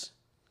 games,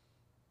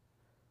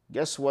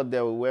 guess what?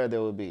 Where they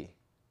will be?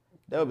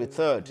 They will be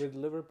third. With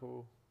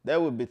Liverpool. They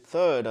will be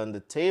third on the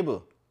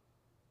table.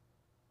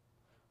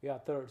 Yeah,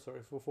 third,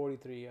 sorry, for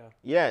 43, yeah.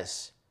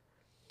 Yes.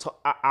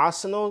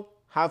 Arsenal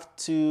have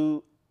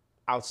 2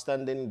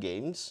 outstanding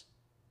games.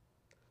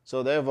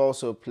 So they've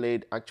also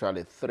played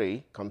actually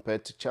 3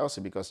 compared to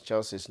Chelsea, because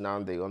Chelsea is now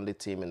the only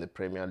team in the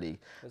Premier League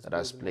that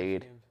has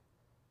played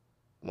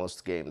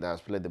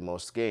the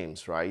most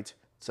games, right?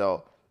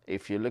 So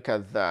if you look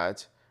at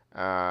that,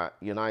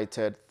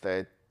 United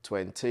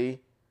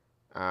 20,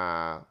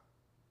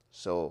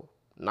 so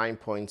 9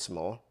 points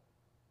more,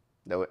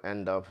 they will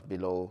end up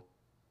below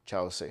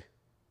Chelsea.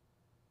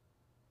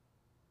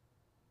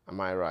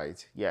 Am I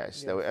right?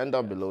 Yes, they will end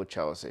up below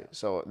Chelsea.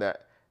 So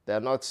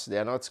they're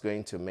not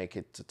going to make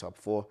it to top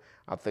 4.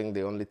 I think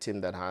the only team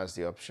that has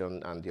the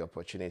option and the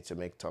opportunity to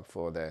make top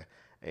 4 there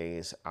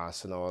is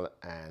Arsenal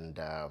and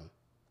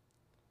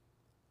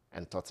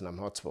Tottenham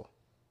Hotspur.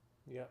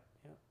 Yeah.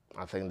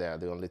 I think they are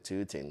the only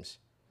 2 teams.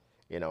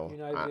 You know,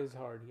 United is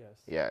hard,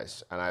 yes.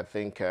 Yes, and I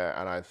think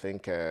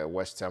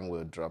West Ham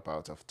will drop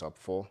out of top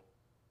 4.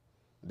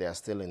 They are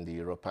still in the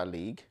Europa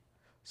League.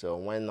 So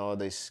when all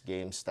these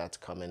games start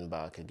coming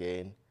back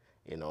again,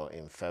 you know,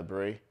 in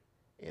February,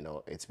 you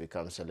know, it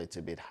becomes a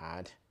little bit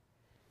hard,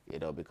 you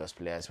know, because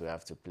players will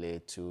have to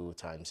play 2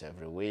 times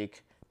every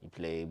week. You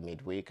play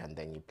midweek, and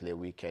then you play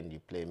weekend, you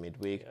play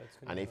midweek.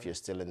 Yeah, and if you're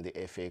still in the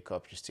FA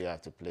Cup, you still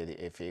have to play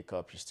the FA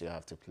Cup, you still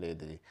have to play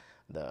the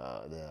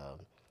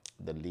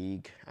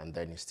league, and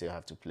then you still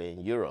have to play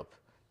in Europe.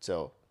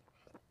 So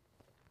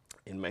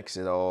it makes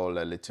it all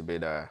a little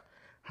bit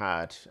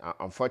hard.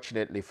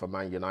 Unfortunately for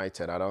Man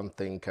United, I don't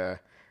think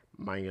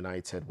Man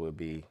United will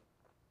be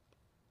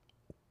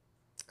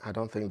I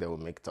don't think they will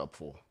make top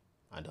four.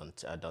 I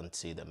don't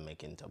see them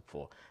making top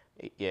four.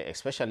 Yeah,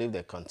 especially if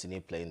they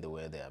continue playing the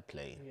way they are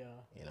playing. Yeah.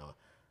 You know.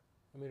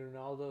 I mean,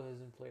 Ronaldo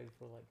hasn't played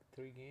for like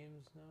 3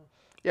 games now.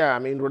 Yeah, I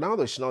mean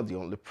Ronaldo is not the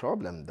only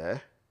problem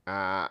there.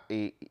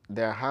 They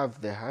have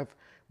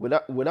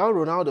without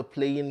Ronaldo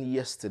playing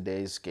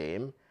yesterday's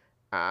game,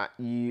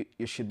 you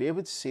should be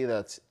able to see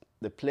that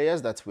the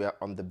players that were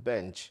on the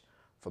bench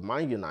for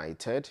Man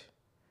United,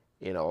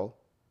 you know,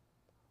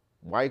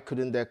 why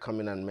couldn't they come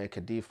in and make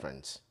a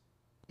difference?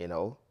 You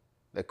know,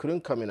 they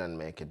couldn't come in and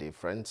make a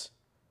difference.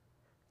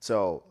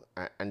 So,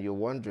 and you're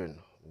wondering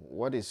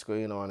what is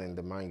going on in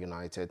the Man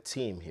United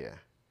team here.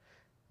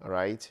 All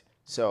right.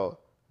 So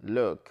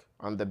look,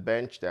 on the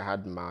bench they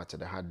had Mata,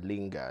 they had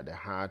Lingard, they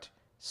had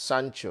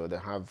Sancho, they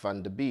have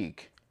Van de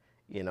Beek.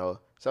 You know,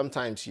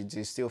 sometimes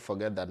you still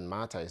forget that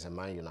Mata is a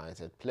Man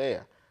United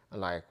player.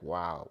 Like,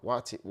 wow,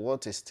 what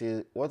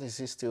is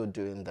he still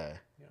doing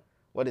there? Yeah.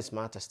 What is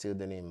Mata still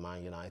doing in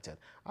Man United?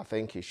 I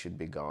think he should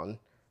be gone.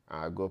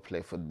 Go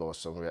play football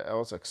somewhere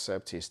else,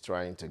 except he's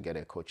trying to get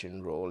a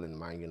coaching role in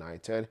Man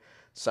United.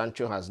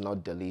 Sancho has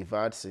not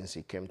delivered since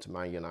he came to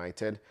Man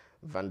United.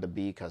 Van de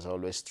Beek has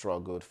always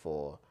struggled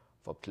for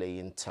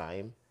playing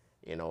time,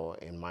 you know,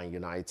 in Man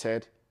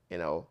United, you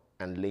know,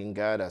 and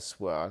Lingard as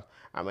well.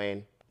 I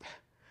mean,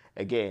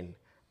 again,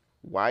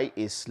 why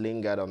is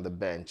Lingard on the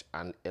bench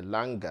and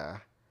Elanga,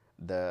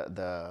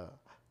 the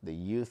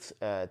youth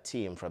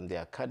team from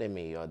the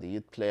academy or the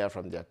youth player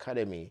from the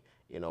academy,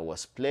 you know,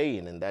 was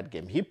playing in that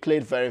game? He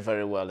played very,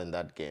 very well in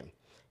that game.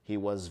 He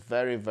was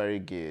very, very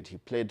good. He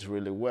played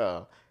really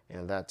well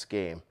in that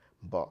game.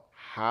 But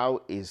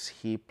how is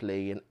he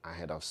playing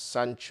ahead of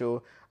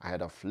Sancho,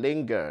 ahead of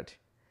Lingard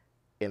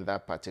in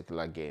that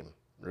particular game?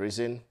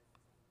 Reason?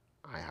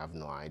 I have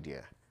no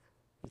idea.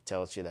 It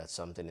tells you that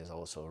something is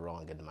also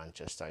wrong in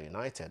Manchester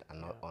United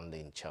and not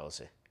only in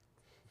Chelsea.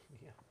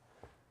 Yeah.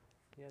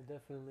 Yeah,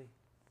 definitely.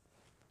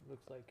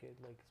 Looks like it.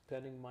 Like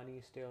spending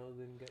money still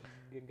than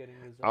getting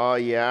results. Oh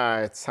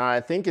yeah, I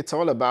think it's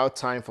all about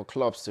time for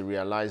clubs to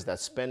realize that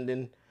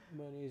spending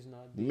Money is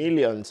not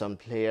millions on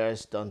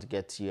players don't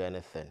get you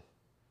anything.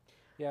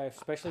 Yeah,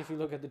 especially if you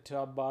look at the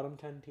top bottom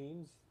 10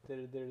 teams,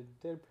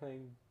 they're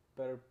playing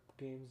better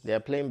games. They're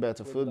playing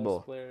better with football.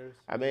 Less players,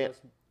 I mean,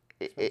 less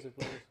expensive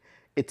players.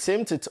 It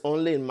seems it's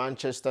only in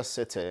Manchester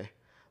City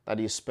that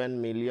you spend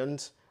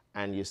millions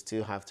and you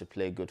still have to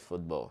play good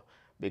football.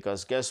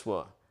 Because guess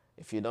what?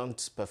 If you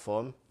don't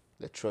perform,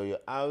 they throw you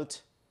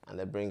out and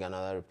they bring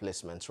another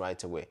replacement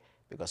right away.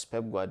 Because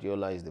Pep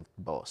Guardiola is the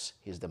boss.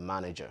 He's the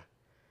manager.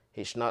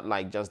 He's not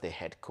like just the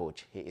head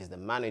coach. He is the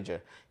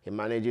manager. He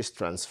manages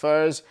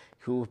transfers,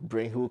 who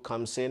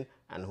comes in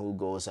and who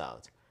goes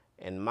out.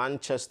 In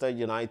Manchester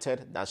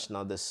United, that's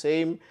not the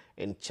same.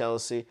 In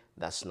Chelsea,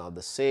 that's not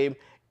the same.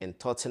 In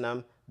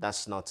Tottenham,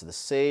 that's not the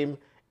same.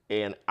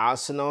 In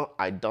Arsenal,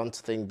 I don't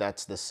think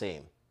that's the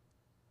same.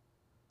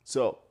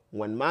 So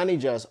when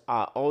managers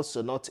are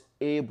also not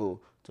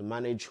able to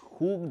manage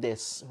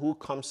who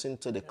comes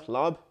into the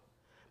club,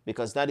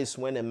 because that is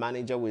when a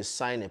manager will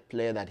sign a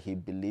player that he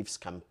believes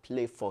can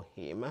play for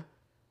him.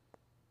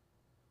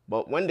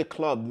 But when the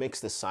club makes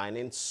the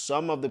signing,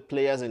 some of the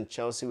players in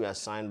Chelsea were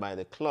signed by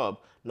the club,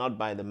 not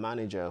by the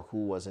manager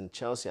who was in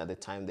Chelsea at the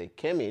time they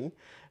came in.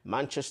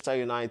 Manchester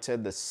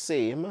United, the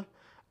same.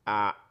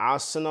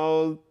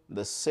 Arsenal,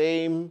 the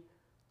same.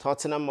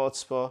 Tottenham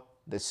Hotspur,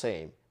 the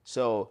same.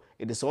 So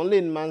it is only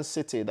in Man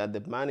City that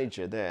the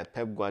manager there,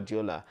 Pep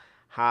Guardiola,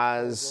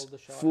 has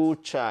full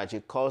charge. He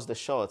calls the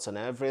shots on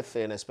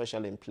everything,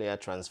 especially in player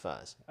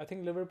transfers. I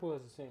think Liverpool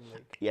has the same.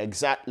 Yeah,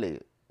 exactly.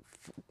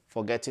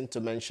 Forgetting to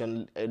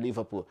mention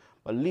Liverpool.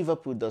 But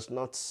Liverpool does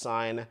not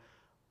sign,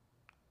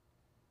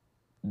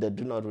 they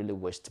do not really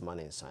waste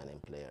money in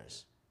signing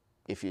players.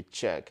 If you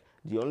check,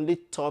 the only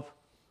top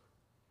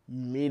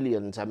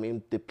millions, I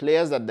mean, the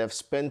players that they've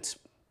spent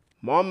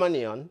more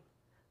money on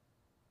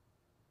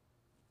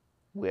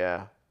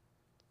were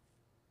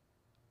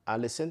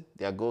Alisson,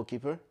 their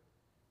goalkeeper,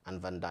 and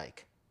Van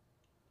Dijk.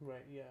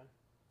 Right, yeah.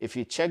 If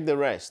you check the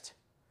rest,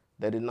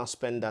 they did not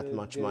spend that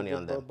much money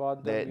on them.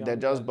 They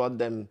just bought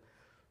them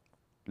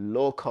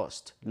low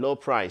cost, low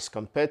price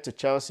compared to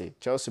Chelsea.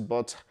 Chelsea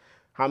bought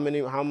how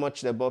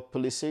much they bought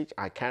Pulisic?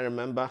 I can't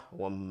remember.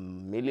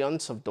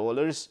 Millions of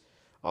dollars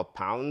or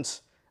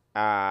pounds.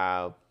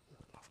 Of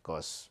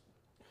course,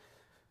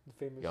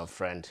 your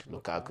friend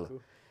Lukaku.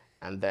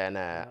 And then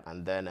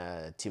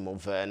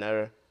Timo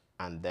Werner,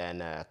 and then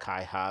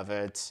Kai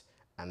Havertz,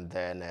 and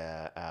then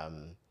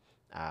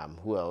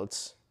who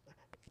else?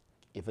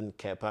 Even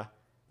Kepa,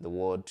 the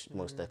world's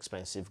most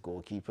expensive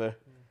goalkeeper.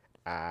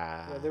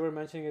 Yeah, they were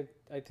mentioning it.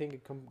 I think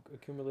it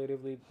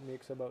accumulatively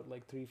makes about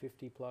like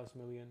 350 plus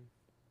million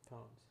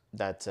pounds.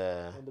 That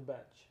on the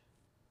bench.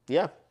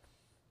 Yeah.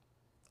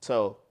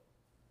 So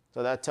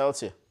that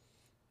tells you.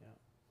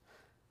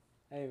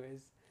 Yeah.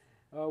 Anyways,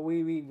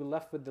 we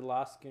left with the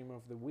last game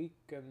of the week,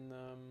 and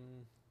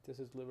this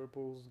is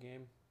Liverpool's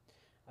game.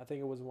 I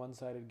think it was a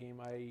one-sided game.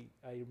 I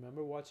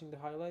remember watching the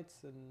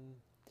highlights, and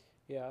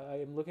Yeah, I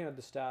am looking at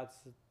the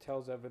stats. It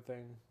tells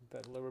everything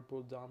that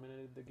Liverpool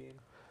dominated the game.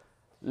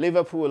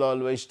 Liverpool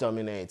always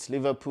dominates.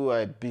 Liverpool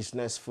are a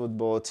business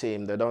football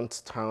team. They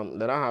don't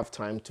have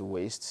time to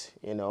waste,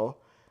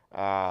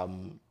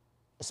 um,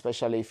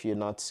 especially if you're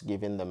not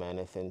giving them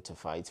anything to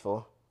fight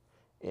for.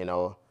 You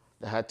know,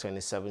 they had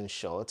 27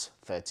 shots,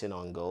 13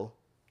 on goal.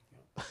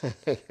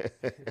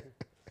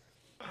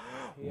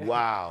 Yeah,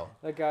 Wow.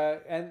 like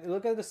and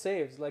look at the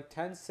saves. Like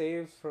 10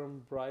 saves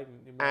from Brighton.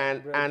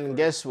 And Brentford.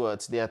 guess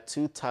what? Their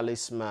two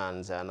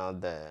talismans are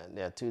not there.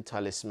 Their two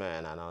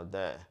talismen are not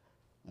there.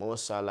 Mo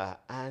Salah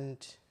and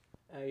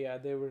Yeah,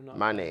 they were not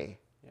playing. Mane.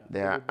 Yeah, They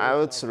they were are both out not playing.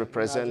 Imagine if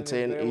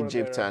representing they were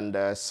Egypt there.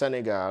 and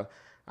Senegal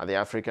at the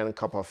African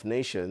Cup of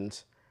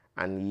Nations,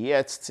 and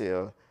yet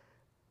still,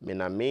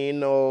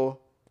 Minamino,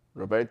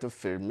 Roberto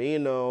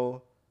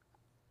Firmino,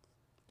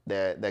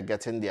 they're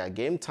getting their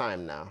game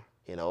time now,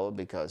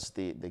 because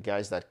the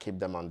guys that keep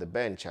them on the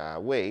bench are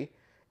away,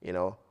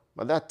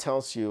 But that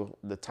tells you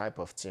the type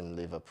of team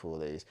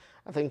Liverpool is.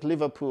 I think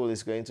Liverpool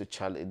is going to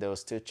challenge. They'll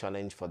still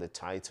challenge for the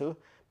title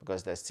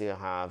because they still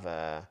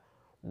have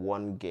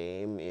one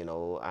game,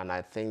 and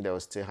I think they'll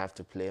still have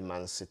to play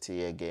Man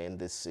City again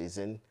this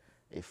season,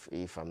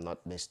 if I'm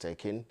not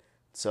mistaken.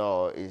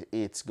 So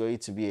it's going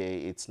to be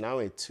it's now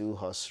a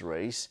two-horse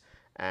race,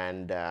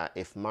 and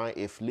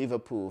if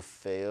Liverpool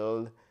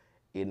fail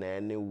in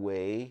any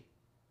way,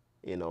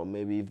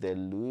 maybe if they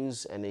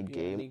lose any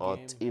game, any or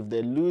game. if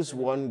they lose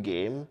Any one big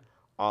game, game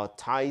or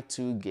tie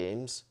 2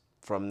 games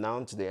from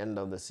now to the end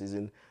of the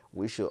season,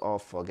 we should all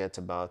forget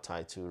about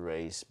title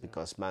race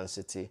because Man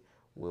City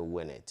will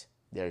win it.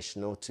 There is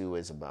no two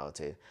ways about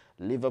it.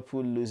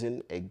 Liverpool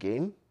losing a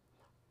game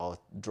or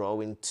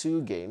drawing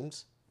 2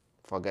 games,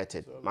 forget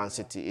it. So, Man yeah.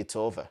 City, it's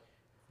over.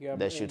 Yeah,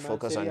 They should Man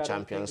focus City, on I don't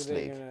think Champions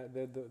League.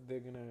 they're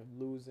gonna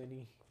lose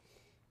any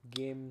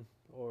game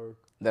or.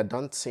 That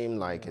don't seem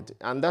like it,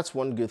 and that's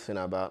one good thing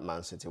about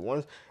Man City.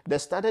 Once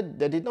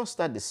they did not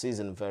start the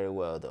season very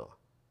well though.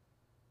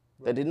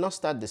 They did not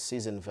start the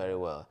season very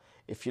well.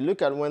 If you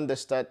look at when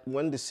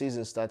the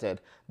season started,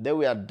 they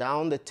were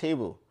down the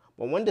table.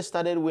 But when they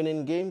started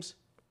winning games,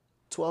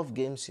 12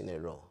 games in a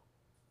row.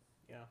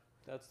 Yeah,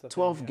 that's the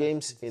 12 thing,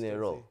 games in a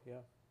row. Yeah.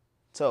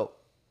 So,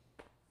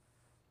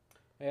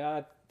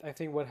 Yeah, I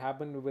think what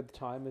happened with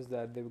time is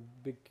that they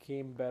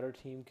became better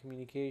team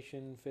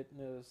communication,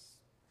 fitness,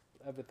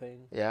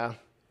 everything. yeah,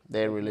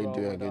 they Like, really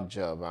do a went good up.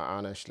 job.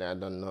 Honestly, I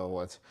don't know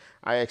what.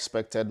 I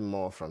expected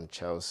more from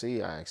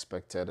Chelsea. I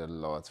expected a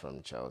lot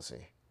from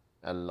Chelsea.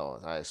 A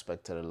lot. I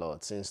expected a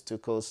lot. Since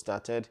Tuchel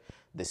started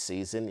the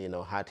season,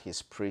 had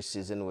his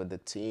preseason with the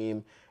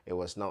team, it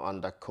was not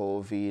under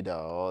COVID or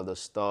all the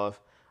stuff.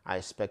 I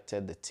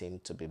expected the team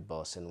to be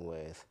buzzing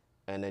with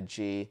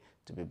energy,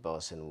 to be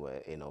buzzing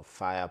with,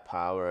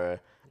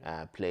 firepower,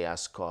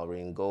 players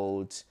scoring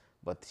goals.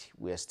 But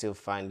we are still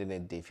finding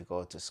it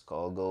difficult to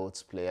score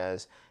goals.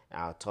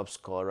 Our top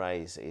scorer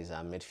is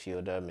our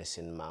midfielder,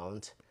 Mason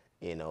Mount.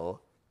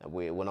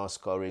 We're not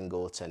scoring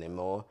goals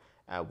anymore.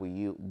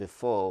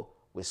 Before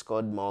we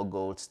scored more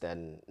goals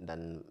than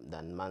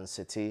Man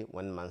City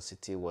when Man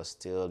City was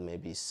still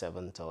maybe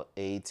 7th or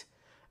 8th.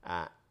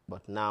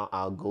 But now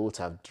our goals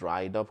have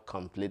dried up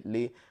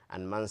completely,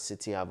 and Man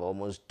City have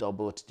almost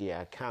doubled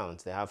their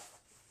account. They have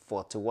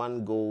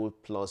 41 goals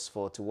plus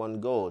 41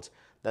 goals.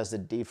 That's the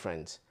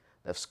difference.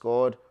 They've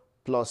scored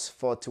plus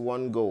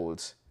 41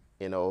 goals.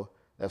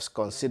 They've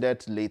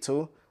conceded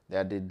little. They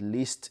are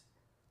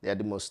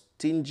the most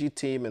stingy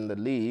team in the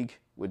league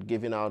with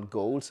giving out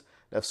goals.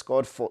 They've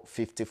scored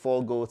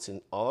 54 goals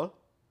in all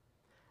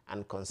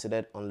and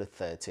conceded only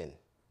 13.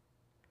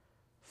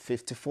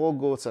 54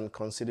 goals and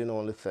conceding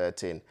only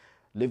 13.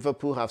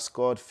 Liverpool have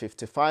scored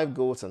 55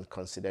 goals and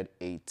conceded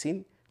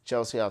 18.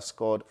 Chelsea have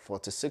scored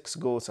 46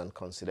 goals and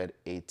conceded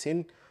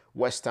 18.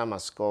 West Ham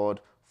has scored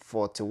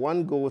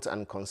 41 goals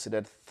and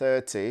conceded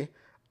 30.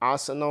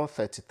 Arsenal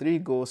 33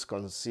 goals,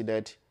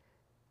 conceded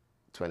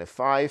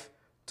 25.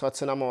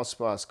 Tottenham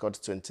Hotspur has scored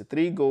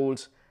 23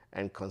 goals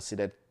and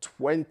conceded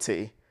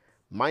 20.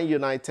 Man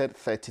United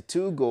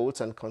 32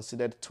 goals and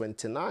conceded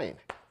 29.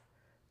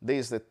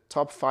 This is the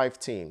top 5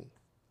 team.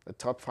 The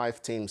top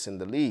 5 teams in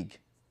the league.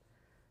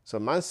 So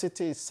Man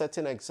City is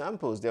setting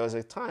examples. There was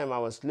a time I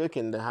was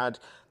looking,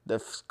 they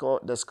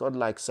scored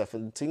like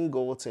 17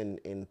 goals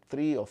in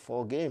 3 or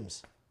 4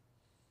 games.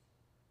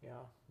 Yeah.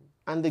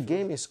 And the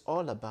game is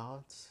all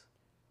about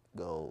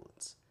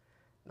goals.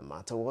 No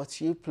matter what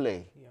you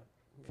play, Yeah.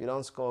 if you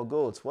don't score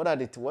goals, what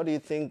do you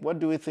think? What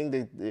do we think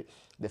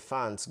the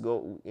fans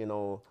go?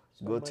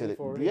 Go to money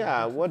for,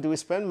 yeah. What do we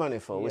spend money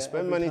for? We Yeah,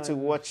 spend every money to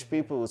time watch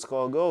people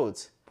score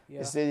goals.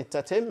 Yeah. It's the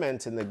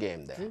entertainment in the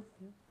game there. True.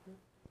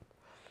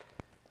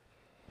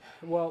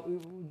 Well,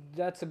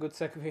 that's a good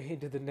segue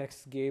into the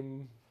next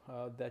game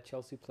that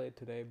Chelsea played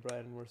today,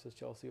 Brighton versus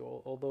Chelsea.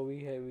 Although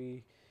we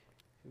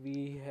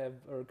have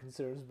our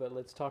concerns, but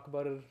let's talk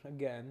about it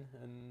again.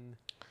 And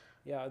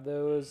yeah,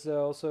 there was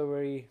also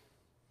very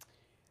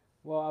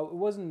well. It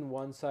wasn't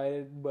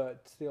one-sided,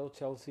 but still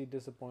Chelsea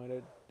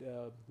disappointed.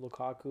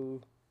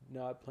 Lukaku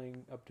not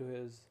playing up to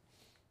his.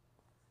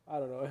 I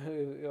don't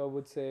know. I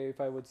would say,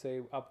 if I would say,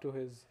 up to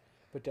his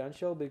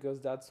potential, because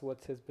that's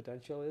what his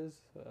potential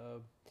is.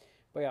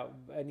 But yeah,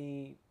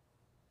 any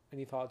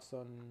thoughts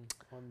on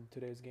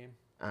today's game?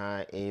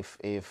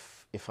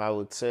 If I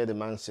would say the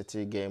Man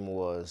City game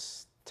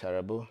was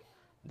terrible,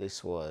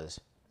 this was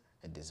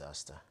a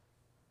disaster.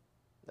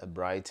 The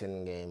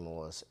Brighton game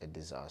was a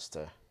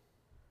disaster.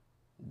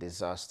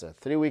 Disaster.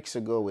 3 weeks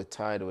ago, we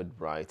tied with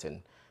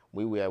Brighton.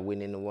 We were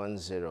winning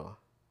 1-0,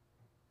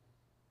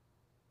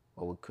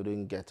 but we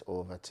couldn't get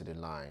over to the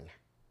line.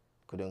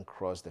 Couldn't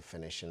cross the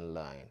finishing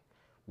line.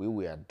 We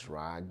were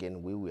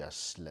dragging, we were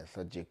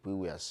lethargic, we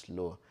were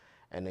slow.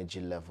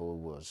 Energy level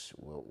was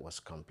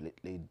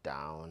completely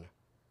down,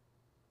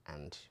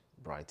 and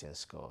Brighton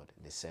scored.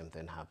 The same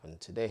thing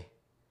happened today.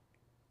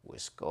 We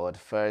scored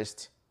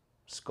first.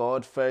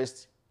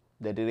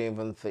 They didn't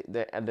even think.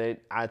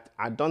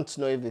 I don't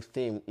know if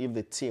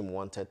the team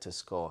wanted to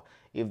score,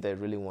 if they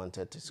really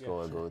wanted to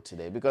score a goal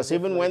today. Because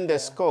even when they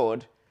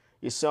scored,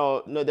 you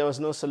saw there was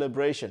no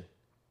celebration.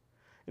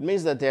 It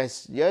means that I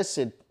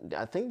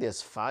think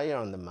there's fire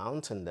on the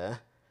mountain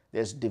there.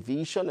 There's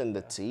division in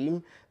the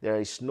team. There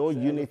is no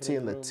unity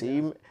in the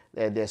team.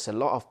 There's a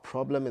lot of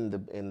problem in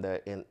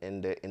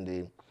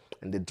the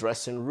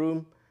dressing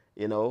room.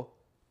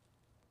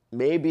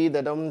 Maybe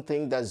they don't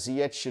think that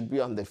Ziyech should be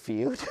on the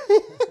field.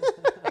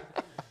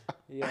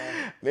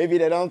 Maybe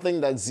they don't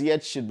think that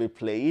Ziyech should be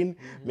playing.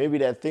 Maybe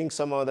they think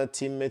some other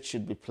teammates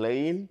should be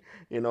playing.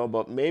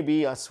 But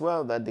maybe as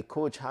well that the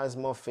coach has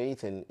more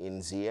faith in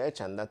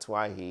Ziyech, and that's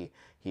why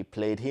he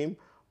played him.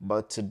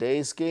 But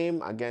today's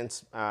game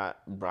against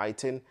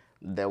Brighton,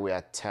 they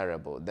were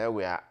terrible. They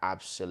were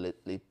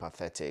absolutely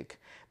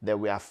pathetic. They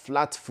were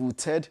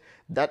flat-footed.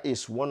 That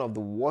is one of the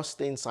worst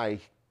things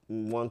I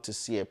want to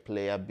see a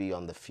player be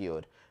on the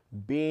field.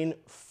 Being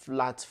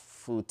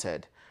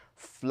flat-footed.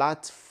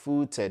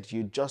 Flat-footed.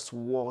 You just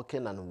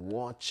walking and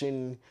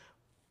watching.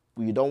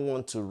 You don't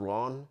want to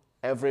run.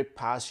 Every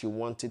pass you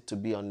want it to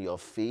be on your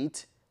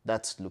feet.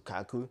 That's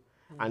Lukaku.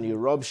 And you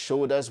rub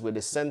shoulders with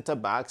the center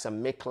backs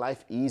and make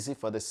life easy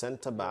for the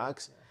center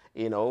backs.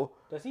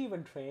 Does he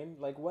even train?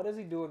 Like, what does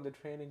he do in the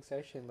training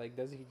session? Like,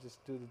 does he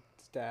just do the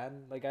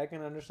stand? Like, I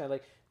can understand.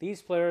 Like,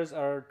 these players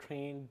are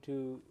trained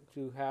to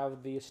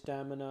have the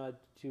stamina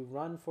to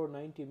run for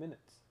 90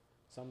 minutes,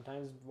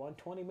 sometimes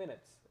 120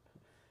 minutes.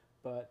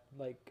 But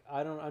like,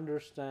 I don't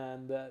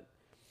understand that.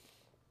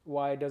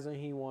 Why doesn't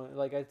he want?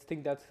 Like, I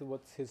think that's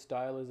what his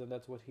style is, and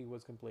that's what he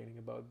was complaining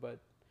about. But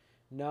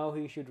now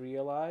he should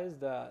realize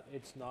that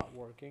it's not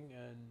working,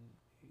 and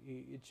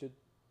it should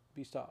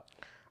be stopped.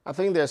 I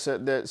think there's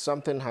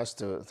something has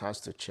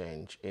to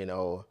change.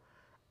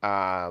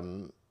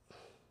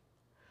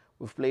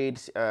 We've played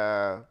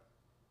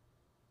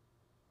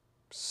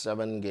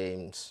 7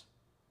 games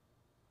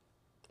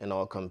in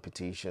all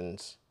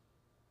competitions,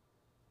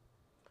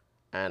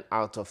 and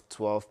out of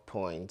 12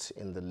 points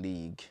in the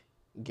league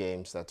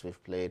games that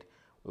we've played,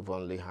 we've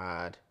only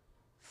had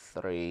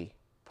 3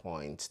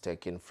 points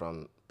taken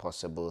from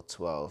possible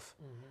 12.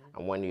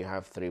 And when you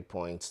have 3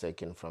 points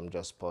taken from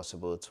just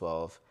possible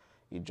 12,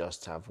 you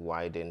just have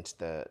widened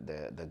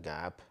the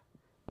gap,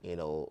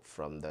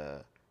 from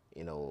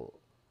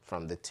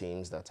the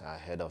teams that are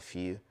ahead of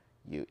you.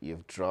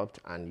 You've dropped,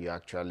 and you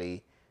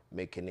actually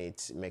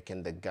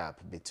making the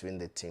gap between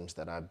the teams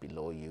that are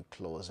below you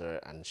closer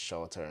and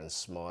shorter and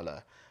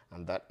smaller.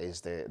 And that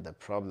is the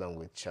problem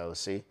with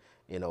Chelsea.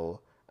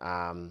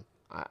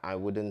 I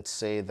wouldn't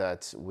say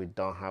that we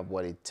don't have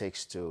what it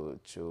takes to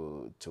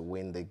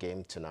win the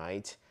game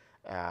tonight.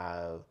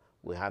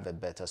 We have a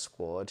better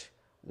squad.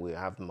 We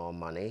have more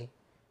money.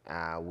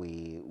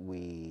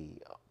 We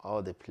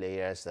all the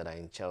players that are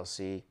in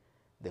Chelsea,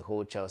 the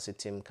whole Chelsea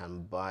team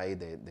can buy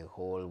the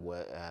whole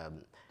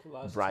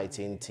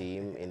Brighton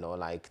team.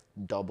 Like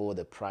double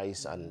the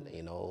price and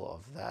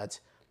of that.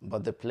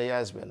 But the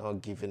players were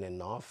not given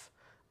enough.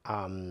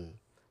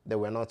 They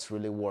were not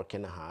really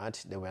working hard.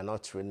 They were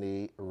not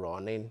really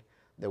running.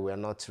 They were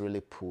not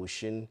really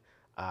pushing.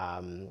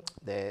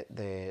 They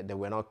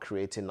were not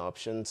creating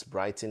options.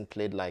 Brighton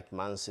played like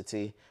Man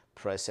City,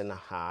 pressing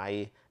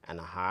high and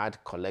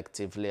hard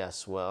collectively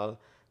as well,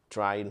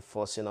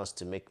 forcing us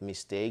to make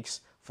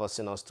mistakes,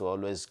 forcing us to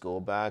always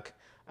go back.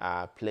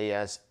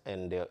 Players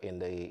in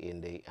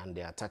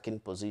the attacking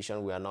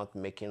position, we are not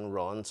making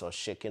runs or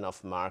shaking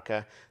off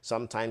marker.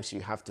 Sometimes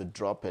you have to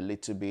drop a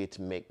little bit,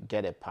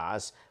 get a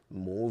pass,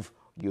 move,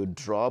 you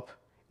drop.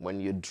 When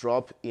you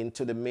drop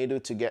into the middle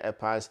to get a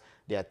pass,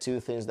 there are 2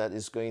 things that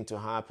is going to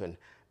happen.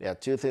 There are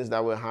 2 things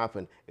that will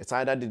happen. It's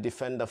either the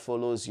defender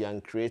follows you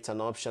and creates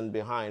an option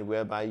behind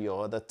whereby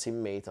your other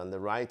teammate on the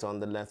right or on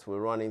the left will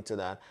run into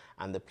that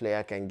and the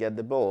player can get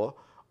the ball,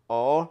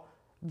 or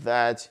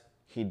that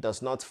he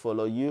does not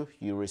follow you,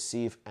 you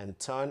receive and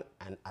turn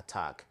and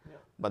attack. Yeah.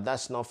 But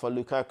that's not for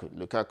Lukaku.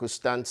 Lukaku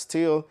stands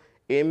still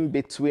in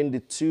between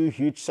the 2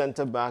 huge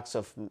center backs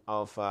of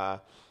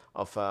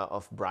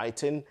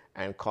Brighton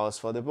and calls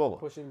for the ball.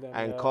 Pushing them,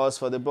 and calls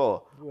for the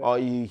ball. Yeah. Or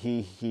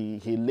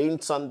he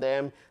leans on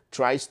them,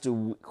 tries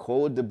to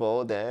hold the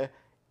ball there,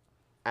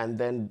 and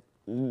then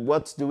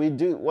what do we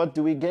do? What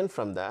do we gain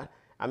from that?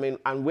 I mean,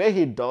 and where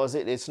he does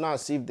it, it's not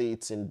as if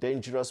it's in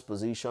dangerous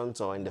positions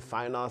or in the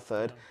final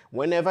third.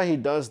 Whenever he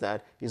does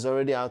that, he's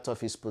already out of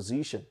his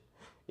position.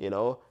 You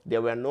know,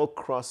 there were no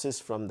crosses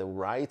from the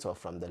right or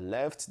from the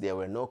left. There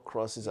were no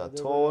crosses at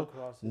there were all. no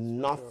crosses, for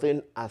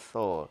Nothing at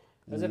all.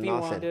 As if he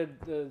Nothing. wanted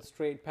the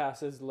straight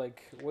passes.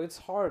 Like, well, it's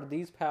hard.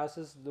 These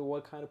passes,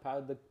 what kind of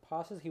pass? The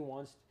passes he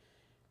wants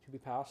to be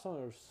passed on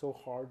are so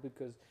hard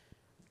because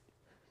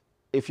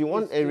If you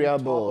want it's in area top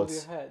of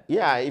balls, your head.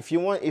 yeah, if you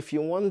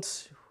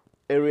want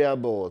area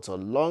balls or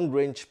long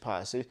range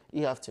passes,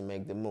 you have to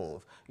make the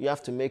move. You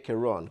have to make a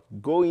run,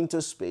 go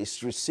into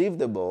space, receive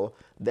the ball,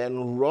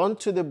 then run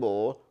to the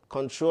ball,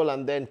 control,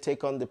 and then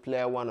take on the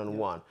player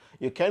one-on-one.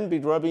 You can't be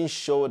rubbing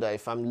shoulder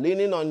if I'm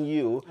leaning on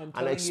you I'm and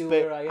telling you expect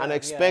where I and am,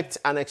 expect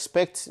and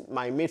expect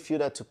my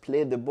midfielder to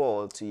play the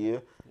ball to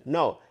you.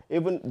 No,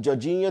 even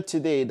Jorginho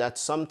today, that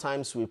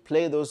sometimes we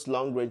play those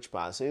long range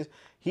passes,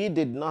 he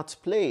did not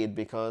play it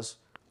because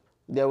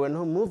there were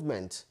no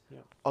movement. Yeah.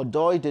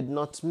 Odoi did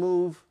not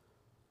move.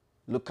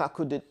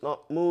 Lukaku did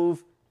not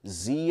move.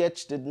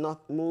 Ziyech did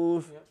not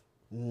move. Yep.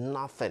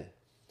 Nothing.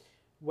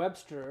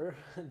 Webster,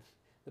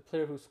 the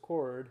player who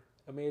scored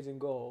amazing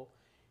goal,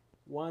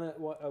 at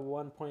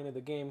one point of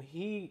the game,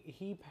 he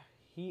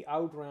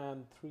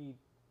outran 3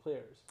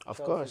 players. Of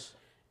Chelsea. course.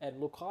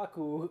 And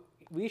Lukaku,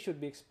 we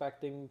should be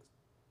expecting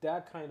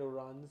that kind of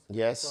runs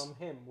Yes. from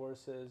him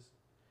versus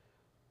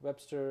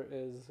Webster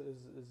is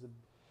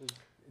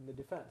in the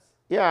defense.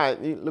 Yeah,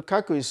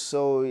 Lukaku is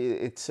so,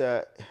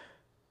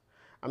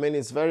 I mean,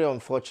 it's very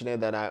unfortunate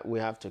that we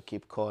have to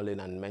keep calling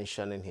and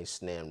mentioning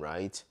his name,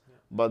 right? Yeah.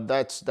 But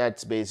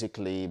that's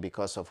basically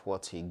because of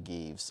what he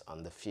gives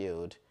on the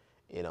field,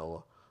 you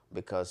know,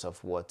 because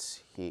of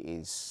what he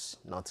is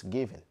not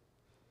giving.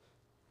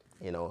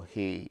 You know,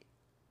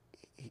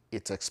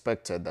 it's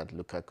expected that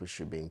Lukaku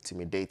should be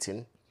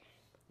intimidating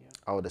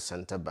all the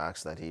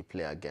center-backs that he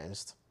play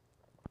against,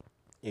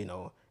 you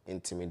know,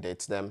 intimidate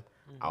them,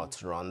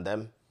 outrun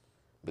them,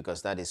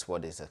 because that is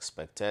what is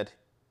expected.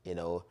 You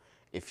know,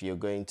 if you're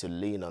going to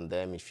lean on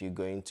them, if you're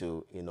going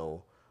to, you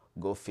know,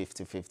 go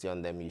 50-50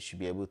 on them, you should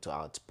be able to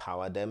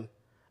outpower them,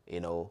 you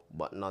know,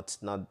 but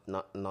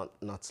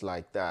not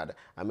like that.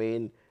 I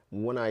mean,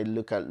 when I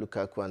look at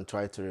Lukaku and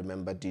try to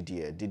remember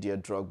Didier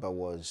Drogba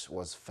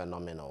was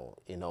phenomenal.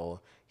 You know,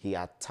 he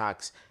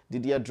attacks.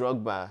 Didier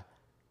Drogba,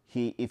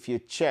 if you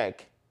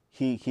check,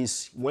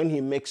 when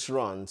he makes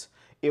runs,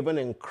 even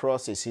in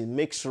crosses, he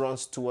makes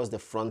runs towards the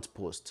front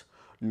post.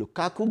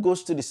 Lukaku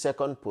goes to the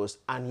second post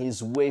and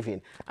he's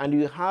waving. And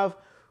you have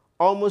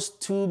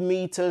almost 2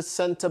 meters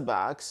center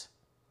backs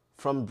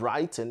from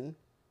Brighton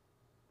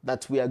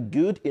that we are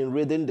good in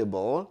reading the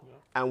ball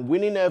and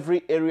winning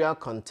every area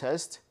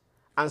contest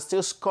and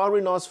still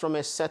scoring us from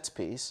a set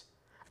piece.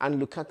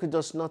 And Lukaku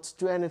does not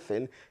do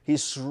anything.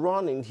 He's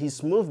running,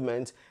 his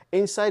movement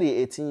inside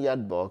the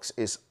 18-yard box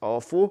is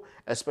awful,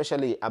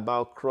 especially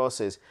about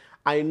crosses.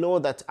 I know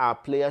that our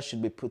players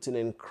should be putting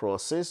in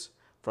crosses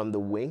from the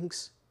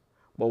wings,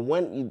 but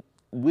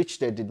which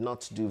they did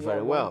not do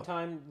very well. One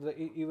time,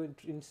 even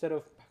instead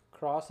of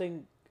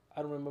crossing,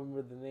 I don't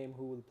remember the name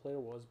who the player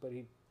was, but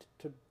he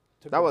took.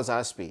 That was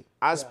Aspie.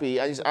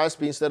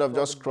 Aspie, instead of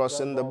just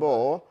crossing the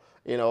ball,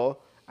 you know,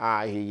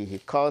 he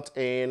cut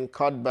in,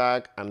 cut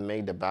back, and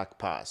made the back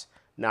pass.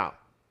 Now,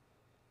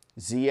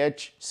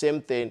 Ziyech,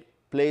 same thing,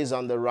 plays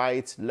on the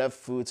right, left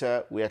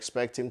footer. We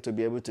expect him to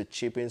be able to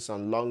chip in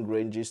some long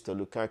ranges to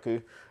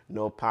Lukaku.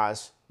 No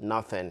pass,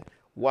 nothing.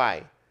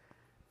 Why?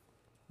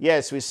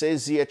 Yes, we say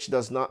Ziyech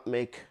does not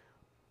make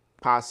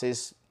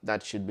passes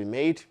that should be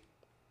made,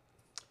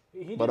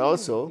 but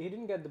also he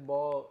didn't get the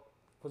ball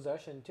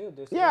possession too.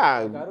 Yeah,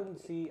 like, I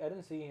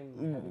didn't see him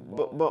having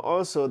ball. but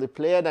also the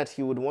player that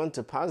he would want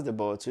to pass the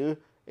ball to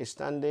is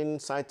standing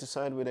side to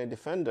side with a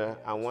defender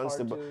and wants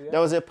the ball. There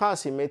was a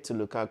pass he made to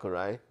Lukaku,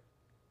 right?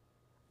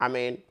 I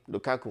mean,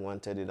 Lukaku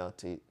wanted it out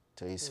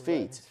to his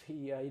feet.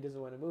 Yeah, he doesn't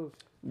want to move.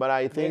 But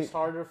I think it's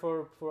harder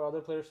for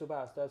other players to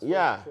pass. That's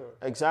yeah, for sure.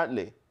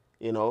 Exactly.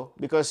 You know,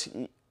 because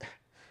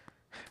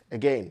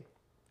again,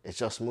 it's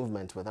just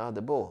movement without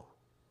the ball.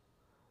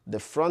 The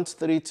front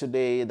 3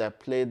 today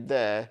that played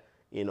there,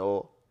 you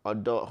know,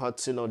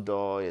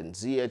 Hudson-Odoi and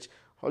Ziyech.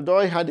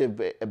 Odoi had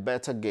a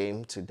better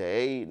game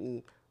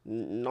today,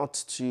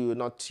 not too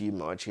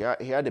much. He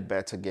had a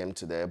better game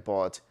today,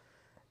 but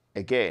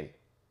again,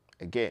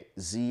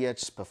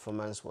 Ziyech's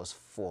performance was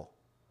 4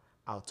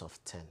 out of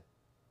 10.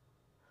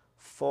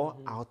 4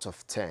 out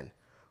of 10.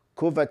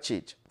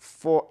 Kovacic,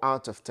 4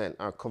 out of 10.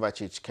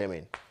 Kovacic came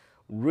in.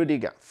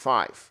 Rudiger,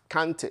 5.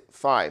 Kante,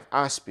 5.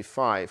 Aspie,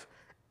 5.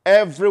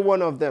 Every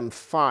one of them,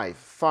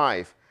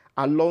 5.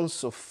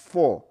 Alonso,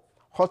 4.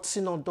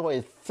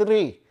 Hudson-Odoi,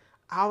 3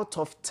 out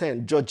of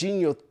 10.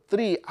 Jorginho,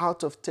 3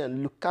 out of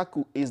 10.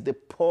 Lukaku is the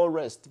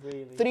poorest,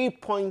 really?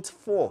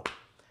 3.4.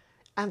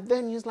 And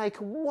then he's like,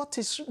 what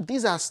is,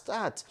 these are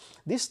stats.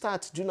 These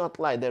stats do not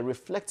lie. They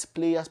reflect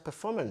players'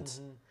 performance.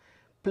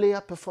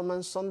 Player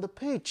performance on the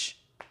pitch.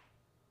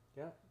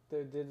 Yeah.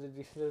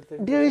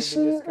 There is,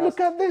 look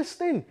at this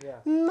thing. Yeah.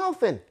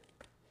 Nothing.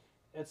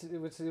 It's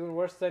even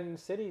worse than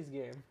City's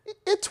game.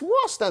 It's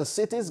worse than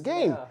City's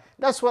game. Yeah.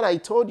 That's what I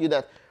told you,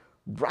 that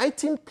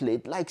Brighton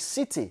played like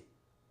City.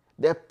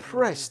 They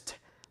pressed,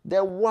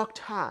 they worked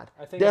hard,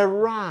 I think they it,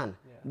 ran,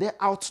 yeah. they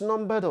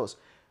outnumbered us.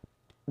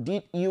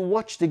 Did you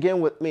watch the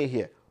game with me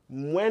here?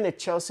 When a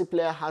Chelsea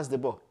player has the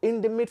ball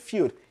in the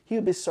midfield,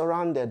 he'll be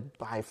surrounded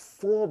by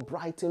 4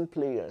 Brighton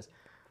players.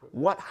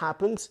 What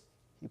happens?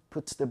 He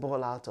puts the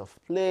ball out of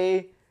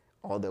play,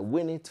 or they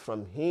win it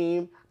from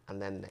him,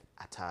 and then they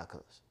attack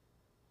us.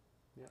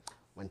 Yeah.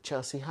 When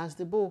Chelsea has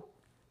the ball,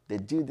 they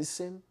do the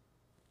same.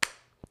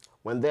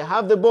 When they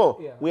have the ball,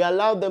 Yeah. we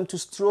allow them to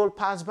stroll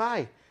past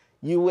by.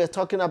 You were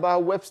talking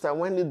about Webster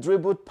when he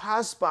dribbled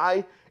past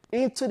by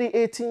into the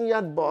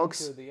 18-yard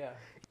box. Into the, yeah.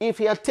 If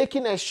he had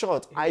taken a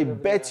shot, I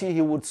bet yeah. you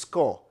he would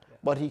score.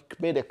 But he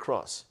made a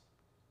cross.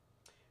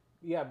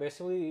 Yeah,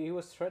 basically he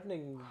was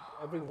threatening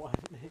everyone.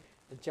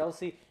 And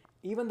Chelsea,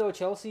 even though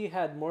Chelsea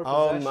had more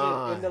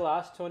possession in the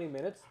last 20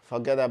 minutes,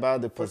 Forget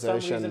about the for some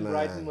possession, reason man.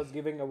 Brighton was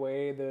giving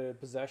away the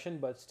possession,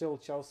 but still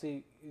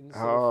Chelsea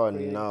instead Oh, of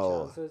creating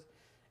no. chances.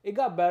 It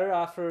got better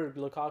after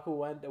Lukaku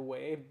went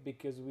away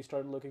because we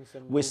started looking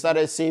some. We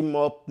started seeing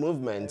more And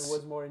movements. it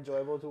was more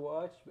enjoyable to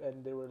watch,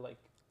 and they were like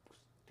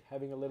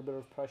having a little bit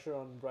of pressure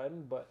on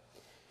Brighton. But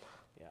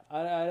yeah,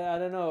 I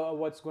don't know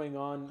what's going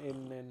on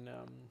in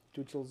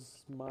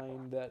Tuchel's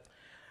mind that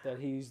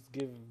he's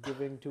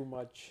giving too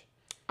much.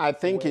 I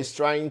think away.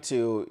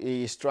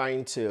 he's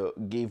trying to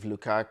give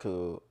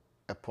Lukaku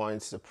a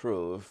point to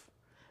prove,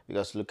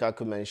 because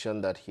Lukaku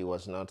mentioned that he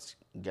was not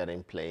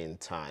getting playing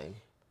time.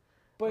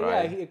 But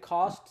Right. yeah, it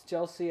cost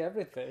Chelsea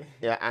everything.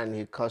 Yeah, and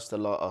he cost a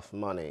lot of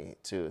money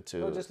to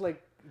No, just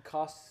like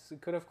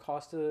it could have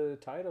cost a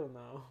title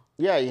now.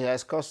 Yeah, he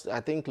has cost. I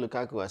think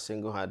Lukaku has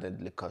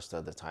single-handedly cost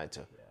us the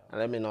title. Yeah. And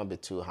let me not be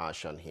too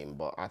harsh on him,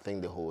 but I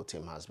think the whole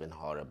team has been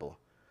horrible.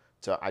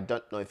 So I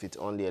don't know if it's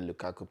only a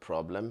Lukaku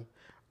problem.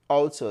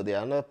 Also, the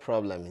other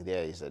problem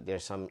there is that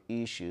there's some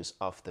issues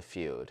off the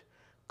field,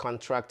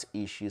 contract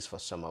issues for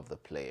some of the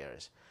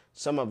players.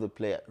 Some of the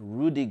players,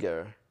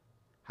 Rudiger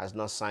has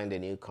not signed a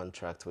new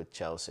contract with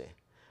Chelsea,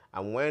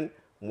 and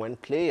when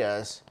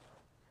players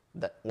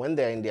when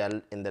they're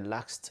in the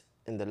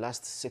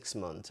last 6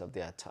 months of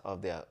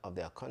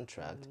their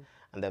contract,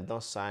 and they've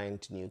not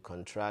signed new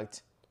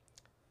contract,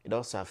 it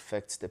also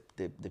affects the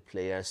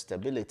player's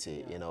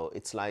stability. Yeah. You know,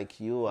 it's like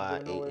you are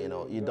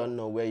you don't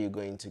know where you're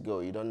going to go.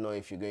 You don't know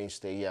if you're going to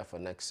stay here for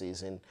next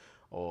season,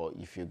 or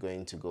if you're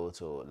going to go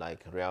to,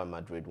 like, Real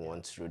Madrid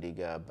wants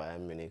Rudiger,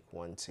 Bayern Munich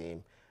wants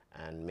him,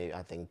 and maybe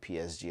I think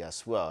PSG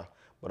as well.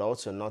 But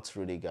also not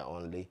Rudiger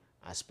only.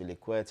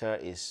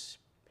 Aspilicueta is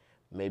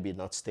maybe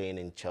not staying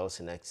in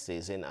Chelsea next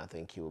season. I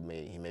think he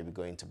may be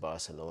going to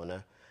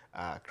Barcelona.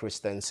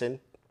 Christensen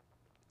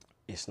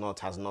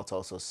has not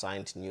also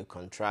signed new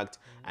contract,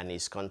 and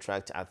his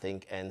contract, I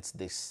think, ends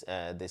this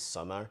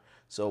summer.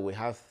 So we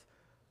have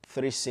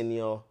 3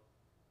 senior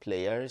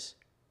players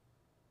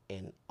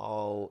in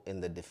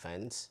the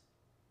defense.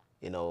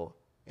 You know,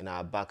 in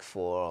our back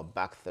 4 or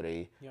back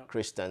 3, Yeah.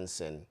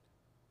 Christensen,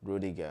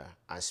 Rudiger,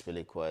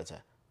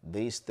 Aspilicueta.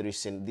 These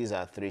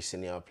are 3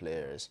 senior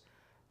players.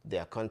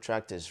 Their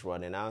contract is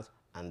running out,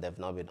 and they've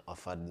not been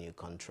offered new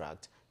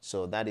contract.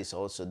 So that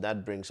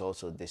brings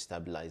also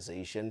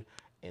destabilization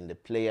in the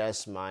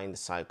player's mind.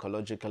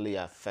 Psychologically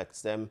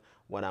affects them.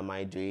 What am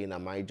I doing?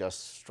 Am I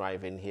just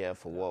striving here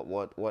for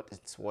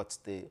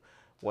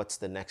what's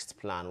the next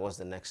plan? What's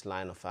the next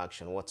line of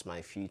action? What's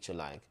my future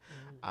like?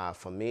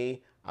 For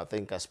me, I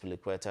think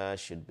Aspilicueta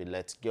should be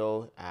let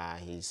go.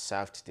 He's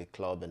served the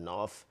club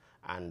enough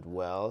and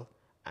well,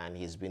 and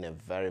he's been a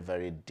very,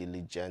 very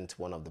diligent,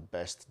 one of the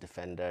best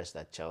defenders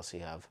that Chelsea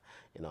have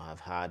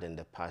had in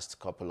the past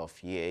couple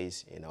of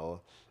years. You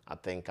know, I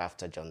think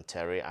after John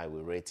Terry, I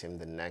will rate him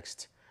the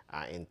next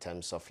in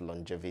terms of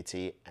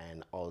longevity,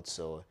 and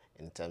also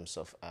in terms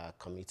of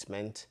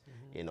commitment,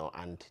 you know,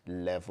 and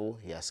level.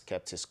 He has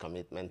kept his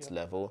commitment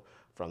level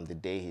from the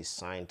day he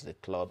signed the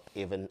club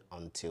even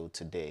until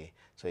today.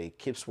 So he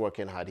keeps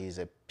working hard. He's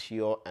a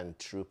pure and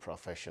true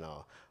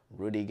professional.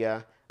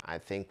 Rudiger, I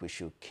think we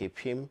should keep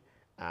him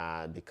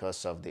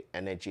because of the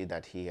energy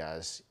that he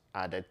has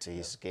added to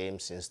his game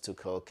since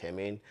Tuchel came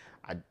in.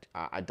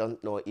 I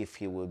don't know if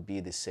he will be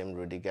the same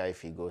Rudiger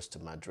if he goes to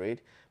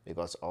Madrid,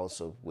 because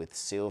also with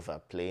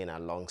Silva playing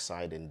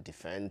alongside in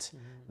defense,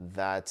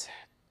 that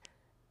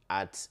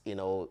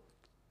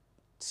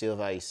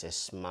Silva is a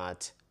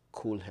smart,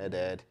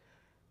 cool-headed,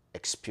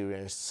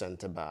 experienced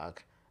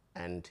centre-back,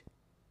 and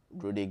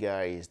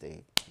Rudiger is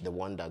the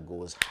one that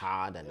goes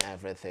hard and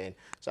everything.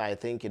 So I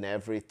think in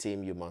every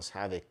team you must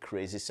have a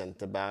crazy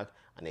centre-back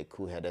and a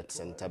cool-headed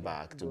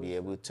centre-back to be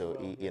able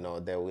to,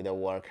 they will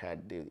work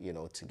hard,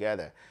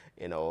 together.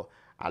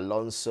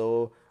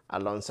 Alonso,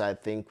 I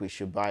think we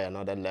should buy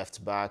another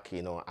left-back,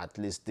 at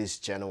least this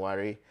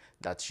January,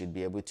 that should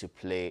be able to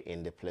play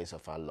in the place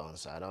of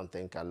Alonso. I don't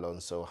think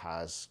Alonso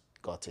has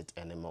got it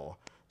anymore.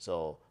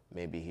 So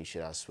maybe he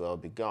should as well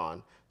be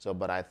gone. So,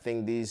 but I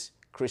think these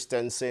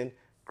Christensen,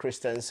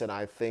 Christensen,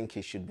 I think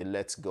he should be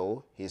let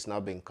go. He's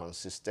not been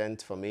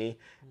consistent for me,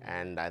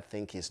 and I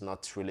think he's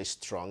not really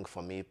strong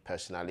for me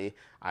personally.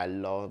 I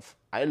love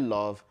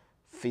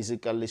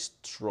physically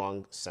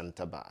strong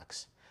center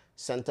backs.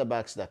 Center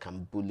backs that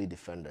can bully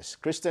defenders.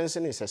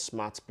 Christensen is a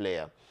smart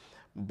player,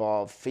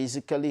 but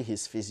physically,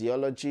 his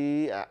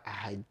physiology,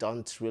 I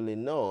don't really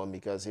know,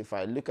 because if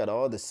I look at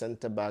all the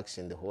center backs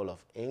in the whole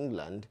of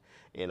England,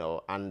 you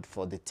know, and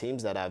for the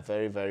teams that are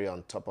very, very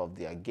on top of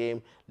their game,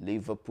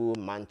 Liverpool,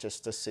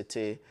 Manchester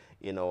City,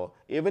 you know,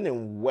 even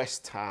in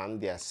West Ham,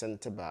 their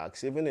center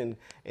backs, even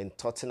in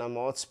Tottenham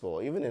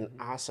Hotspur, even in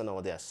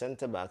Arsenal, their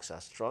center backs are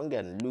strong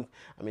and look,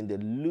 I mean, they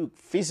look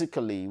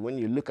physically, when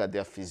you look at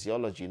their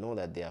physiology, you know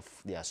that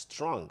they are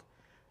strong,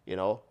 you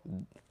know.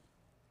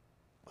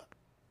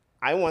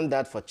 I want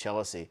that for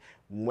Chelsea.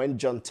 When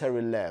John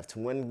Terry left,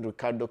 when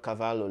Ricardo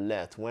Cavallo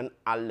left, when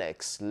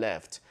Alex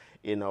left,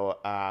 you know,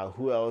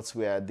 who else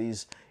were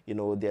these? You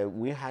know,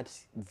 we had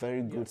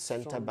very good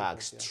center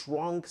backs,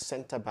 strong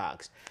center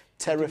backs,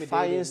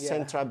 terrifying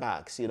center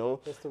backs, you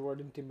know. That's the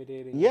word,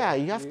 intimidating. Yeah,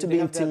 you have to be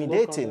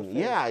intimidating.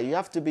 Yeah, you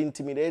have to be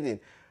intimidating.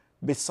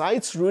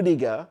 Besides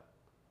Rudiger,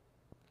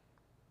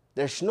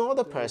 there's no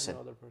other person.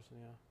 No other person,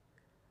 yeah.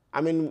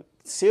 I mean,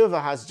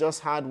 Silva has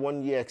just had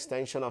 1 year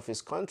extension of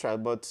his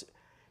contract, but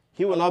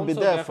he will not be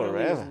there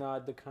forever. Is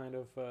not the kind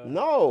of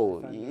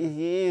no,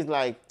 he is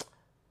like,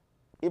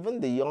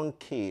 even the young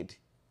kid,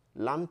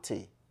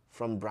 Lamptey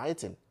from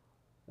Brighton,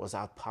 was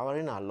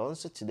outpowering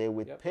Alonso today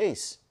with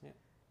pace.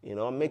 You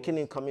know, making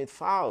him commit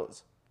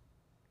fouls.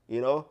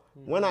 You know,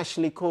 when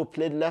Ashley Cole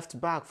played left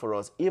back for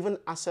us, even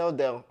Marcel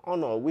Del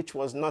Honor, which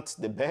was not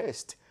the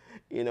best,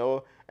 you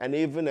know, and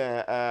even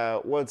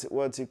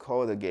what's he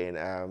called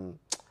again?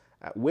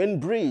 Wayne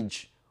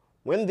Bridge,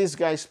 when these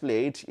guys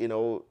played, you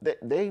know,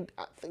 they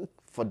I think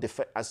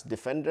as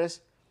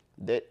defenders,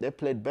 they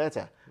played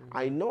better.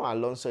 I know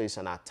Alonso is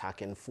an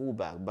attacking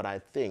fullback, but I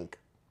think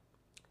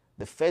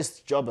the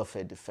first job of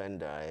a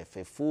defender, if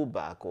a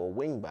fullback or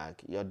wingback,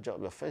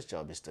 your first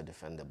job is to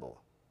defend the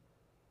ball.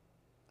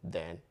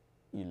 Then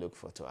you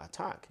look to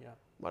attack. Yeah.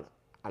 But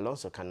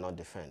Alonso cannot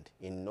defend.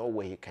 In no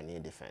way can he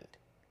defend.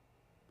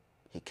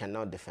 He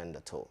cannot defend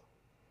at all.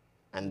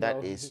 And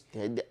that is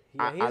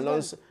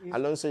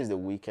Alonso is the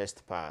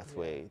weakest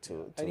pathway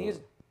to. And he's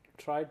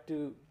tried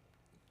to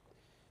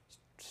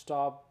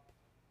stop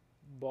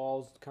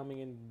balls coming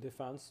in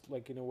defense,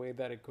 like in a way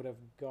that it could have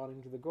gone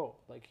into the goal.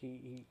 Like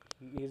he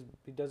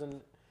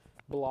doesn't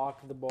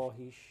block the ball.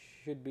 He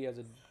should be as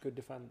a good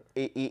defender.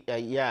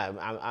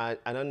 I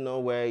don't know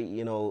where,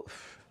 you know.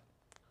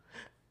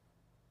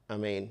 I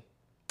mean,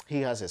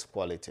 he has his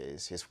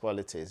qualities. His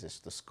qualities is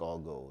to score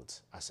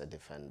goals as a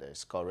defender,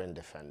 scoring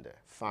defender.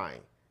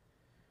 Fine.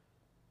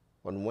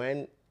 But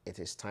when it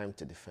is time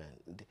to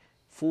defend,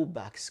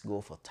 fullbacks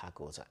go for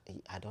tackles.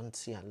 I don't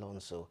see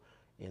Alonso,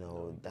 you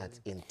know, that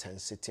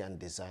intensity and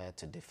desire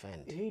to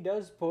defend. He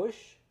does push,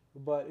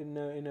 but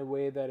in a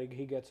way that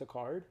he gets a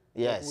card.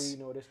 Yes. Like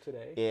we noticed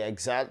today. Yeah,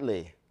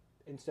 exactly.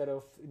 Instead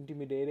of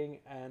intimidating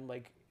and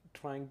like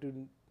trying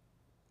to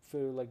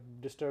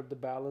disturb the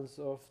balance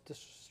of the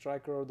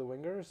striker or the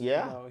wingers.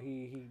 Yeah.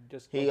 You know,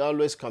 he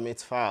always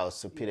commits fouls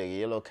to pick a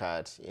yellow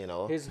card, you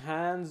know. His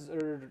hands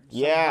are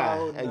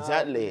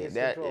exactly.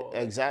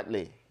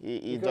 Exactly.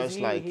 He does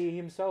like he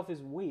himself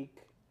is weak,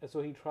 so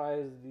he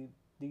tries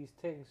these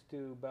things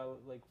to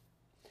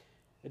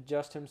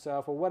adjust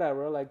himself or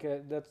whatever. Like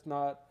that's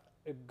not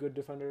a good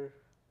defender.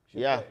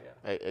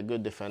 A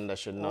good defender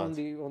should not.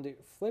 On the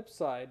flip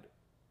side,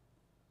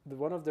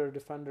 one of their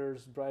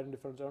defenders, Brighton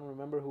defenders, I don't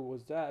remember who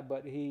was that,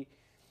 but he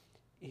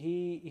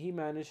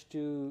managed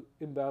to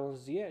imbalance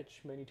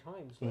Ziyech many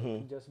times,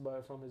 just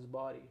from his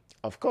body.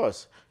 Of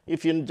course,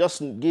 if you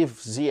just give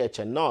Ziyech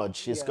a nudge,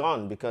 he's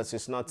gone because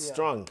he's not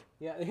strong.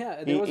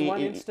 Yeah. There was one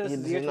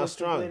instance Ziyech was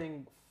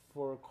complaining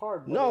for a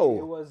card. But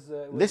no,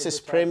 this is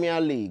Premier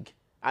League,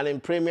 and in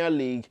Premier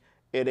League,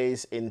 it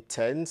is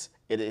intense.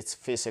 It is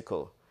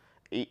physical.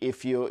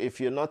 If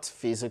you're not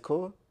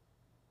physical,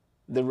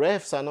 the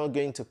refs are not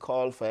going to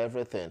call for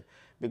everything,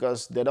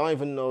 because they don't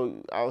even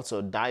know.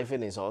 Also,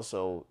 diving is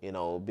also, you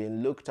know,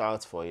 being looked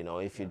out for, you know,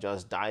 if you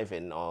just dive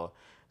in.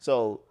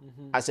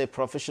 As a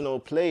professional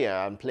player,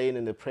 I'm playing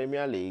in the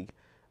Premier League,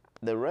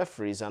 the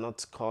referees are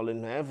not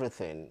calling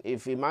everything.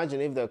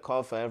 Imagine if they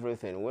call for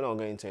everything, we're not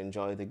going to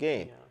enjoy the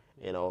game.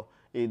 You know,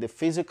 the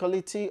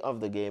physicality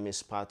of the game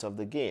is part of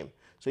the game.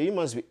 So you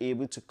must be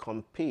able to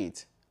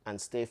compete and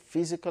stay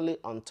physically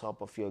on top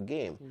of your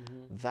game.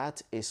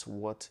 That is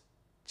what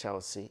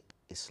Chelsea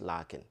is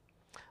lacking.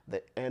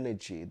 The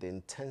energy, the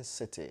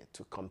intensity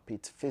to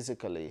compete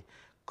physically,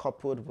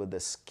 coupled with the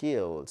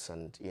skills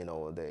and, you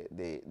know,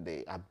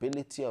 the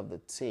ability of the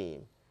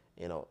team,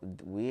 you know,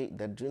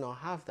 they do not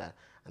have that.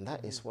 And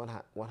that is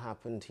what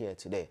happened here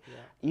today.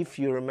 If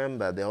you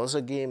remember, there was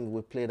a game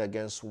we played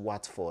against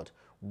Watford.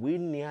 We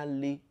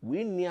nearly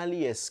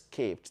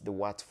escaped the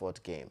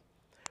Watford game.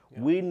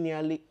 We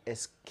nearly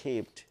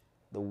escaped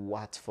the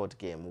Watford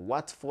game.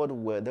 Watford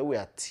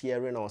were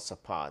tearing us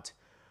apart.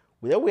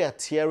 we are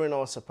tearing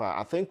us apart.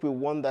 I think we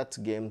won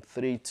that game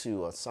 3-2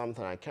 or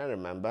something. I can't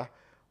remember.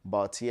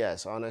 But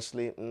yes,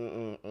 honestly,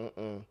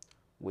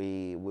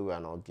 we were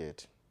not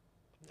good.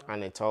 No.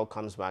 And it all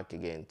comes back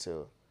again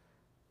to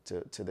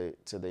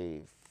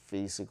the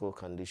physical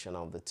condition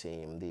of the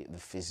team, the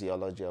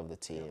physiology of the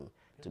team,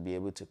 to be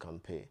able to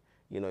compare.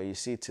 You know, you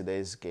see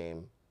today's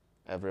game,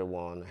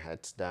 everyone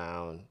heads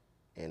down,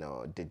 you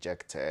know,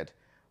 dejected.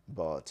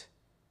 But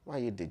why are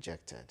you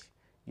dejected?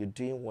 You're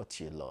doing what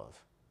you love.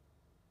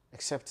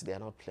 Except they are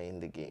not playing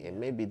the game. And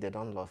maybe they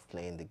don't love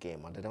playing the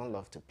game, or they don't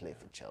love to play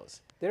for Chelsea.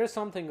 There is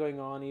something going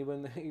on.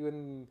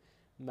 Even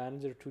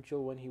manager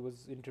Tuchel, when he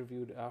was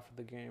interviewed after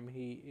the game,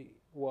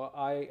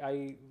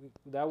 I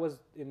that was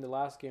in the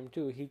last game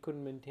too. He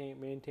couldn't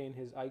maintain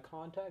his eye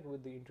contact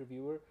with the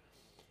interviewer,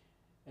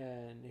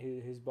 and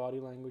his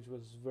body language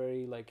was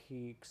very like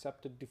he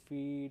accepted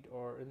defeat,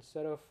 or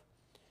instead of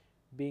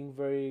being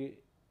very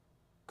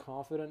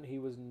confident, he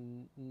was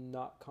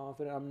not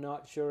confident. I'm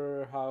not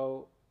sure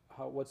how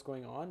what's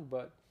going on,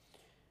 but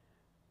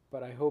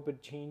I hope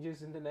it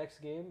changes in the next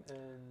game.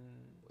 And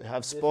we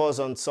have Spurs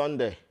on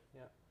Sunday.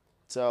 Yeah.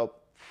 So.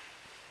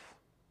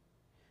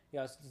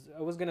 Yes,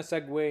 I was gonna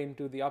segue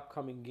into the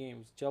upcoming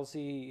games.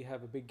 Chelsea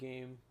have a big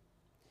game,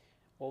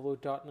 although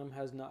Tottenham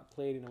has not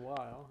played in a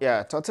while.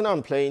 Yeah,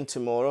 Tottenham playing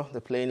tomorrow.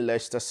 They're playing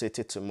Leicester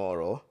City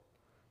tomorrow.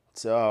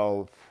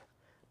 So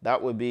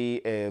that will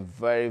be a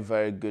very,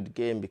 very good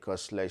game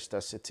because Leicester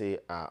City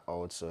are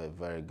also a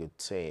very good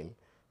team.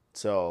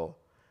 So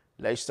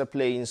Leicester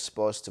playing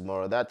Spurs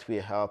tomorrow. That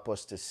will help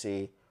us to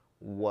see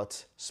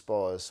what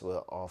Spurs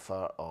will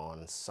offer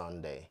on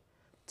Sunday.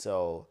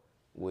 So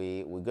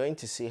we're going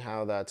to see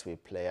how that will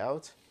play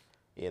out,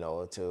 you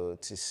know, to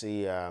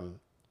see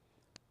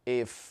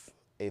if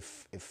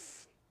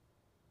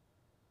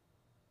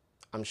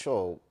I'm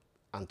sure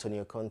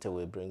Antonio Conte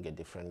will bring a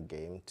different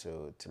game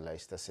to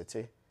Leicester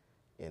City.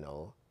 You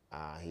know,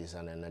 he's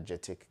an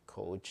energetic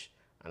coach,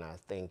 and I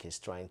think he's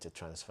trying to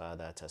transfer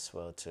that as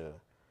well to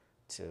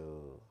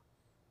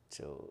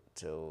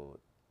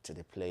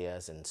the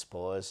players in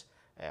Spurs.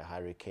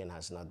 Harry Kane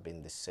has not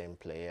been the same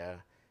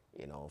player,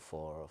 you know,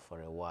 for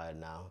a while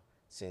now,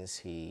 since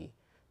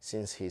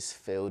his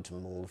failed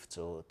move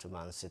to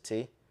Man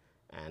City,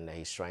 and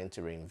he's trying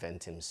to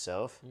reinvent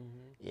himself,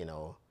 you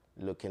know,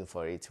 looking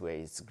for it where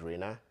it's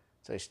greener.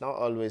 So it's not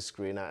always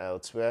greener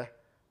elsewhere,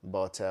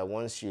 but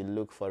once you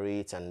look for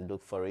it and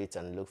look for it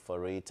and look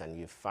for it and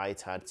you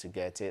fight hard to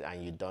get it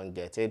and you don't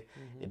get it,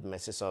 it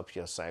messes up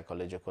your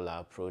psychological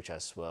approach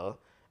as well,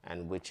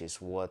 and which is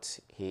what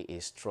he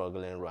is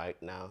struggling right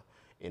now,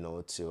 you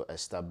know, to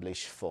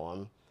establish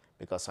form.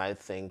 Because I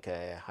think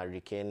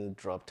Harry Kane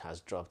has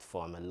dropped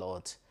form a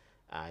lot.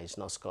 He's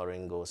not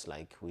scoring goals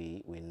like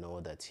we know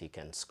that he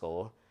can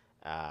score.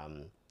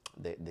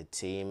 The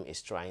team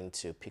is trying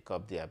to pick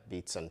up their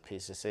bits and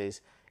pieces,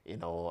 you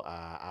know,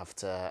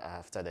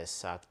 after they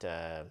sacked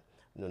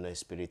Nuno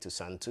Espirito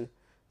Santo.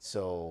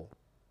 So,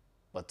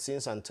 but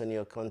since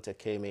Antonio Conte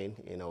came in,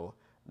 you know,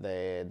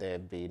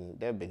 they've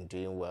been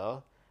doing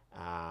well.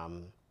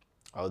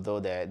 Although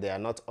they are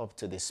not up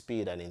to the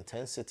speed and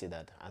intensity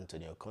that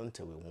Antonio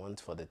Conte will want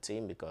for the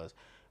team, because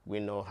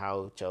we know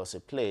how Chelsea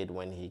played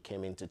when he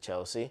came into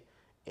Chelsea.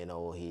 You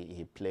know,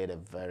 he played a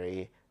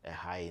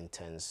high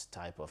intense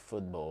type of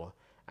football,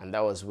 and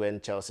that was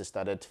when Chelsea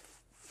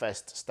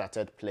first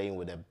started playing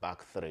with a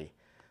back three.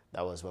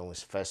 That was when we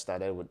first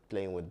started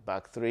playing with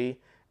back three,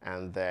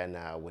 and then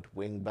with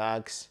wing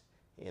backs.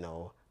 You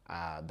know,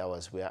 that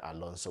was where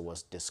Alonso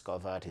was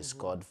discovered. He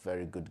scored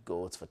very good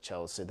goals for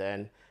Chelsea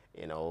then.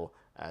 You know,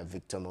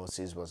 Victor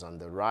Moses was on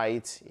the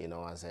right. You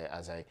know,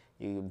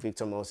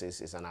 Victor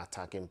Moses is an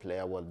attacking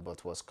player,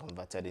 but was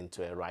converted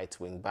into a right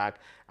wing back,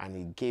 and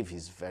he gave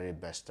his very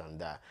best on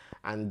that.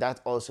 And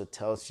that also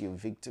tells you,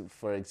 Victor,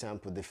 for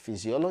example, the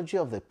physiology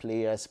of the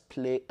players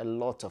play a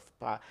lot of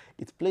part.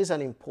 It plays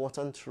an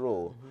important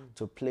role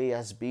to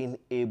players being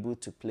able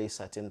to play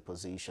certain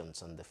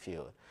positions on the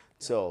field.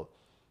 So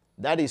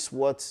that is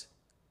what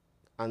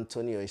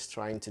Antonio is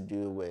trying to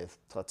do with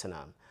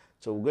Tottenham.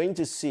 So we're going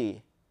to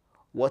see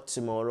what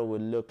tomorrow will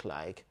look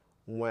like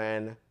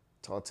when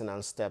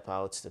Tottenham step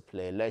out to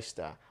play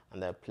Leicester,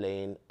 and they're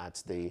playing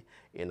at the,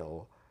 you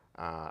know,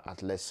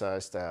 at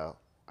Leicester's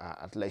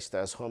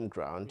home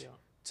ground. Yeah.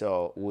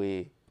 So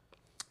we're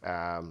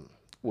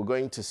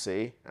going to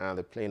see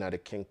they're playing at the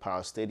King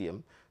Power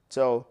Stadium.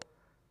 So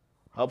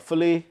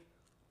hopefully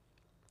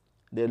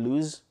they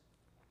lose.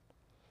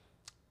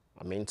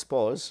 I mean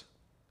Spurs.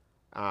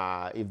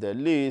 If they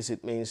lose,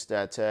 it means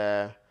that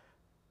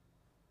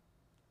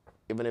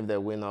even if they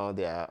win all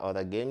their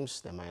other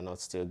games, they might not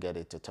still get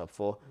it to top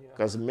four.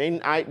 Because the main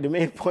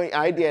point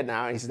idea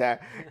now is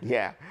that,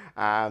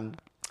 I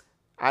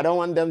don't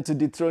want them to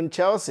dethrone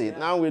Chelsea. Yeah.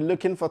 Now we're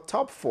looking for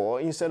top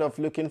four instead of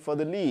looking for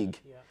the league,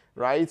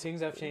 right?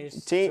 Things have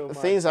changed.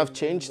 Things have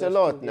changed a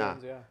lot now.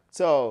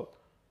 So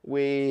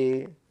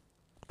we'll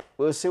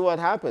see what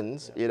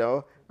happens. You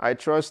know, I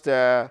trust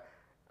that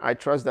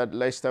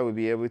Leicester will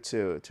be able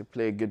to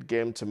play a good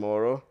game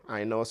tomorrow.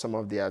 I know some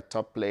of their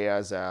top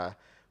players are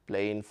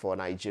playing for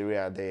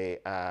Nigeria, the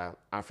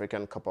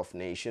African Cup of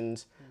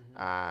Nations.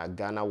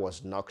 Ghana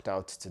was knocked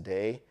out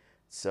today.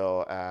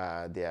 So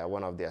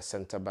one of their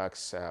center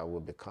backs will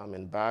be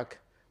coming back.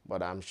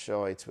 But I'm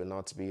sure it will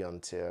not be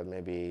until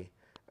maybe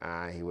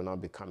he will not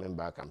be coming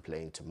back and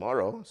playing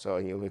tomorrow. So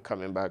he will be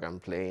coming back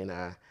and playing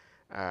in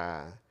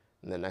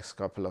the next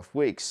couple of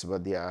weeks.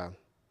 But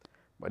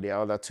the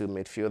other two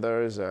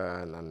midfielders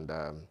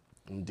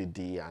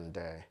Ndidi and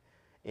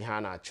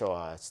Ihana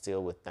Achoa are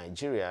still with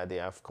Nigeria, the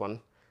AFCON.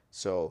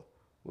 So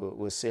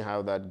we'll see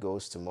how that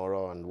goes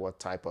tomorrow and what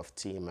type of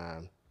team,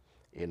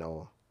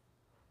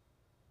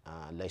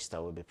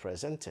 Leicester will be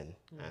presenting.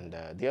 And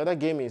the other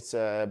game is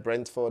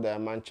Brentford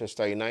and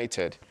Manchester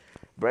United.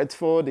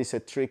 Brentford is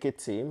a tricky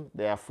team.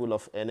 They are full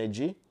of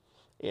energy.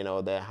 They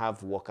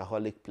have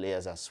workaholic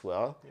players as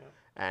well. Yeah.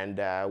 And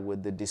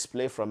with the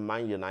display from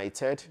Man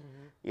United,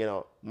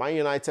 Man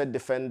United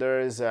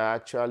defenders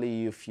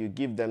actually, if you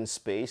give them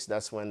space,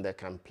 that's when they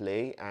can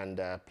play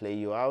and play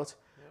you out.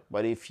 Yep.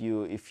 But if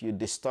you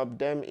disturb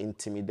them,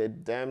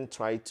 intimidate them,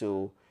 try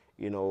to,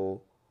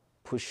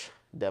 push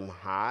them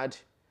hard,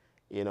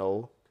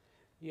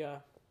 Yeah.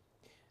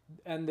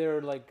 And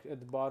they're like at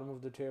the bottom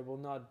of the table,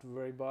 not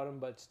very bottom,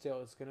 but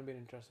still, it's going to be an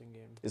interesting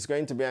game. It's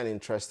going to be an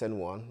interesting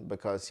one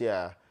because,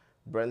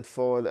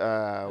 Brentford...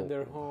 and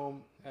they're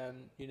home,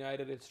 and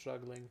United is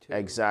struggling too.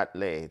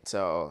 Exactly.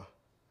 So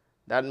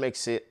that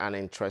makes it an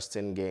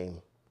interesting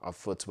game of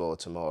football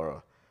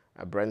tomorrow.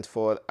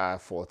 Brentford are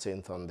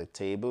 14th on the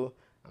table,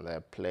 and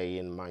they're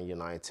playing Man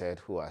United,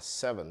 who are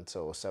 7th,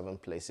 so 7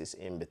 places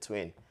in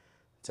between.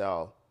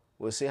 So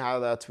we'll see how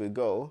that will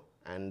go.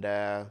 And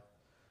I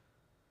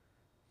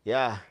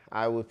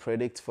will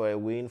predict for a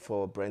win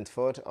for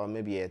Brentford or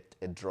maybe a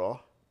draw.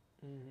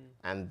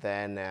 And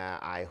then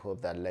I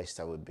hope that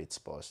Leicester will beat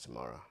Spurs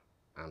tomorrow.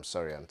 I'm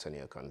sorry,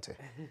 Antonio Conte.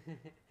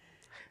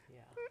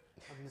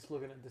 I'm just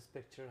looking at this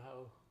picture,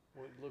 how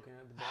we're looking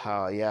at the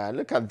ball.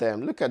 Look at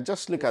them. Look at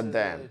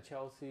them.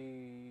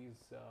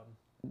 Chelsea's...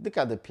 look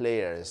at the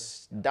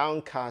players.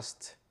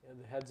 Downcast. Yeah,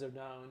 the heads are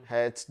down.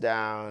 Heads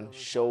down,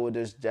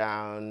 shoulders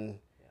down. Yeah.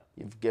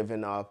 You've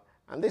given up.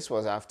 And this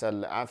was after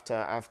the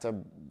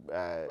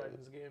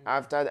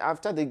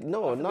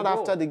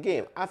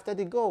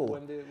goal.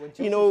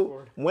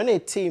 When a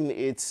team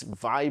is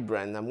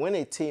vibrant and when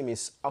a team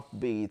is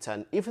upbeat,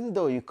 and even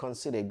though you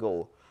concede a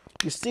goal,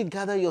 you still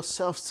gather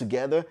yourselves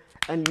together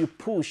and you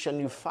push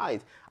and you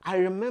fight. I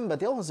remember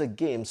there was a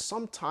game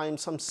some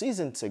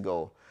seasons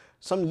ago,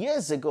 some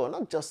years ago,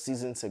 not just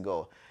seasons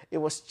ago. It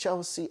was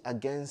Chelsea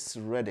against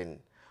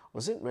Reading.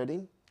 Was it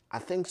Reading? I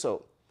think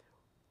so.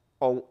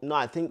 Oh, no,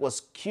 I think it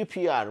was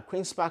QPR,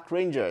 Queen's Park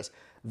Rangers.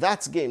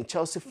 That game,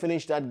 Chelsea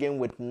finished that game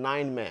with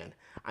 9 men,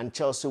 and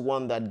Chelsea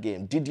won that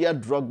game. Didier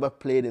Drogba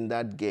played in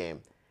that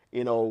game.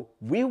 The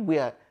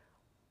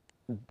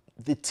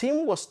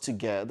team was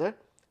together.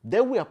 They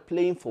were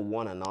playing for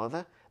one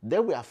another. They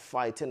were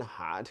fighting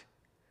hard.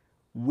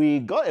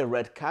 We got a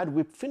red card.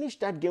 We finished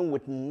that game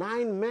with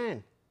 9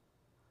 men.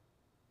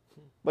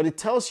 But it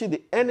tells you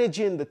the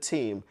energy in the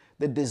team,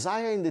 the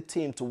desire in the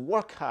team to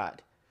work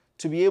hard,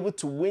 to be able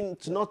to win,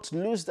 to not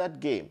lose that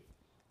game.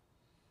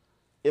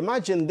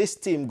 Imagine this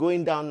team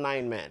going down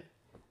 9 men.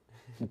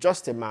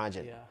 Just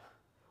imagine. Yeah.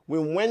 We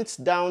went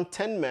down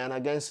 10 men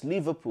against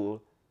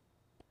Liverpool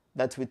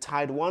that we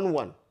tied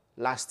 1-1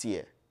 last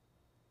year.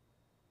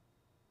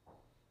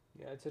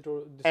 Yeah, it's a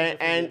total...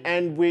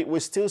 And we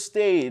still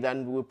stayed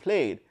and we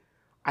played.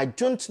 I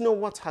don't know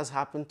what has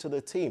happened to the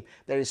team.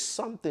 There is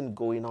something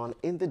going on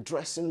in the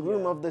dressing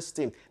room of this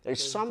team.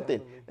 There's something.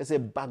 Definitely. There's a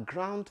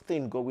background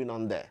thing going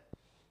on there.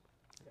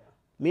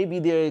 Maybe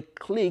there are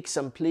cliques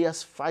and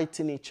players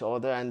fighting each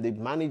other and the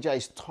manager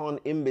is torn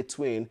in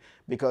between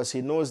because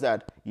he knows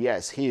that,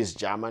 yes, he is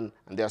German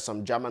and there are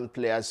some German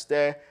players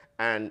there.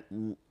 And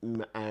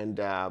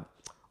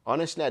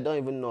honestly, I don't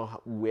even know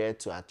where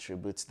to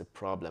attribute the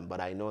problem, but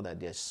I know that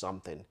there's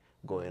something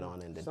going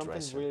on in the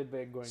dressing room. Something really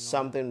big going on.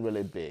 Something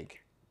really big.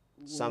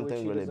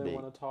 Something really big.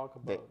 Want to talk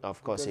about.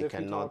 Of course, he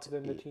cannot.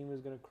 Then the team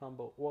is going to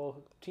crumble.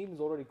 Well, the team is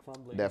already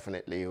crumbling.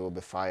 Definitely, he will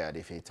be fired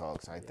if he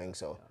talks. I think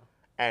so. Yeah.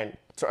 And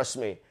trust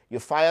me, you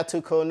fire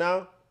Tuchel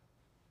now,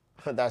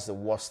 that's the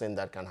worst thing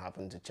that can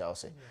happen to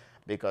Chelsea. Yeah.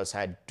 Because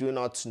I do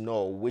not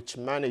know which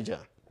manager,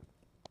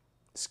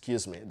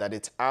 that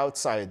it's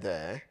outside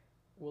there.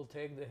 Will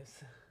take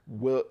this.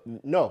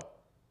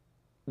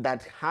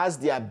 That has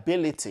the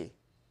ability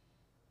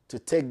to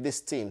take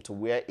this team to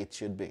where it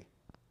should be.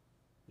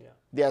 Yeah.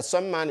 There are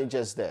some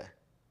managers there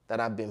that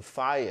have been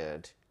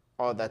fired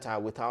or that are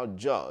without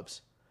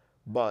jobs.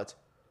 But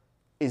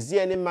is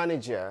there any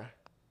manager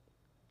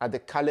at the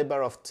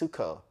caliber of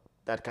Tuchel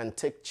that can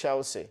take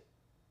Chelsea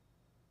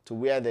to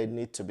where they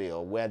need to be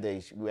or where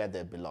they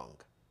belong?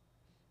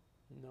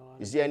 No.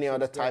 Is there any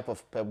other type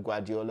of Pep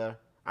Guardiola,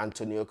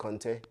 Antonio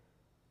Conte,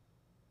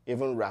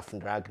 even Ralf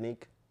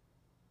Rangnick?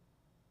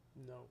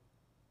 No.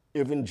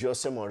 Even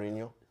Jose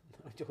Mourinho?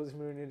 Jose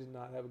Mourinho did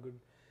not have a good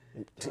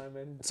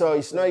time. So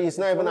he's not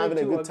even having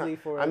a good time.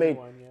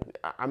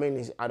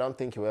 I don't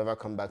think he'll ever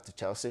come back to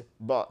Chelsea.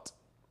 But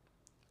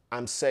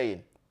I'm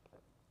saying,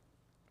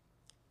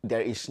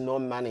 there is no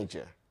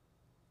manager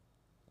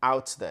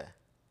out there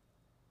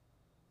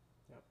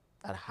Yep.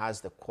 that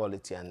has the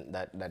quality and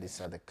that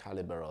is at the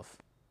caliber of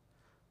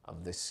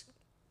this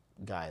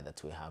guy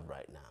that we have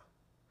right now.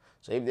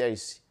 So if there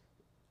is,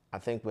 I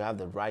think we have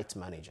the right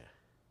manager,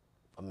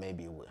 or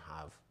maybe we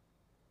have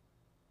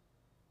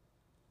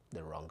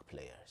the wrong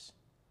players.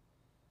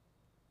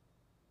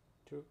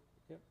 True.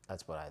 Yep.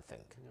 That's what I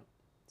think. Yep.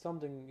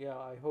 Something. Yeah.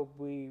 I hope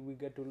we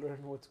get to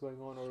learn what's going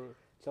on, or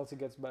Chelsea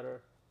gets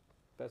better.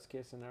 Best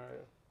case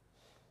scenario.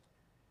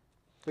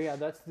 But yeah,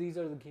 these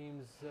are the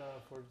games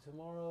for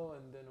tomorrow,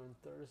 and then on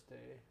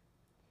Thursday,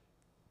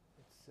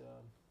 it's.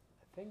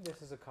 I think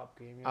this is a cup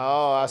game. Yeah,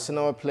 Oh,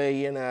 Arsenal are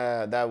playing.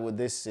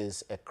 This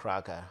is a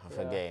cracker of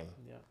a game.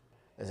 Yeah.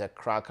 It's a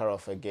cracker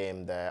of a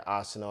game. The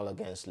Arsenal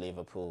against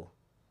Liverpool.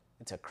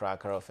 It's a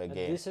cracker of a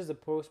game. This is a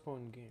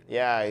postponed game. Right?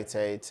 Yeah, it's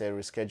a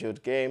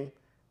rescheduled game.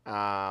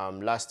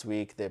 Last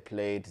week they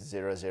played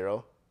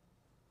 0-0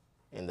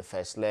 in the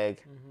first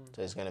leg,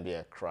 so it's going to be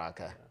a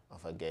cracker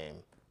of a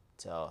game.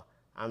 So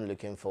I'm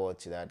looking forward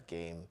to that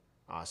game,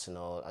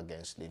 Arsenal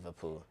against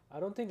Liverpool. I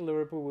don't think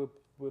Liverpool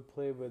will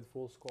play with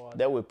full squad.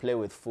 They will play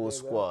with full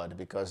squad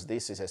because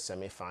this is a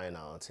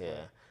semi-final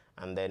here,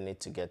 and they need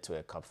to get to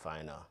a cup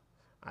final.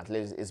 At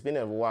least it's been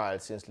a while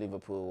since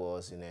Liverpool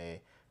was in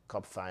a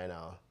cup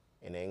final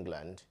in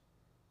England,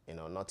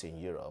 not in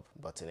Europe,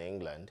 but in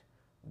England.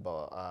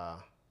 But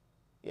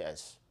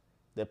yes,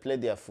 they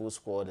played their full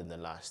squad in the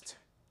last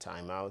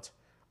time out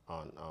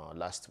on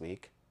last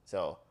week.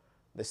 So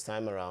this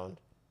time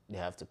around, they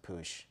have to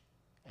push.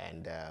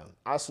 And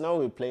Arsenal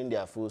will play in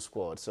their full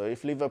squad. So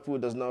if Liverpool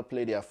does not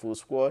play their full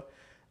squad,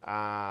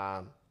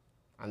 and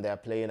they're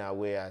playing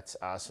away at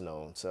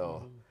Arsenal,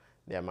 so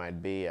there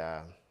might be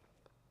a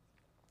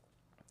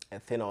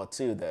thing or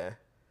two there.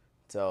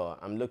 So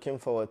I'm looking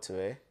forward to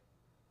it.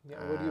 Yeah,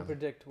 what do you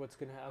predict? What's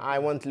going to happen? I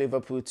want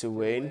Liverpool to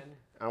win.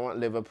 I want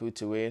Liverpool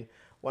to win.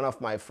 One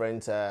of my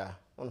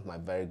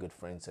very good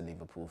friends, a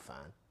Liverpool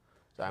fan.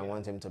 So I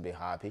want him to be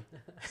happy.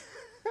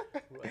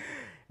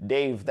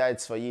 Dave,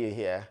 that's for you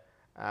here.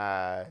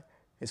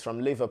 He's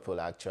from Liverpool,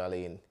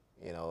 actually.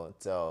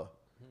 So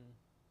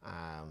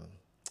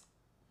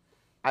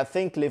I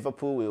think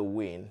Liverpool will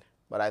win,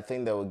 but I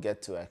think they will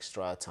get to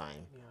extra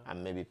time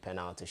and maybe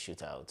penalty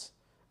shootouts,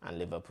 and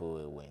Liverpool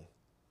will win.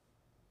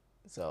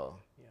 So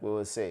we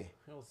will see.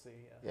 We'll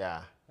see.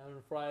 Yeah. And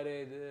on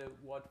Friday, the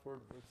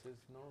Watford versus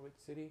Norwich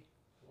City.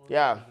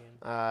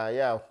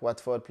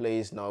 Watford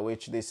plays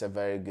Norwich. This is a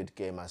very good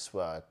game as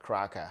well.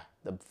 Cracker.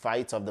 The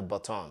fight of the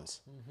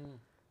bottoms.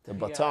 The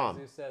bottom.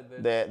 As you said,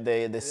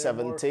 the 17th.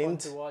 More fun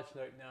to watch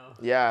right now.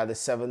 Yeah, the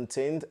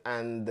 17th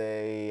and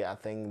I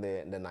think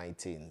the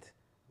 19th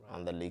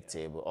on the league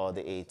table, or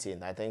the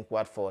 18th. I think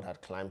Watford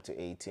had climbed to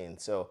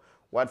 18th. So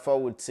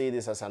Watford would see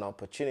this as an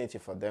opportunity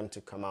for them to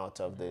come out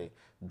of the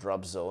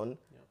drop zone.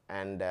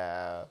 And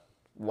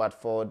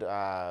Watford,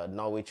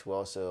 Norwich will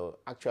also,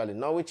 actually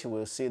Norwich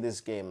will see this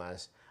game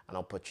as an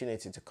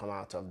opportunity to come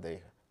out of the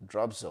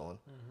drop zone,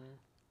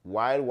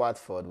 while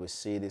Watford will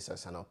see this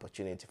as an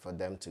opportunity for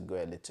them to go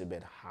a little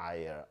bit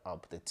higher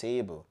up the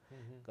table.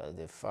 Because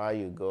the far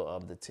you go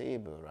up the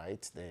table,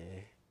 right,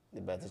 the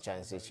better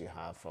chances you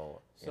have for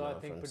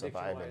from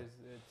surviving.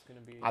 It's going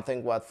to be I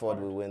think Watford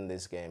will win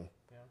this game.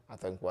 I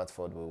think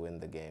Watford will win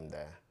the game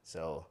there.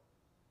 So,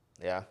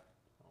 yeah.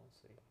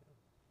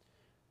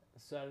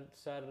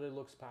 Saturday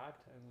looks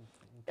packed.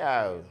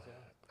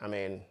 I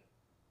mean,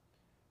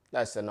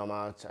 that's the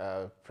normal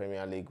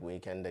Premier League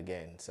weekend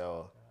again.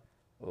 So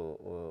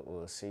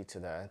we'll see to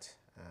that.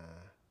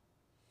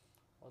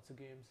 Lots of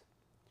games.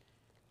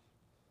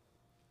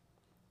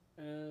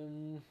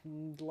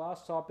 The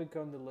last topic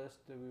on the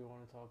list that we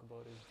want to talk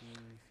about is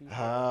the FIFA.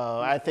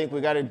 Oh, I think we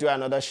got to do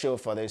another show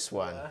for this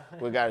one.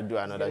 We got to do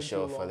another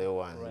show for the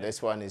one. Right.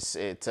 This one is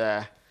it.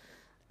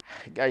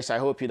 Guys, I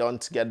hope you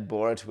don't get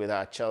bored with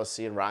our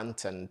Chelsea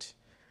rant and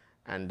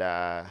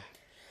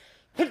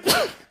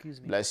Excuse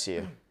me. bless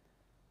you.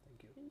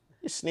 Thank you.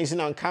 You're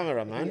sneezing on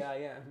camera, man.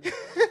 Yeah.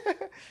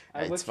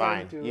 It's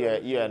fine.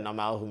 You're a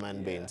normal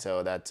human being,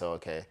 so that's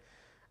okay.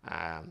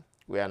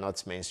 We are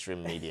not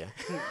mainstream media.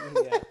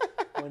 Yeah,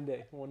 one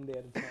day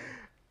at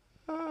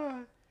a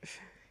time.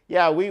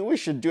 Yeah, we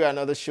should do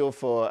another show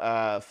for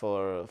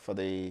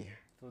the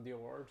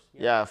awards.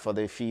 for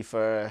the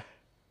FIFA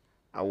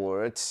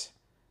awards,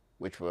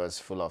 which was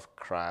full of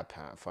crap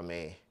for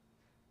me.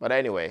 But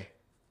anyway,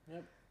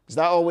 is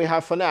that all we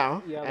have for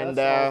now? Yeah,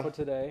 that's all for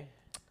today.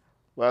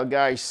 Well,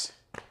 guys,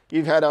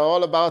 you've heard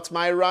all about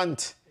my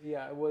rant.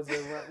 Yeah, it was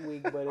a rant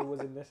week, but it was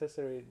a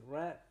necessary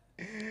rant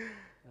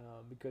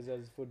because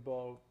as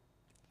football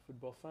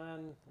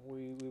fan,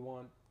 we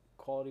want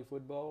quality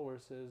football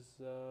versus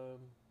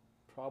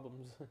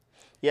problems.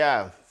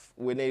 Yeah,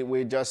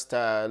 we just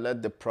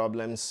let the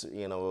problems,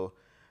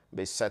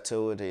 be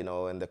settled,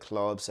 in the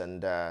clubs,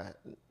 and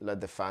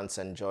let the fans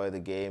enjoy the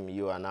game.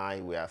 You and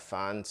I, we are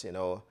fans,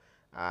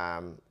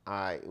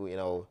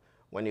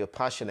 when you're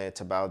passionate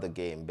about the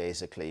game,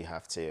 basically you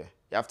have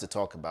to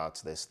talk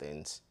about these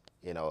things,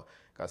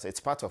 because it's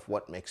part of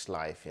what makes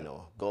life,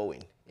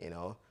 going,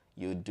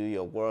 you do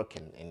your work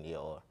in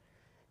your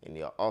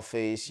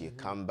office, you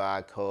come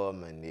back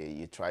home and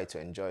you try to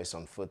enjoy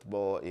some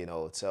football,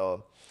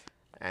 So,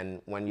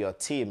 and when your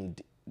team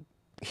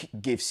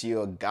gives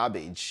you a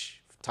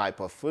garbage type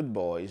of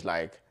football, it's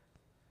like,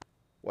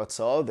 what's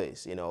all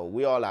this?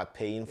 We all are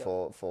paying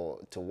for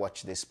to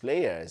watch these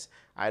players.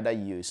 Either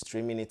you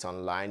streaming it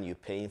online, you're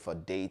paying for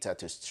data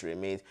to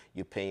stream it,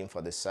 you're paying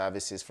for the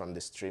services from the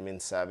streaming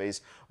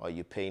service, or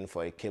you're paying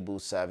for a cable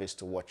service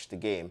to watch the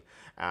game.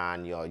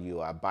 And you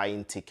are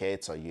buying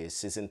tickets, or you're a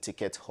season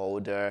ticket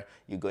holder,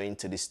 you're going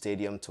to the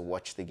stadium to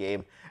watch the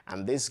game.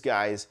 And these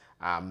guys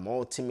are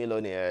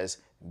multimillionaires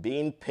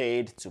being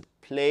paid to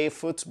play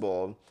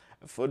football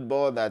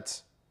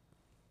that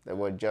they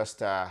were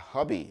just a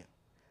hobby,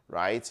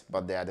 right?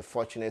 But they are the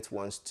fortunate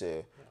ones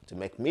to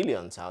make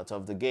millions out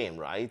of the game,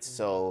 right?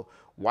 So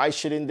why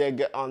shouldn't they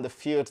get on the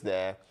field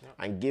there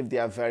and give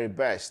their very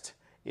best,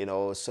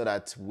 so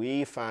that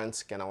we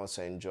fans can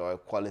also enjoy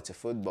quality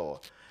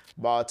football?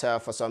 But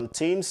for some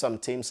teams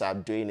are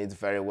doing it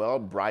very well.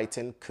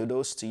 Brighton,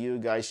 kudos to you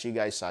guys. You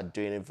guys are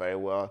doing it very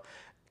well.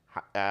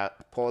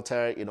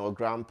 Porter,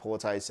 Graham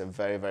Porter is a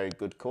very, very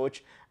good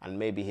coach, and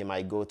maybe he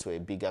might go to a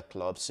bigger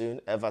club soon.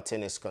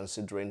 Everton is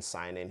considering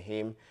signing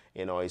him.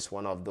 He's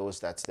one of those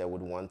that they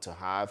would want to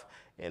have.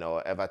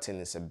 Everton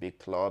is a big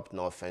club.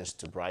 No offense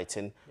to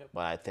Brighton,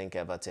 but I think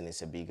Everton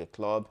is a bigger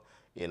club.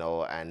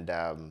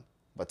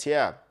 But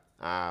yeah,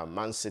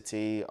 Man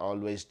City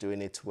always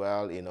doing it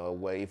well.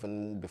 Where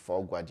even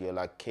before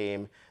Guardiola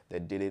came, they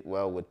did it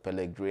well with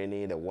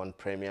Pellegrini. They won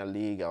Premier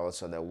League.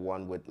 Also, they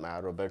won with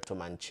Roberto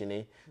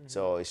Mancini.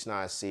 So it's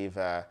not as if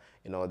they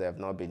have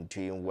not been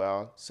doing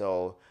well.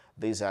 So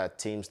these are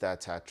teams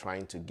that are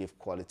trying to give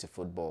quality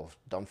football.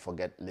 Don't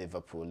forget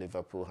Liverpool.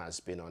 Liverpool has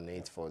been on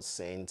it for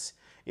since,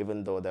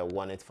 even though they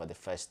won it for the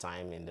first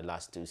time in the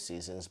last 2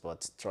 seasons.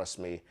 But trust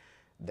me,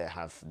 they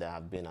have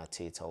been at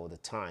it all the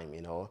time.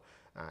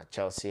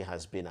 Chelsea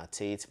has been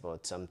at it,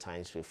 but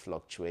sometimes we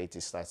fluctuate.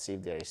 It's as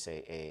if there is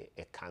a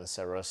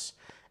cancerous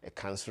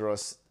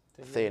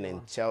thing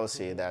in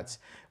Chelsea that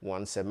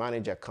once a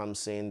manager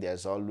comes in,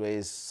 there's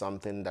always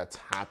something that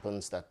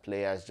happens that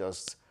players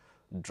just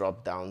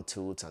drop down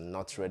tools and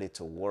not ready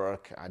to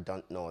work. I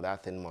don't know.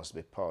 That thing must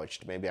be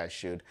purged. Maybe I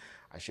should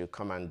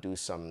come and do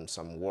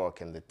some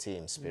work in the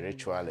team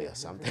spiritually or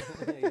something.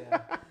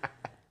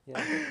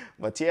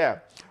 But yeah,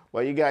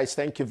 well, you guys,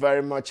 thank you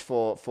very much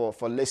for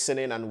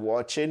listening and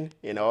watching.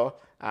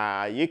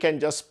 You can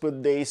just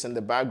put this in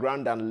the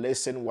background and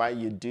listen while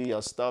you do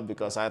your stuff,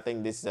 because I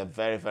think this is a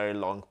very, very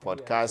long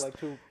podcast.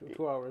 It's like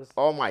two hours.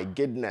 Oh my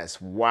goodness.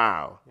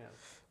 Wow. Yeah.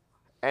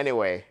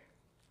 Anyway,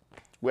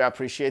 we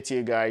appreciate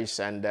you guys,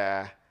 and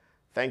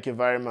thank you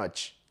very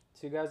much.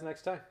 See you guys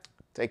next time.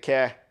 Take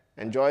care.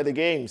 Enjoy the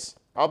games.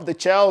 Up the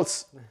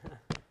Chelsea.